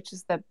about, which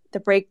is the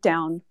breaking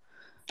down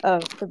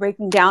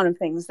of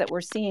things that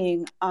we're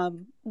seeing.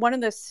 One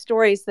of the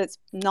stories that's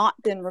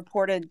not been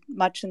reported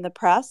much in the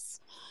press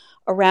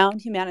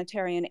around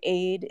humanitarian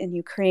aid in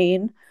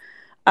Ukraine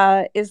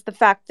is the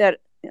fact that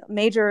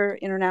major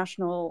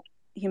international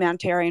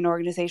humanitarian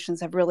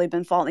organizations have really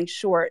been falling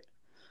short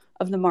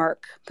of the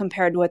mark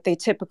compared to what they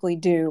typically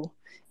do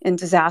in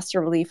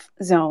disaster relief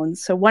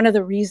zones. So one of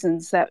the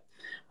reasons that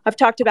I've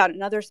talked about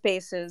in other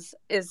spaces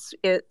is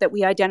that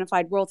we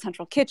identified World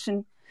Central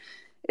Kitchen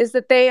is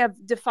that they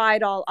have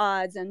defied all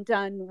odds and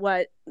done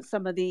what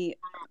some of the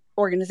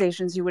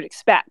organizations you would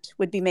expect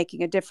would be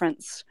making a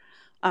difference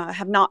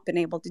have not been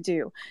able to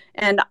do.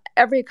 And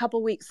every couple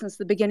of weeks since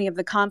the beginning of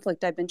the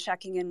conflict, I've been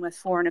checking in with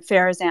foreign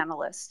affairs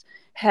analysts,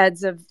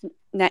 heads of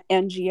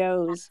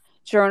NGOs,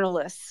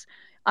 journalists,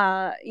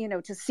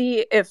 to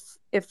see if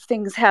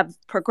things have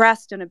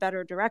progressed in a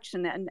better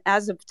direction. And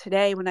as of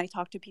today, when I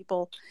talk to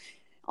people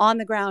on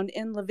the ground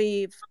in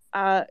Lviv,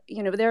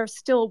 there are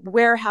still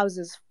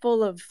warehouses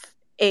full of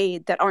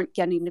aid that aren't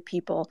getting to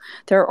people.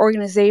 There are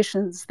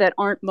organizations that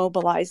aren't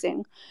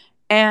mobilizing.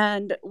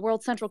 And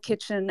World Central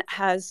Kitchen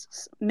has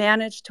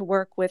managed to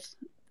work with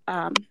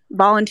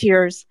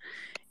volunteers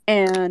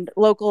and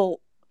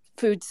local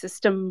food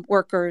system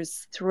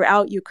workers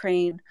throughout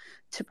Ukraine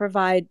to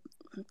provide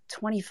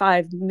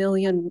 25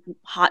 million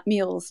hot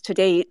meals to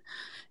date.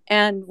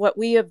 And what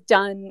we have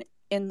done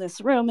in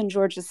this room in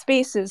George's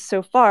Spaces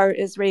so far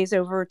is raise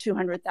over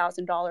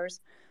 $200,000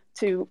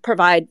 to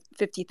provide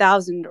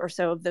 50,000 or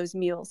so of those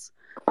meals.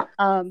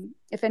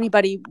 If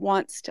anybody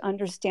wants to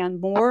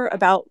understand more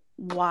about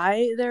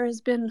why there has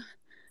been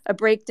a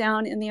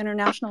breakdown in the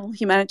international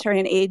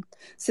humanitarian aid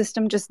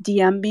system, just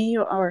DM me,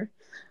 or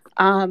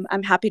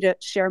I'm happy to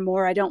share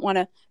more. I don't want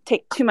to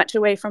take too much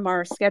away from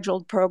our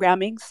scheduled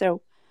programming.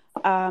 So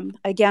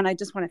again, I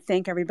just want to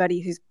thank everybody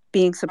who's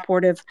being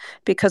supportive,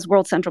 because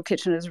World Central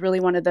Kitchen is really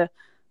one of the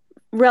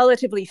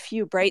relatively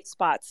few bright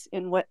spots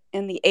in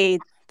the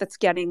aid that's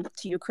getting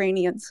to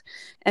Ukrainians.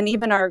 And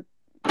even our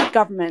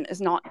government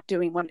is not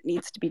doing what it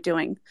needs to be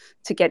doing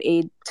to get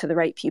aid to the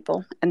right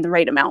people and the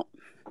right amount.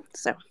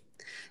 So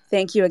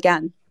thank you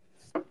again.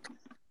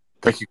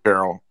 Thank you,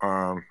 Carol.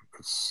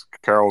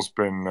 Carol's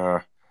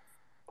been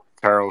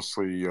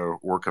tirelessly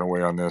working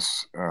away on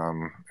this,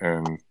 and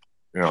in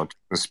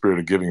the spirit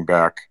of giving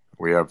back,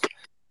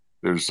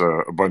 there's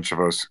a bunch of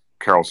us: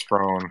 Carol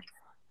Strone,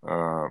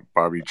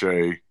 Bobby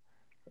J,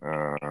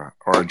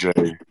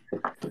 RJ,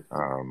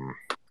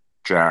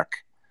 Jack.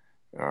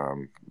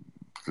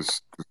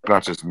 This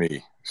not just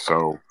me.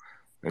 So,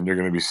 and you're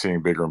going to be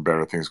seeing bigger and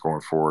better things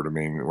going forward. I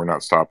mean, we're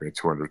not stopping at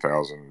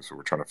 200,000, so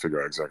we're trying to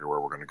figure out exactly where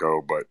we're going to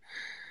go. But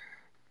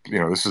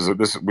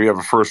we have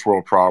a first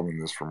world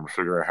problem. From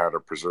figuring out how to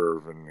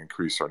preserve and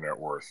increase our net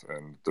worth,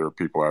 and there are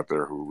people out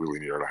there who really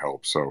need our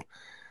help. So,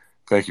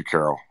 thank you,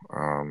 Carol.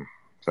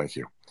 Thank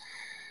you,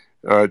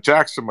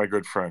 Jackson, my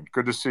good friend.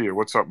 Good to see you.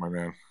 What's up, my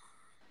man?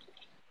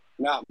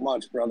 Not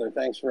much, brother.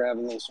 Thanks for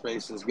having those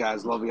spaces,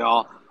 guys. Love you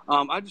all.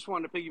 I just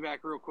wanted to piggyback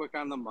real quick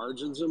on the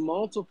margins and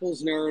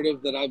multiples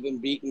narrative that I've been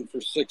beating for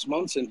 6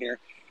 months in here.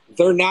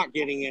 They're not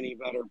getting any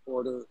better,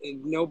 Porter.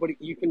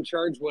 You can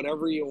charge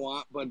whatever you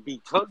want, but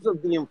because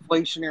of the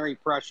inflationary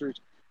pressures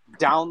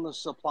down the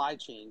supply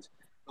chains,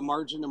 the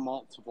margin and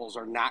multiples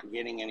are not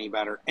getting any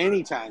better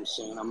anytime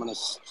soon. I'm going to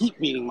keep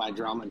beating my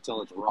drum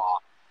until it's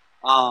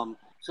raw.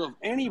 So if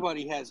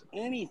anybody has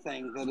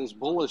anything that is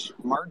bullish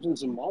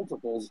margins and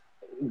multiples,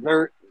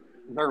 they're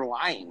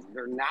lying.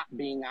 They're not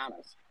being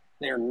honest.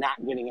 They're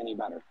not getting any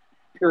better.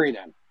 Period.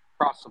 End.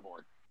 Across the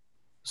board.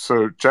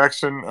 So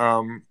Jackson,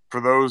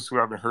 for those who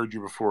haven't heard you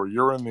before,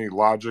 you're in the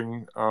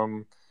lodging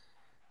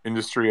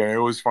industry, and I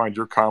always find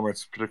your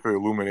comments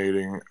particularly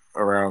illuminating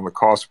around the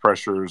cost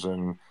pressures.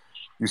 And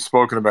you've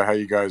spoken about how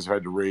you guys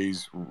had to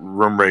raise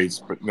room rates,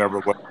 but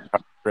nevertheless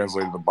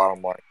translated the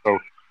bottom line. So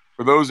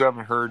for those who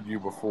haven't heard you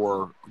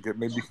before,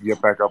 maybe you can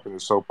get back up in the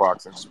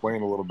soapbox and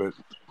explain a little bit,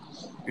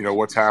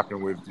 what's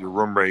happening with your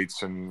room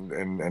rates and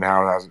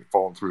how it hasn't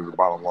fallen through the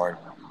bottom line.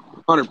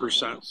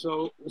 100%.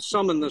 So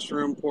some in this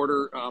room,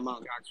 Porter,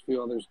 Mount Gox, a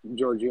few others,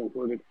 George, you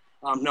included.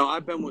 No,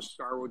 I've been with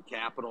Starwood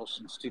Capital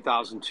since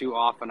 2002,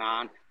 off and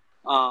on.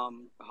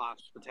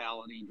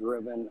 Hospitality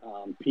driven,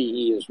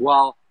 PE as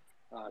well,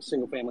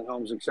 single family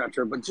homes,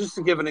 etc. But just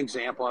to give an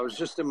example, I was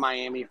just in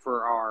Miami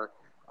for our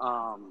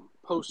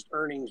post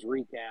earnings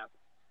recap.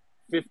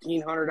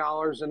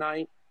 $1,500 a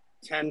night,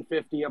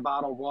 $10.50 a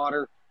bottle of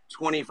water,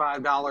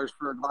 $25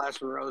 for a glass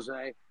of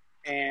rosé.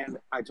 And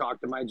I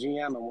talked to my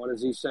GM, and what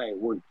does he say?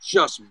 We're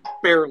just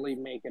barely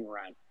making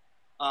rent.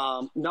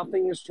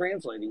 Nothing is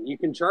translating. You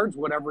can charge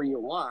whatever you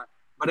want,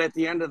 but at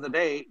the end of the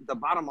day, the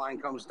bottom line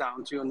comes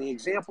down to, and the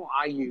example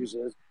I use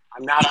is,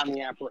 I'm not on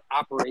the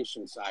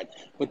operations side,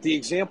 but the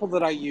example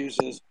that I use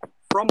is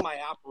from my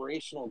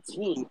operational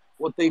team.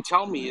 What they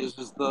tell me is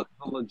the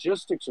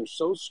logistics are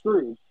so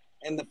screwed,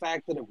 and the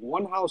fact that if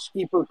one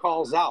housekeeper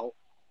calls out,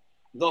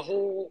 the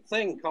whole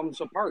thing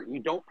comes apart. You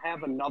don't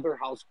have another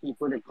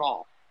housekeeper to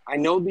call. I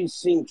know these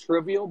seem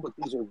trivial, but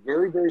these are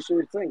very, very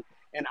serious things.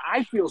 And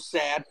I feel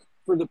sad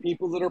for the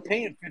people that are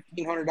paying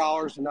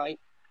 $1,500 a night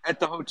at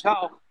the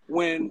hotel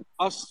when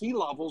us sea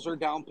levels are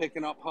down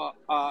picking up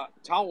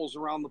towels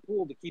around the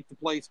pool to keep the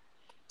place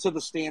to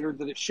the standard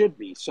that it should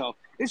be. So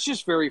it's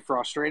just very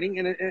frustrating,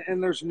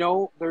 and there's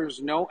no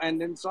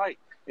end in sight.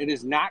 It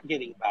is not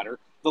getting better.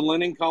 The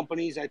linen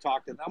companies, I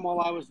talked to them while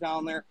I was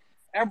down there.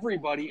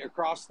 Everybody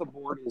across the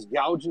board is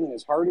gouging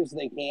as hard as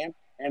they can,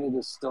 and it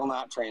is still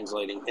not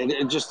translating.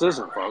 It just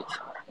isn't, folks.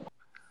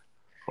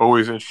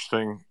 Always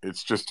interesting.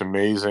 It's just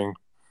amazing.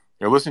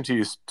 Listen to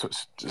you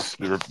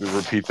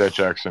repeat that,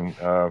 Jackson.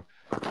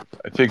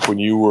 I think when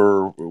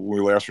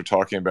we last were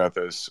talking about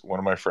this, one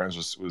of my friends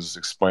was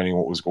explaining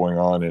what was going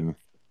on in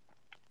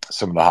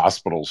some of the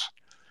hospitals.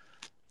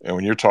 And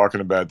when you're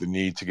talking about the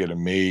need to get a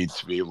maid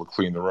to be able to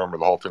clean the room or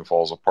the whole thing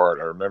falls apart,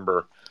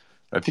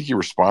 I think he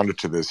responded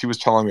to this. He was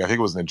telling me, I think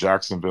it was in the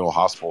Jacksonville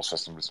hospital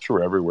system. It's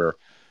true everywhere.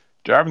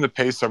 They're having to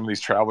pay some of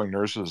these traveling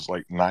nurses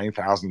like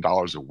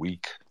 $9,000 a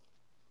week.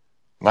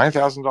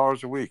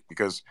 $9,000 a week,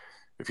 because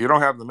if you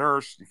don't have the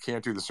nurse, you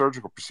can't do the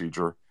surgical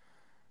procedure.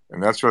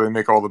 And that's where they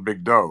make all the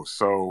big dough.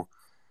 So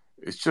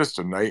it's just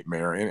a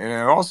nightmare.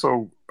 And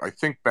also, I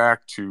think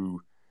back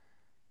to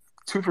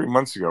 2-3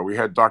 months ago, we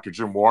had Dr.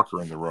 Jim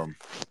Walker in the room.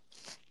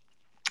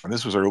 And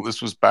this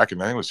was back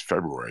in, I think it was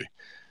February.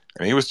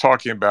 And he was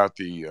talking about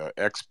the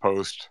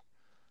ex-post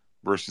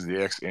versus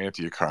the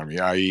ex-ante economy,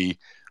 i.e.,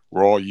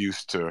 we're all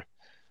used to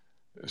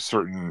a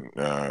certain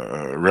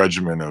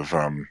regimen of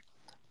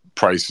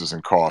prices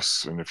and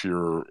costs. And if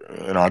you're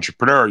an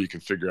entrepreneur, you can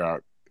figure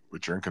out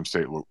what your income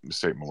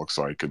statement looks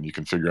like, and you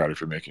can figure out if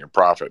you're making a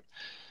profit.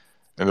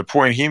 And the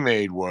point he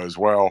made was,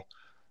 well,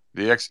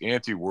 the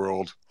ex-ante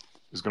world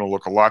is going to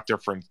look a lot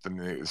different than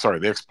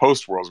the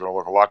ex-post world is going to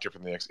look a lot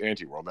different than the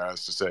ex-ante world. That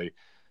is to say,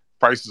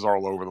 prices are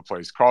all over the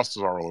place, costs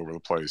are all over the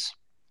place.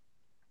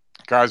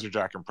 Guys are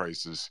jacking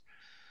prices.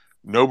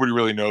 Nobody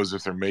really knows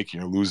if they're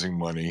making or losing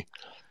money.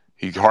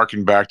 He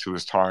harkened back to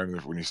his time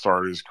when he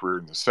started his career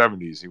in the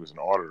 70s. He was an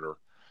auditor.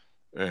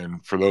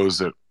 And for those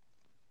that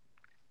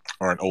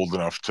aren't old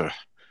enough to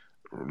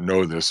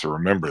know this or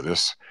remember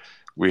this,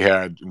 we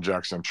had, and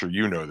Jackson, I'm sure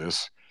you know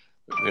this,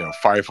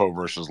 FIFO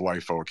versus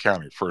LIFO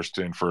accounting, first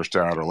in, first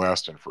out, or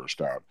last in,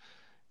 first out.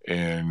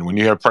 And when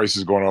you have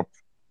prices going up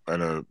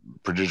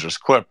prodigious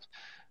clip,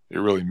 it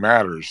really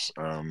matters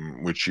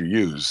which you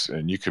use,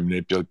 and you can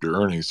manipulate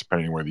your earnings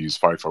depending on whether you use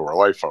FIFO or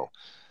LIFO.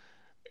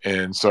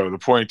 And so the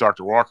point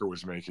Dr. Walker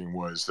was making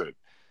was that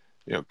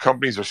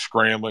companies are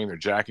scrambling, they're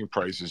jacking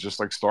prices just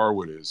like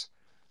Starwood is,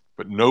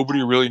 but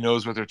nobody really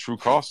knows what their true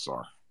costs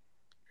are,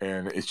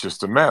 and it's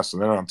just a mess.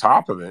 And then on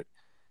top of it,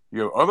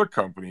 you have other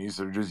companies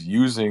that are just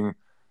using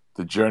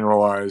the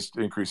generalized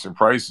increase in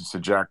prices to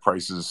jack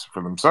prices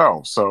for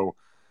themselves. So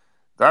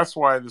that's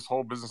why this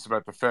whole business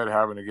about the Fed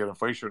having to get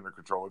inflation under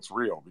control, it's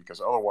real, because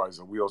otherwise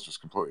the wheels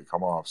just completely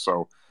come off.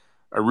 So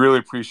I really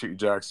appreciate you,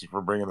 Jackson,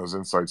 for bringing those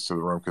insights to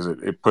the room, because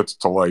it puts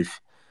to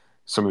life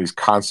some of these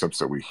concepts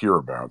that we hear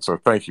about. So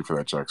thank you for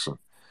that, Jackson.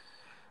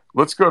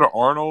 Let's go to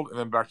Arnold and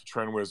then back to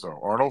Trent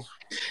Wizzo. Arnold?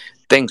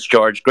 Thanks,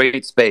 George.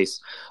 Great space.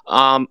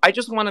 I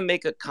just want to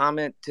make a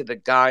comment to the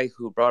guy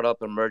who brought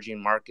up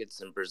emerging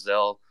markets in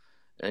Brazil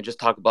and just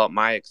talk about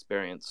my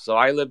experience. So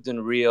I lived in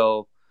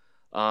Rio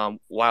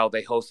while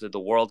they hosted the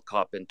World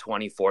Cup in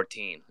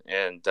 2014.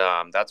 And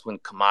that's when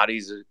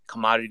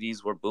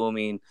commodities were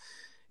booming.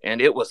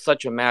 And it was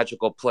such a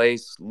magical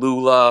place.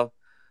 Lula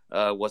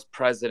was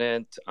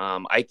president.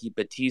 Ike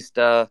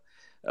Batista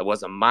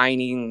was a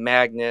mining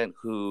magnate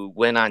who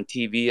went on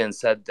TV and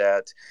said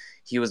that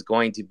he was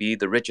going to be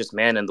the richest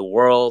man in the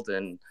world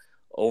and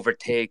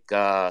overtake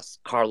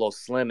Carlos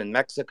Slim in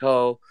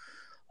Mexico.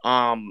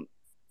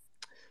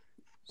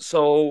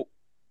 So,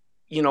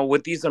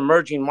 with these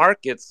emerging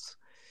markets,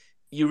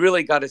 you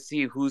really got to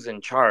see who's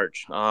in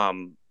charge.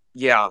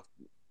 Yeah,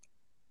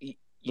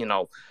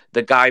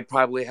 the guy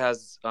probably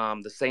has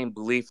the same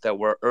belief that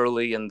we're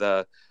early in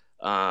the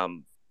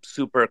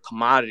super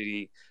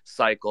commodity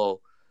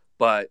cycle,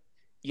 but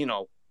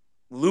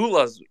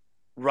Lula's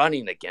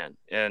running again,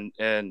 and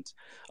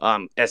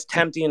as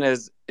tempting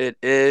as it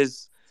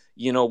is,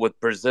 with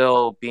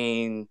Brazil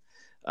being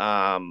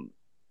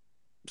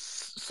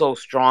so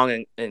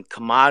strong in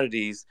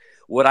commodities,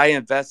 would I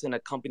invest in a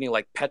company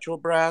like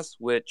Petrobras,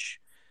 which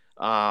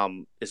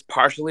is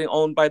partially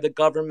owned by the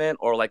government,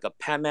 or like a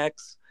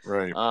Pemex?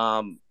 Right.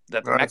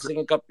 That the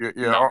Mexican government.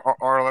 Yeah, no.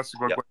 Arnold, that's a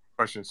great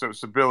question. So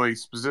Billy,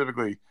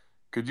 specifically,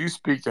 could you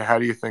speak to how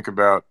do you think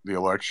about the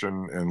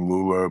election and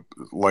Lula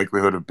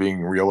likelihood of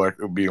being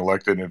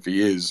elected? And if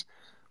he is,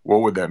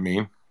 what would that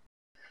mean?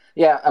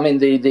 Yeah, I mean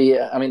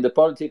the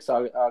politics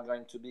are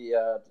going to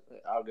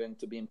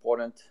be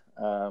important,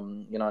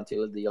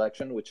 until the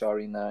election, which are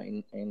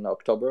in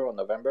October or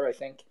November, I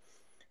think,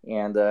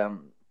 and there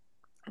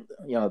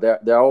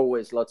are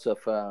always lots of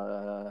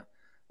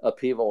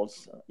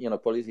upheavals,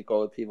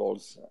 political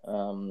upheavals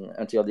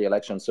until the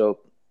election. So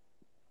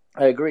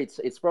I agree,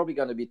 it's probably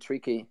going to be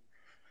tricky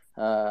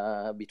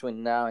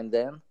between now and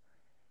then.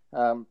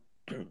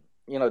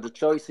 The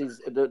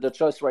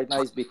choice right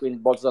now is between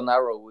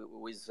Bolsonaro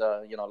with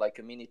like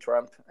a mini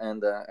Trump,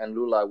 and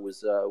Lula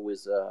with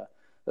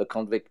a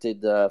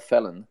convicted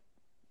felon.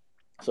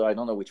 So I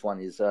don't know which one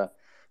is.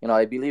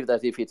 I believe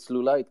that if it's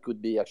Lula, it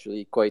could be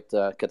actually quite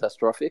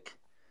catastrophic,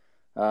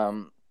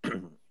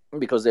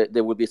 because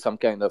there would be some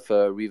kind of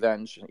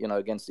revenge,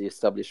 against the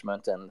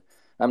establishment, and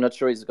I'm not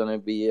sure he's going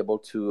to be able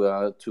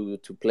to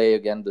play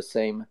again the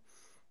same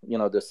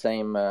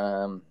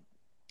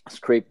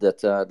script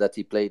that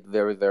he played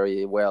very,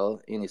 very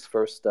well in his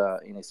first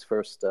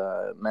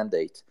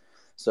mandate.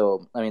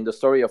 So I mean, the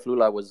story of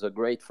Lula was a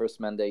great first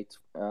mandate,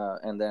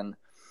 and then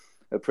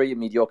a pretty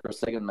mediocre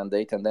second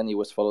mandate, and then he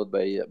was followed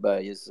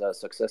by his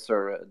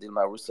successor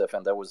Dilma Rousseff,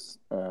 and that was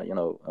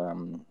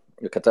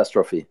a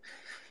catastrophe.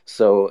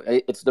 So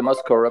it's the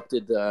most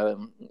corrupted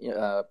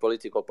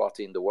political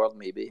party in the world,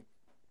 maybe.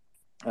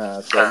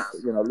 So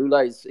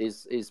Lula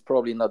is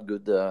probably not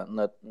good,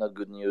 not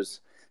good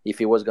news if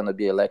he was going to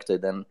be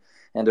elected. And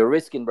the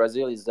risk in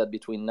Brazil is that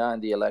between now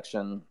and the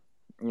election,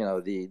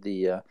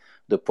 the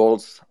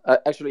polls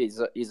actually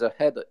is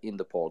ahead in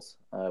the polls,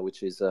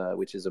 which is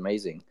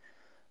amazing.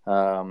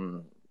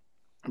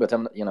 But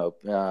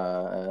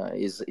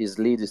his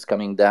lead is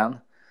coming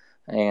down,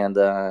 and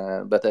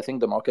but I think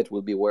the market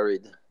will be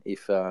worried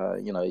if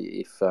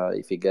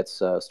he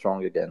gets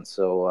strong again.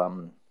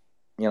 So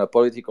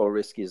political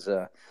risk is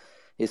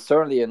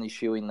certainly an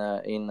issue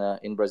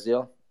in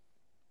Brazil,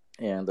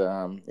 and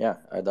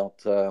I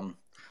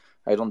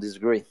don't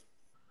disagree.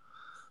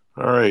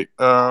 All right,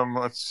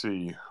 let's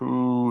see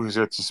who is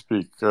yet to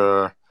speak.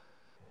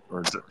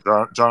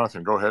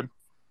 Jonathan, go ahead.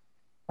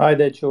 Hi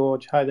there,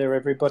 George. Hi there,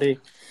 everybody.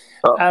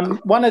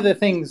 One of the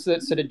things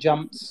that sort of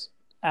jumps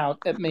out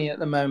at me at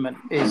the moment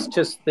is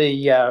just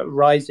the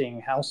rising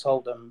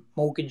household and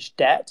mortgage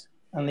debt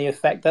and the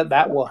effect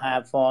that will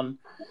have on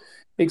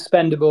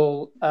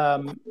expendable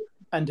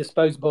and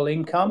disposable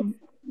income.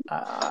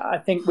 I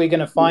think we're going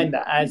to find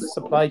that as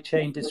supply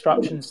chain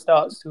disruption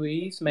starts to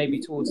ease, maybe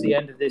towards the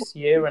end of this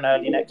year and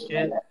early next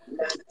year,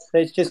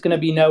 there's just going to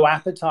be no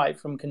appetite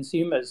from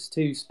consumers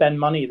to spend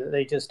money that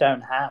they just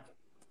don't have.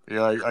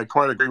 Yeah, I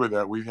quite agree with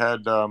that. We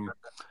had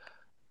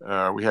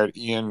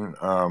Ian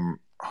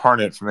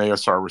Harnett from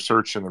ASR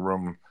Research in the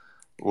room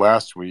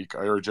last week.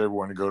 I urge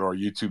everyone to go to our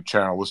YouTube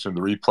channel, listen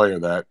to the replay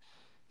of that.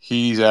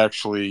 he's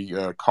actually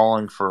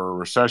calling for a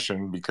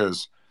recession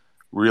because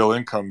real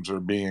incomes are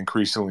being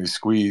increasingly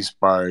squeezed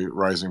by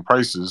rising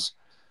prices.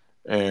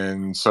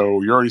 And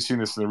so you're already seeing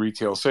this in the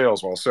retail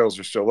sales. While sales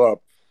are still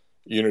up,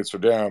 units are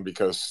down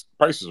because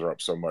prices are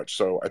up so much.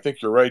 So I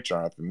think you're right,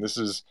 Jonathan. This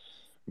is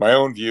my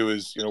own view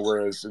is,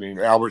 whereas,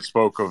 Albert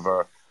spoke of,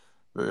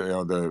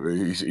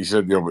 he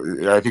said,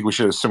 I think we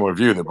should have a similar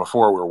view that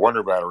before we were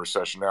wondering about a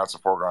recession. Now it's a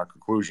foregone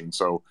conclusion.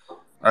 So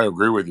I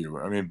agree with you.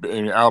 I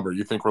mean, Albert,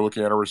 you think we're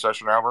looking at a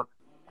recession, Albert?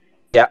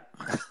 Yeah.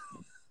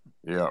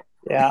 Yeah.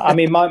 Yeah, I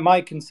mean,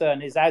 my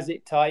concern is as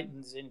it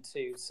tightens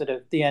into sort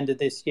of the end of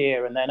this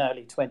year and then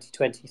early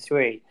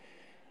 2023,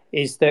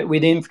 is that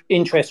with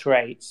interest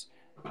rates,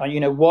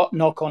 what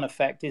knock-on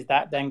effect is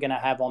that then going to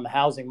have on the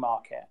housing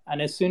market? And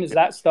as soon as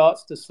that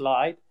starts to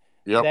slide,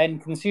 then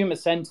consumer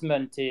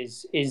sentiment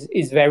is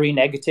very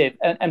negative,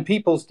 and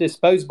people's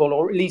disposable,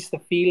 or at least the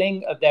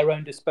feeling of their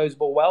own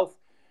disposable wealth,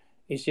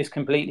 is just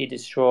completely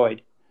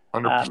destroyed.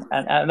 And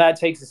that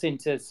takes us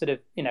into sort of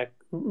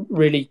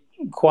really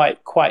quite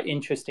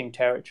interesting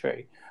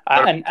territory,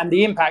 and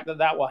the impact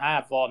that will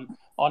have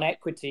on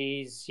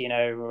equities,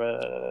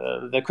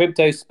 the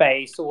crypto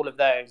space, all of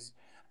those.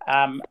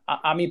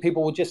 I mean,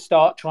 people will just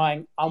start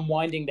trying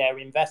unwinding their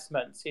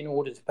investments in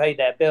order to pay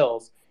their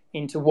bills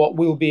into what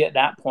will be at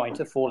that point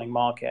a falling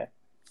market.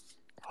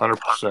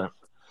 100%.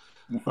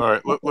 All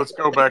right, let's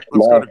go back.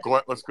 Let's go to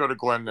Glenn. Let's go to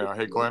Glenn now.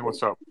 Hey, Glenn,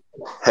 what's up?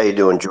 How you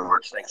doing,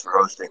 George? Thanks for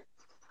hosting.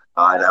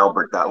 And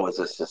Albert, that was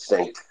a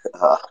succinct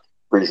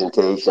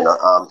presentation.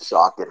 I'm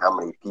shocked at how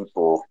many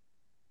people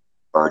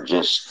are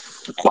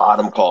just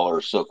bottom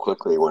callers so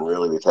quickly when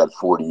really we've had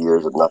 40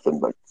 years of nothing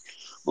but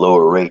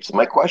lower rates.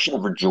 My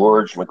question for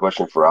George, my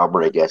question for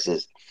Albert, I guess,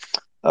 is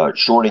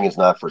shorting is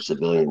not for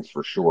civilians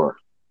for sure.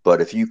 But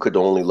if you could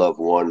only love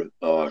one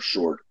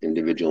short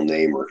individual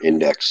name or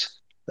index,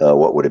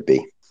 what would it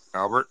be?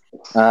 Albert?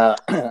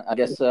 I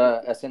guess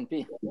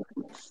S&P.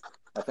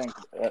 I think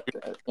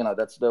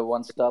that's the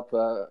one-stop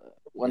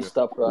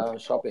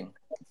shopping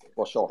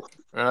for sure.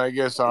 And I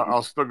guess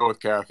I'll still go with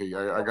Kathy.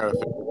 I got to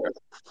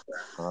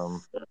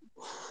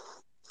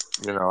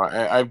think.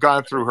 I've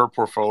gone through her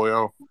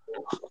portfolio,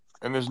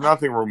 and there's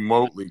nothing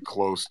remotely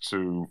close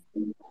to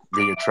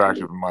being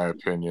attractive in my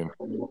opinion.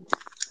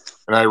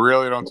 And I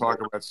really don't talk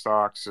about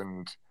stocks,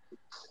 and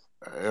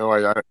I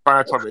try not to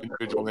talk about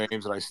individual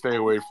names, and I stay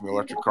away from the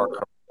electric car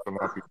companies that will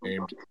not be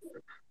named.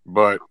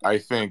 But I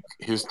think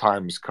his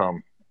time has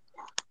come.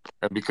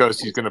 And because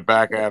he's going to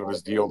back out of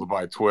his deal to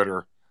buy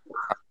Twitter,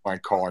 I don't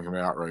mind calling him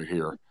out right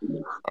here.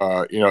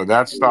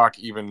 That stock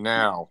even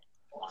now,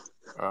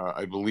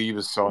 I believe,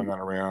 is selling on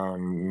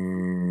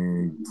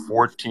around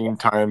 14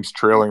 times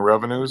trailing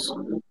revenues.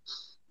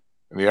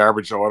 And the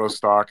average auto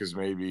stock is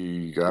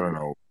maybe, I don't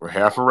know,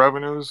 half of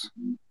revenues.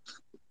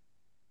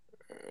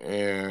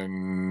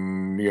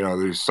 And,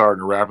 they're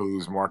starting to rapidly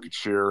lose market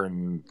share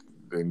in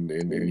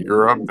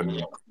Europe,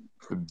 and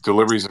the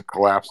deliveries have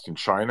collapsed in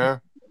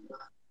China.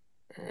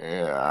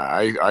 Yeah,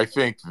 I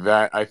think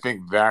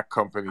that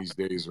company's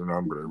days are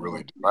numbered. I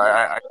really do.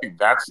 I think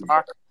that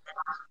stock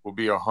will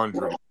be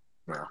 100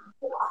 now.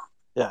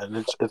 Yeah, and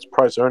its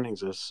price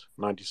earnings is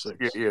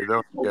 96. Yeah,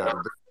 that's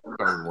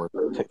not even worth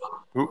it.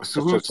 It's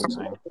just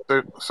insane.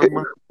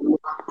 Someone?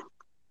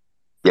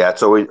 Yeah,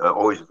 it's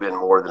always been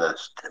more of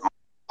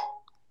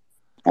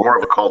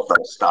a cult like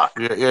stock.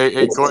 Yeah.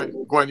 Hey,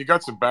 Glenn, you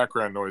got some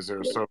background noise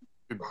there. So,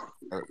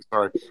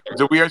 sorry.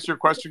 Did we answer your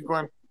question,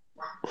 Glenn?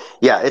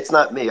 Yeah, it's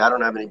not me. I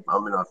don't have any.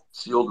 I'm in a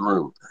sealed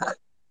room.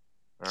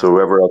 So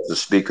whoever else is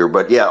speaker.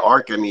 But yeah,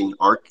 ARK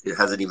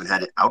hasn't even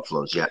had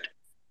outflows yet.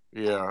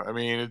 Yeah, I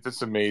mean,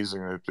 it's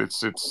amazing.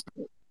 It's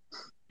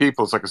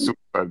people. It's like a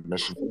suicide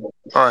mission.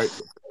 All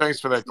right, thanks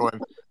for that,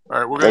 Glenn. All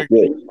right, we're going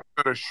to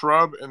go to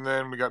Shrub, and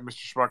then we got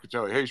Mr.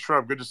 Schmuckatelli. Hey,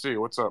 Shrub, good to see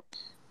you. What's up?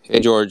 Hey,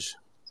 George.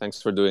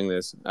 Thanks for doing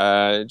this.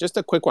 Just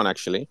a quick one,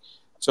 actually.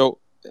 So,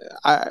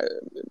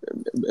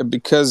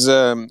 because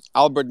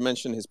Albert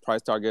mentioned his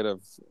price target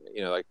of,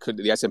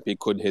 the S&P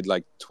could hit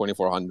like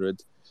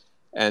 2,400,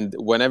 and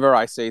whenever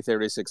I say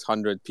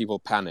 3,600, people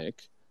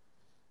panic.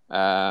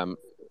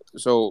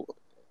 So,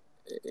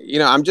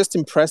 I'm just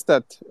impressed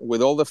that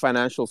with all the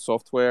financial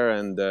software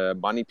and the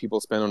money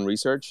people spend on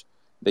research,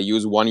 they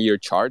use 1-year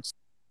charts,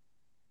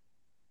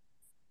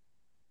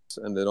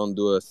 and they don't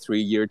do a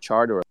 3-year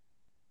chart or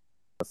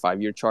a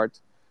 5-year chart,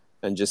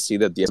 and just see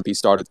that the S&P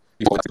started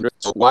before 500.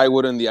 So why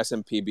wouldn't the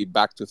S&P be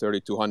back to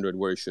 3,200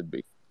 where it should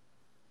be?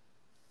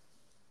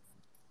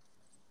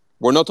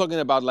 We're not talking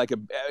about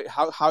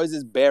how is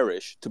this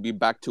bearish to be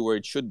back to where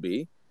it should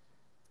be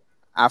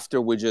after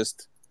we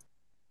just...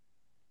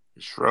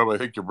 Shrub, I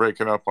think you're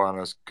breaking up on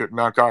us.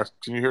 Mount Cox,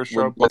 can you hear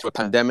Shrub? With a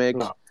pandemic,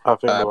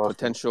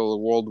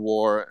 potential world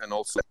war, and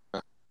also...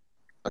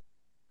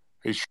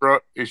 Hey,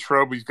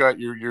 Shrub, we've got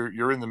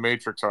you're in the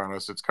matrix on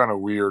us. It's kind of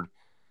weird.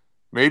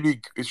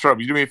 Maybe, Shrub,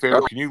 you do me a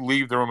favor. Can you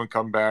leave the room and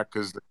come back?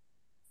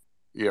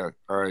 Yeah,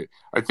 all right.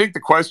 I think the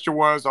question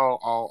was,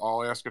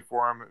 I'll ask it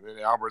for him.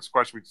 Albert's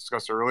question we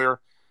discussed earlier.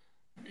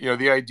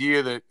 the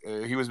idea that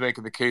he was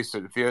making the case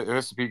that if the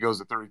S&P goes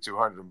to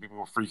 3,200, people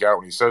will freak out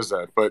when he says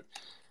that. But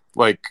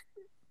like,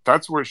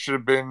 that's where it should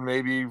have been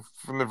maybe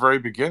from the very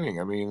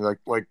beginning. I mean, like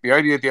the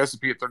idea that the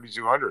S&P at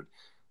 3,200,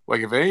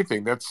 like if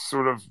anything, that's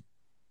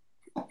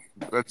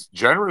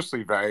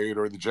generously valued,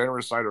 or the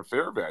generous side of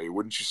fair value,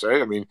 wouldn't you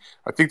say? I mean,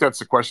 I think that's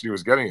the question he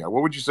was getting at.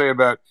 What would you say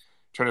about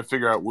trying to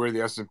figure out where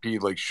the S&P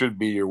should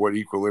be, or what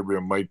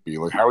equilibrium might be?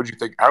 Like, how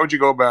would you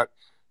go about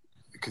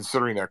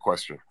considering that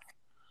question?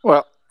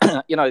 Well,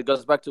 it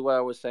goes back to what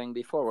I was saying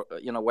before.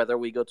 Whether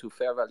we go to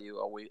fair value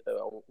or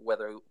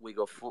whether we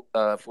go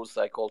full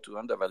cycle to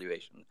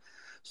undervaluation.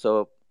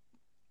 So,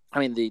 I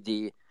mean,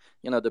 the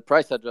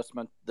price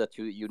adjustment that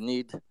you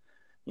need,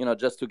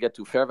 just to get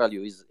to fair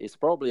value is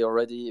probably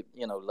already,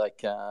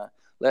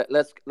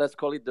 let's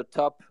call it the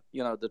top,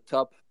 the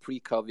top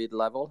pre-COVID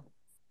level.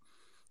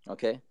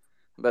 Okay,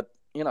 but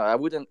I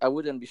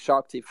wouldn't be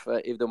shocked if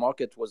the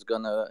market was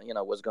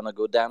gonna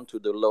go down to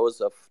the lows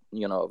of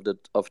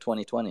of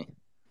 2020.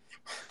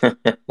 Gotta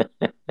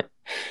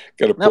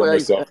No, pull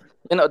myself.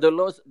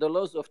 the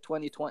lows of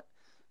 2020.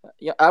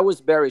 Yeah, I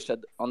was bearish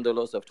on the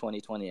lows of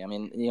 2020. I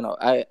mean,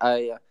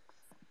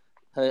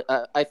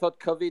 I thought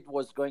COVID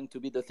was going to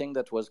be the thing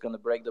that was going to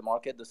break the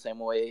market the same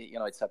way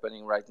it's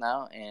happening right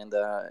now, and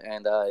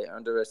I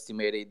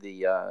underestimated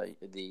the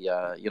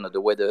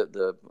way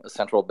the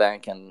central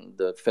bank and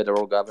the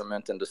federal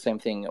government, and the same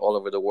thing all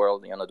over the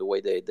world, the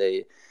way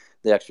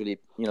they actually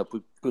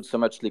put so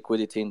much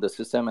liquidity in the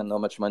system, and how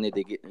much money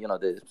they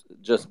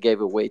just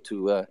gave away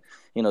to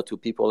to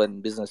people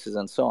and businesses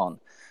and so on.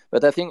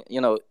 But I think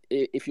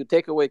if you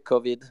take away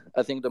COVID,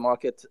 I think the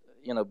market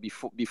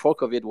before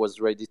COVID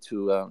was ready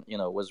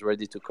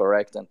to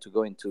correct and to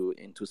go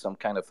into some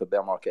kind of a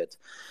bear market.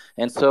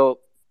 And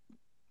so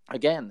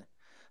again,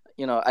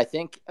 I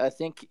think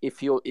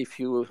if you've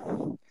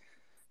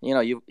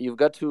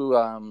got to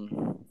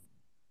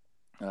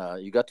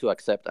you got to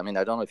accept. I mean,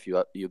 I don't know if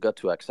you got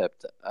to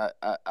accept.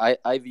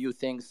 I view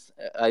things.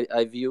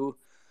 I view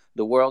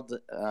the world,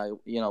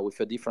 with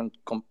a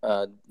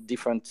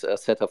different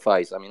set of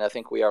eyes. I mean, I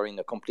think we are in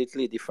a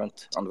completely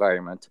different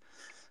environment.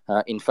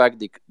 In fact,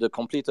 the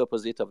complete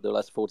opposite of the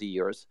last 40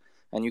 years.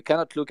 And you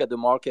cannot look at the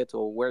market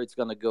or where it's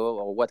going to go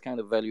or what kind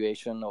of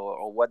valuation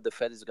or what the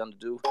Fed is going to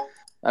do.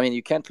 I mean,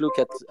 you can't look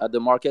at the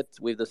market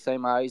with the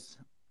same eyes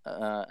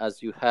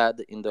as you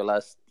had in the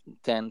last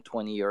 10,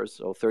 20 years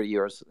or 30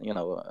 years,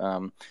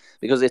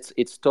 because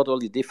it's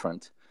totally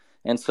different.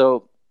 And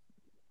so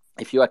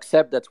if you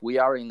accept that we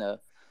are in an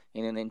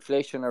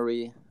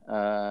inflationary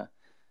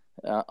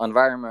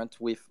environment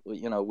with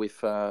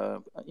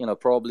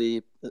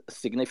probably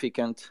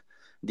significant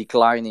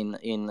decline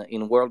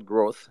in world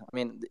growth. I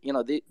mean,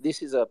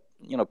 this is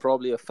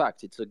probably a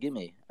fact. It's a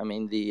gimme. I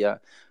mean, the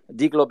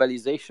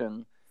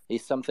deglobalization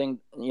is something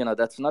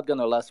that's not going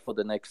to last for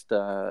the next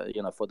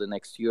for the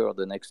next year or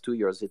the next 2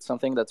 years. It's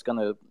something that's going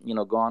to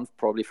go on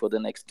probably for the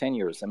next 10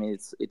 years. I mean,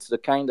 it's the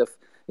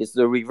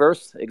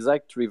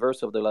exact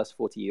reverse of the last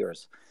 40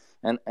 years,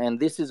 and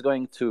this is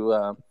going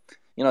to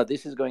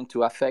this is going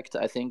to affect,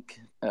 I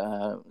think,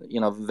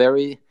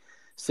 very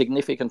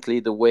significantly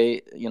the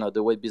way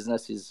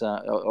businesses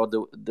or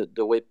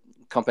the way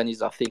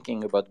companies are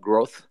thinking about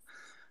growth,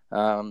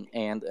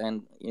 and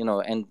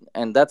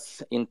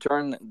that's in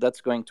turn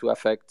going to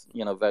affect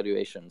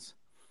valuations.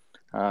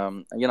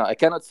 I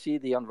cannot see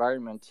the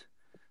environment.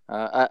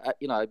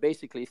 I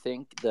basically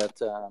think that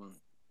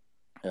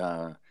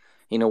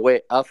in a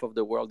way half of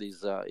the world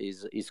is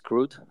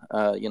screwed.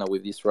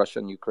 With this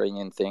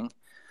Russian-Ukrainian thing.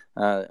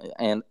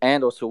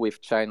 And also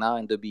with China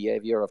and the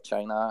behavior of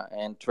China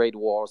and trade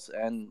wars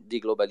and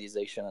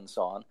deglobalization and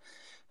so on,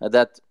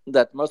 that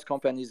most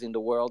companies in the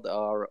world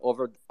are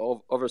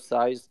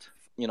oversized,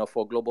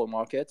 for global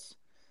markets,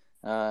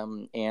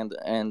 and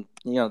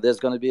there's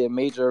going to be a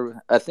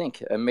major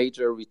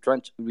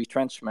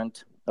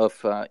retrenchment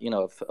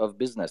of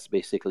business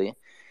basically,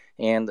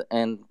 and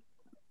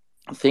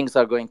things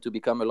are going to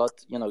become a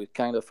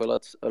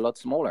lot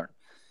smaller,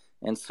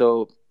 and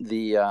so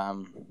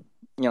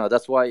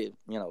that's why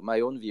my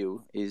own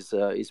view is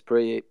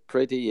pretty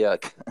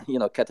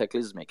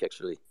cataclysmic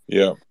actually.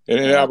 Yeah,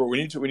 and Albert,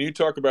 when you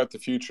talk about the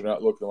future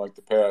not looking like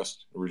the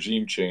past,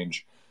 regime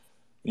change,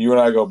 you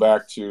and I go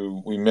back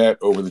to, we met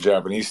over the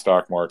Japanese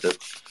stock market,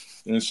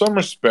 and in some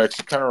respects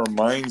it kind of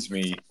reminds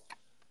me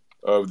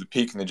of the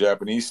peak in the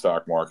Japanese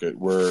stock market,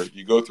 where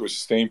you go through a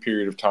sustained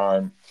period of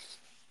time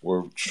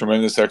where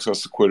tremendous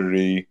excess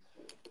liquidity,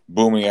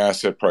 booming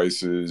asset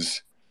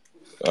prices,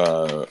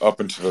 up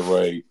and to the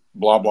right,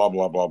 blah, blah,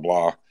 blah, blah,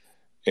 blah.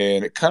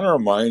 And it kind of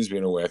reminds me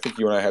in a way, I think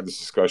you and I had this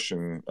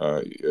discussion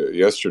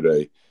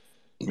yesterday.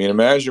 I mean,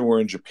 imagine we're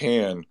in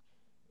Japan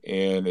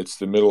and it's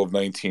the middle of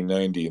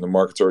 1990 and the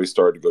market's already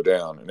started to go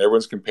down. And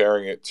everyone's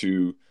comparing it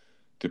to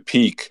the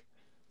peak.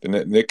 The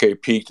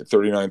Nikkei peaked at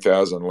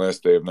 39,000 on the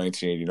last day of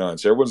 1989.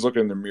 So everyone's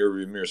looking in the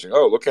mirror saying,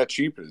 oh, look how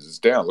cheap it is. It's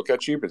down. Look how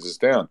cheap it is. It's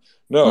down.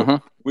 No,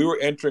 we were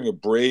entering a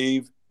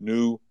brave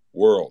new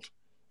world.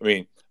 I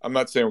mean, I'm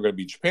not saying we're going to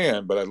be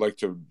Japan, but I'd like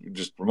to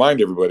just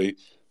remind everybody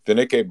the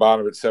Nikkei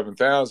bottomed at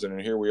 7,000,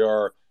 and here we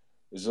are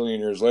a zillion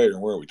years later,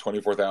 and where are we,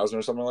 24,000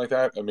 or something like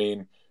that? I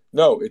mean,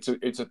 no, it's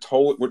a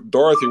total.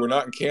 Dorothy, we're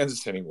not in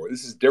Kansas anymore.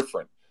 This is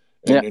different,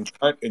 Yeah,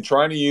 and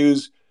trying to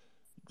use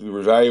the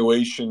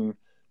revaluation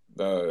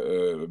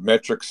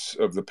metrics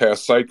of the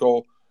past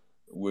cycle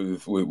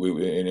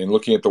and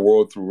looking at the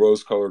world through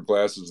rose-colored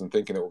glasses and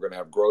thinking that we're going to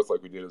have growth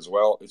like we did as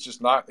well. It's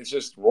just not. It's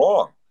just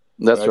wrong.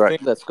 And that's right.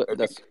 I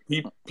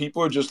think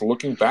people are just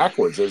looking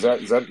backwards. Is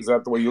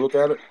that the way you look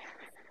at it?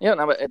 Yeah,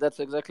 no, but that's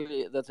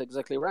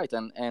exactly right.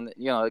 And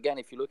again,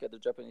 if you look at the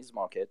Japanese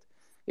market,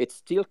 it's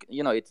still,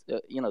 it's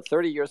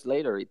 30 years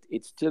later,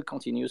 it still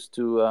continues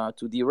to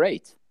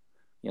derate.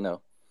 You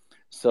know,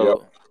 Yep.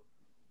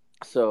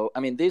 so I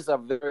mean, these are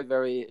very,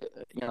 very,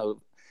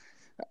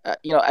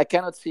 I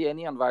cannot see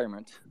any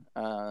environment.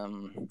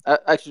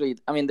 Actually,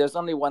 I mean, there's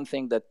only one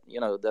thing that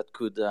that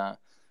could,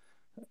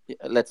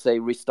 let's say,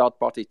 restart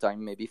party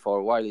time maybe for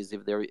a while, is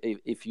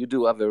if you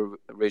do have a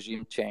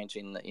regime change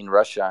in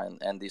Russia,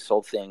 and this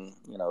whole thing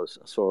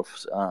sort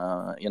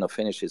of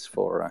finishes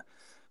for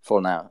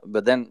now.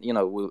 But then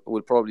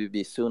we'll probably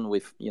be soon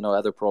with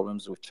other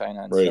problems with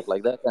China and Right. stuff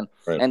like that,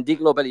 Right. and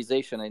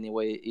deglobalization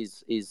anyway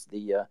is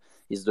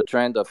the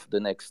trend of the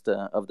next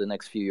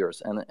few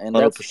years, and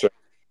that's 100%.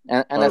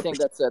 and I think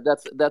that's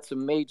a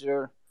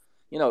major,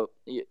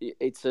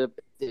 it's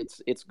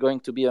going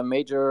to be a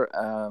major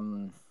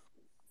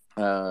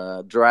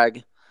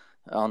drag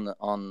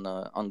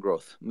on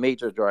growth,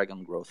 major drag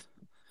on growth.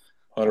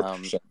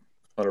 100%.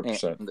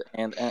 100%.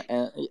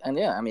 And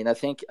yeah, I mean, I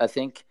think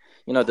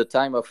the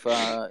time of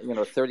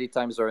 30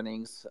 times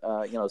earnings,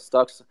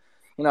 stocks.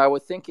 I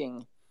was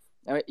thinking,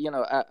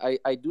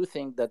 I do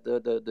think that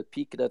the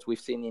peak that we've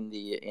seen in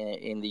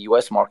the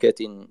U.S. market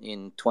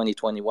in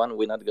 2021,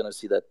 we're not going to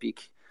see that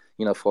peak,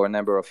 for a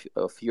number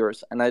of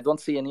years. And I don't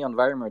see any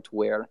environment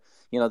where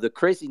the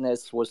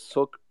craziness was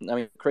so. I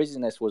mean,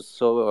 craziness was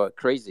so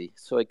crazy,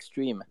 so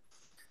extreme.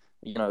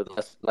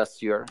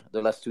 Last year,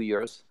 the last 2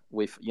 years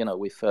with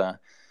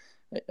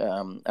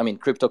I mean,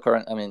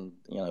 cryptocurrency. I mean,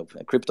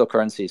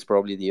 cryptocurrency is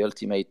probably the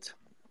ultimate,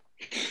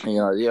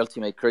 the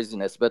ultimate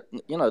craziness. But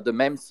the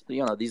memes,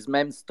 these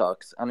meme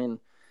stocks. I mean,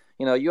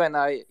 you and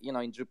I,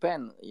 in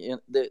Japan,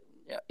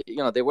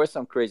 there were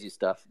some crazy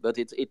stuff, but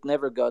it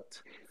never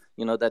got,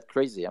 that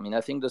crazy. I mean,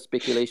 I think the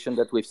speculation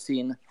that we've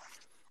seen,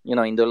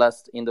 in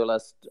the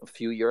last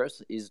few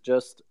years is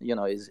just,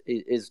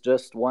 is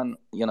just one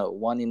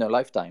in a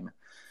lifetime.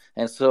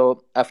 And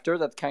so after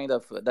that kind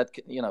of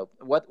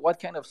what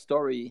kind of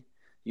story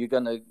you're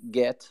gonna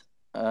get,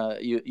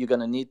 you're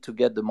gonna need to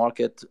get the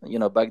market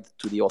back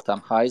to the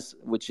all-time highs,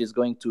 which is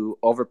going to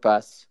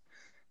overpass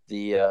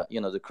the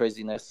the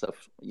craziness of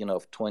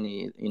of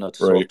 20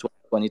 sort of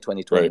 2020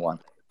 2021.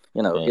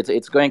 Right.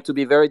 It's going to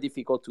be very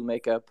difficult to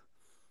make up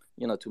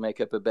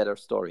a better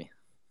story.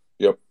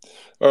 Yep.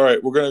 All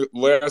right, we're gonna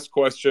last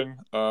question,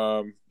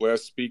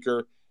 last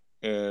speaker,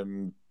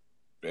 and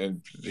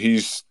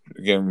he's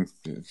again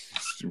a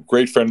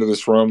great friend of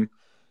this room,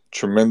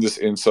 tremendous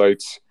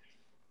insights.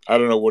 I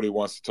don't know what he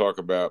wants to talk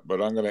about,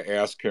 but I'm going to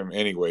ask him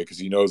anyway because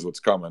he knows what's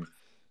coming.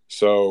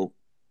 So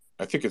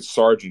I think it's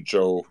Sergeant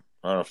Joe.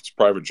 I don't know if it's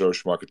Private Joe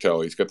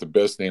Schmuckatelli. He's got the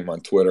best name on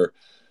Twitter.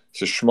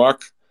 So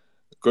Schmuck,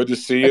 good to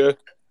see you.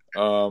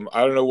 I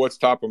don't know what's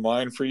top of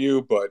mind for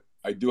you, but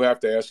I do have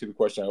to ask you the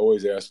question I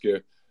always ask you.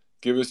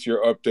 Give us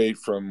your update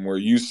from where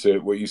you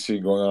sit, what you see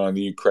going on in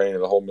the Ukraine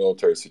and the whole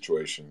military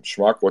situation.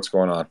 Schmuck, what's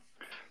going on?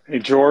 Hey,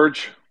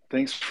 George.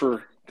 Thanks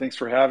for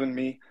having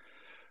me,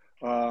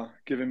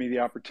 giving me the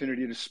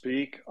opportunity to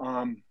speak.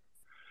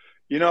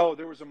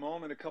 There was a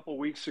moment a couple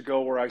weeks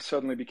ago where I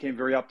suddenly became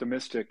very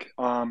optimistic.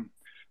 The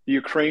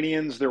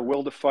Ukrainians, their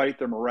will to fight,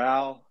 their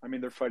morale, I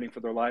mean, they're fighting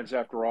for their lives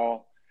after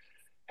all,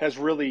 has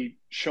really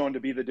shown to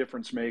be the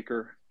difference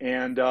maker.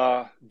 And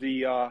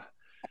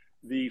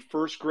the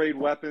first grade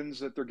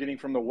weapons that they're getting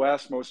from the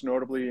West, most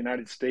notably the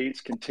United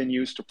States,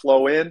 continues to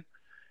flow in.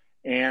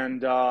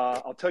 And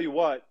I'll tell you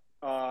what,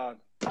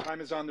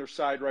 time is on their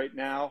side right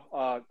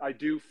now. I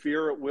do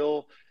fear it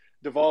will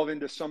devolve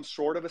into some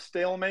sort of a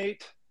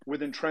stalemate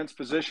with entrenched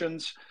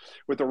positions,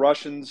 with the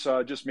Russians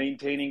just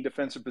maintaining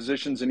defensive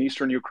positions in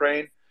eastern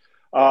Ukraine.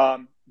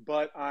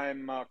 But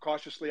I'm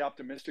cautiously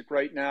optimistic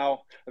right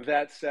now.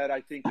 That said,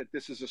 I think that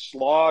this is a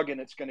slog and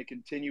it's going to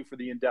continue for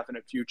the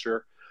indefinite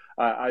future.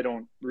 I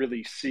don't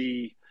really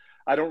see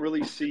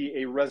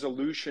a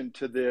resolution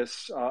to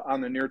this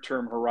on the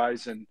near-term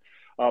horizon,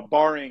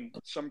 barring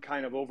some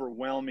kind of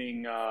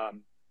overwhelming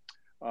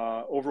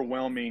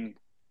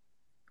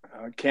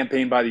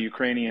campaign by the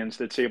Ukrainians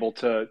that's able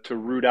to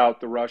root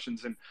out the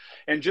Russians,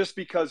 and just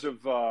because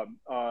of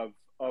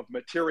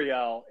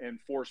material and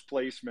force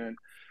placement,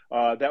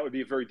 that would be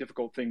a very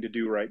difficult thing to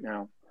do right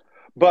now.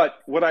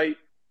 But what I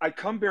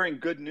come bearing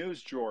good news,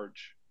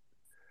 George.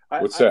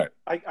 What's that?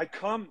 I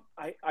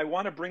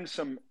want to bring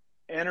some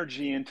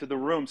energy into the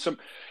room,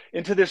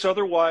 into this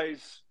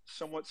otherwise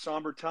somewhat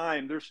somber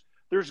time.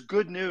 There's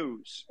good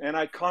news, and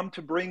I come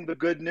to bring the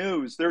good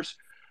news. There's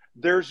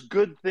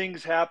good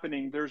things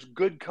happening. There's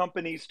good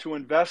companies to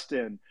invest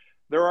in.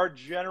 There are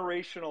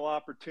generational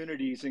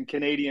opportunities in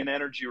Canadian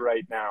energy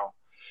right now.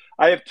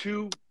 I have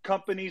two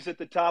companies at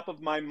the top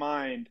of my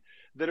mind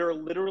that are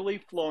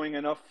literally flowing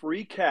enough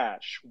free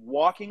cash,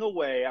 walking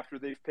away after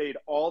they've paid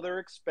all their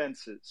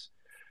expenses,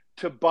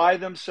 to buy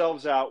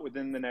themselves out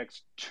within the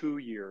next 2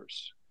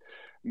 years.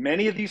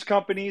 Many of these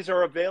companies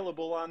are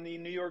available on the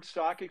New York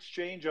Stock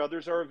Exchange.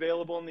 Others are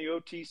available in the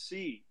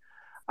OTC.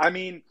 I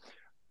mean,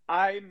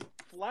 I'm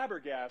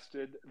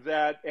flabbergasted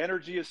that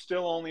energy is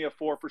still only a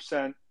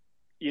 4%,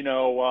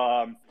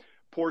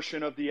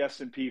 portion of the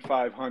S&P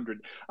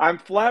 500. I'm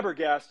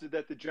flabbergasted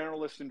that the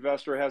generalist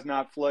investor has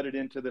not flooded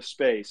into the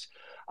space.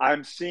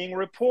 I'm seeing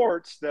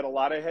reports that a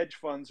lot of hedge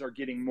funds are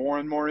getting more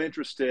and more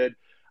interested.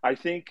 I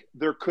think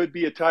there could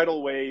be a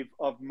tidal wave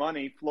of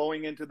money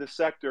flowing into the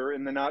sector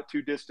in the not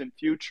too distant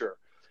future.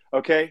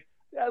 Okay?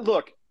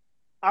 Look,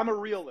 I'm a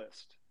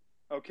realist.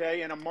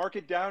 Okay? And a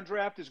market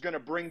downdraft is going to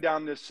bring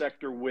down this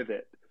sector with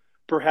it.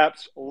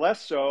 Perhaps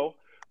less so,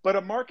 but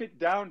a market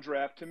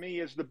downdraft to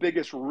me is the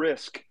biggest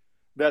risk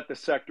that the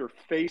sector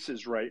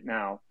faces right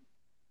now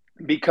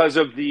because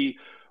of the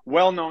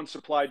well-known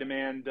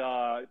supply-demand,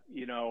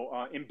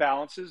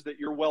 imbalances that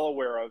you're well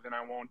aware of, and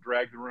I won't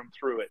drag the room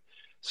through it.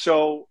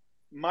 So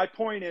my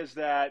point is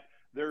that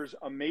there's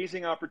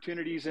amazing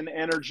opportunities in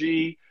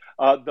energy.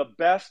 The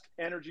best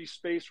energy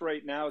space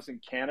right now is in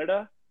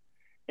Canada,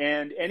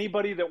 and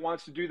anybody that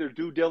wants to do their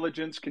due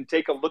diligence can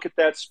take a look at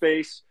that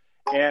space,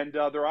 and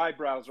their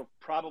eyebrows will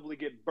probably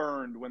get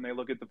burned when they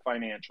look at the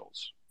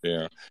financials.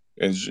 Yeah.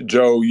 And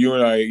Joe, you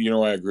and I,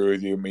 I agree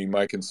with you. I mean,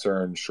 my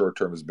concern short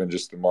term has been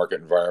just the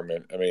market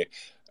environment. I mean,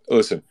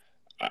 listen,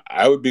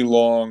 I would be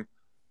long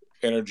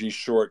energy,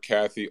 short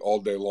Kathy all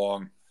day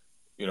long.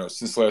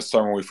 Since last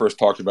time when we first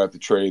talked about the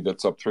trade,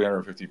 that's up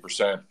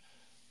 350%.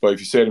 But if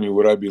you say to me,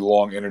 would I be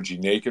long energy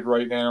naked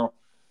right now?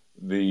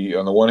 On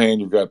the one hand,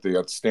 you've got the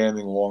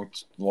outstanding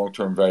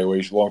long-term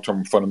valuation,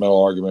 long-term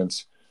fundamental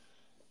arguments,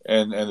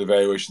 and the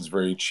valuation is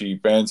very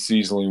cheap, and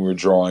seasonally we're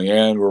drawing,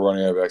 and we're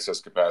running out of excess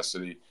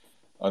capacity.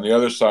 On the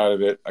other side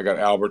of it, I got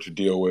Albert to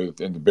deal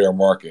with in the bear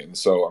market, and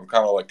so I'm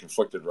kind of like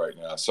conflicted right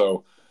now.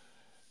 So,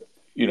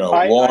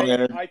 long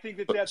energy. I think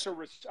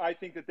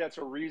that that's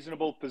a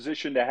reasonable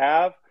position to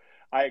have.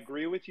 I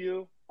agree with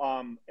you.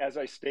 As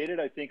I stated,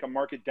 I think a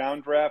market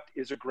downdraft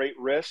is a great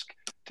risk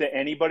to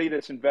anybody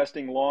that's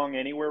investing long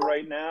anywhere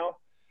right now.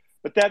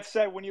 But that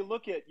said, when you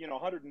look at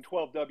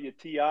 112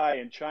 WTI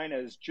and China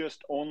is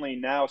just only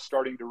now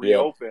starting to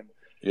reopen,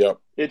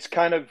 it's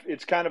kind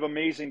of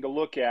amazing to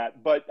look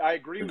at. But I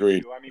agree with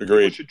you. I mean,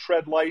 people should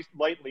tread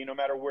lightly no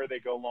matter where they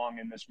go long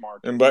in this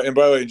market. And by the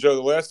way, Joe,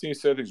 the last thing you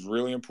said is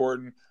really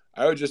important.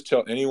 I would just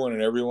tell anyone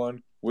and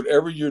everyone,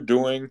 whatever you're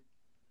doing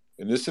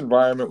in this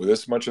environment with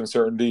this much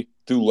uncertainty,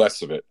 do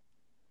less of it,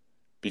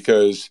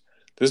 because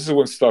this is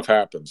when stuff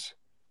happens.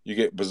 You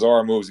get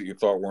bizarre moves that you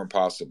thought weren't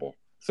possible.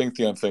 Think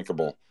the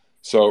unthinkable.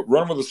 So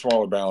run with a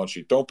smaller balance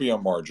sheet. Don't be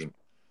on margin.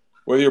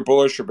 Whether you're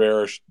bullish or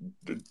bearish,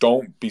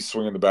 don't be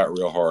swinging the bat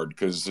real hard,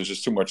 because there's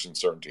just too much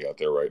uncertainty out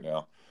there right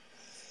now.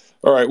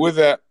 All right, with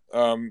that,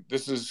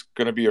 this is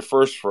going to be a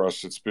first for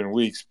us. It's been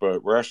weeks,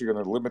 but we're actually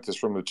going to limit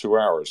this room to 2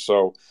 hours.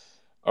 So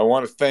I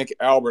want to thank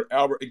Albert.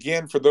 Albert,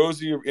 again, for those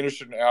of you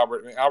interested in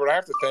Albert, Albert, I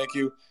have to thank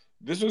you.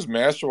 This was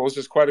masterful. This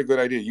is quite a good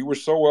idea. You were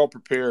so well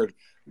prepared.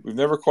 We've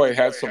never quite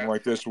had something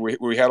like this.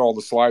 We had all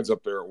the slides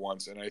up there at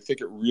once, and I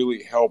think it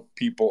really helped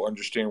people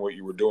understand what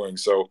you were doing.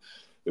 So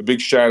a big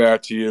shout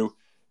out to you.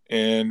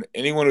 And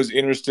anyone who's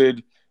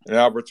interested in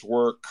Albert's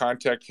work,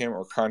 contact him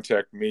or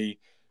contact me.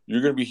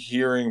 You're going to be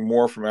hearing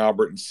more from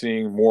Albert and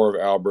seeing more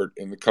of Albert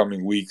in the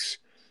coming weeks.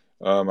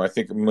 I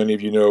think many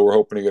of you know we're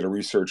hoping to get a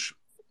research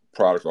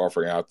product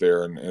offering out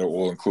there, and it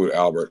will include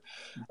Albert.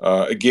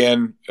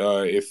 Again,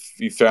 if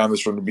you found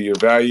this one to be of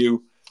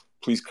value,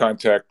 please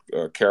contact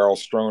Carol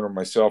Strone or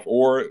myself,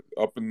 or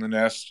Up in the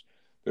Nest.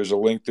 There's a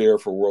link there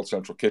for World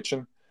Central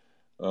Kitchen.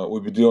 We'll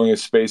be doing a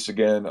space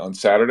again on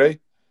Saturday.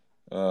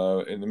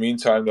 In the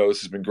meantime, though,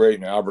 this has been great.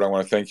 And Albert, I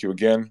want to thank you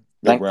again.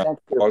 Big round of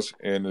applause.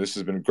 And this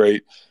has been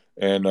great.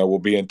 And we'll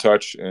be in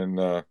touch.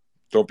 And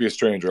don't be a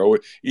stranger.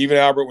 Even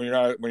Albert, when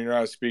you're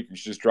not a speaker, you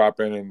should just drop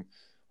in and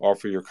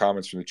offer your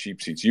comments from the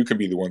cheap seats. You can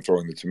be the one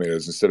throwing the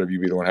tomatoes instead of you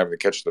be the one having to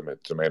catch the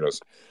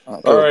tomatoes.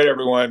 Cool. All right,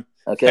 everyone.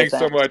 Okay, thanks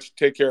so much.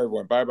 Take care,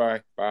 everyone.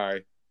 Bye-bye.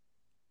 Bye.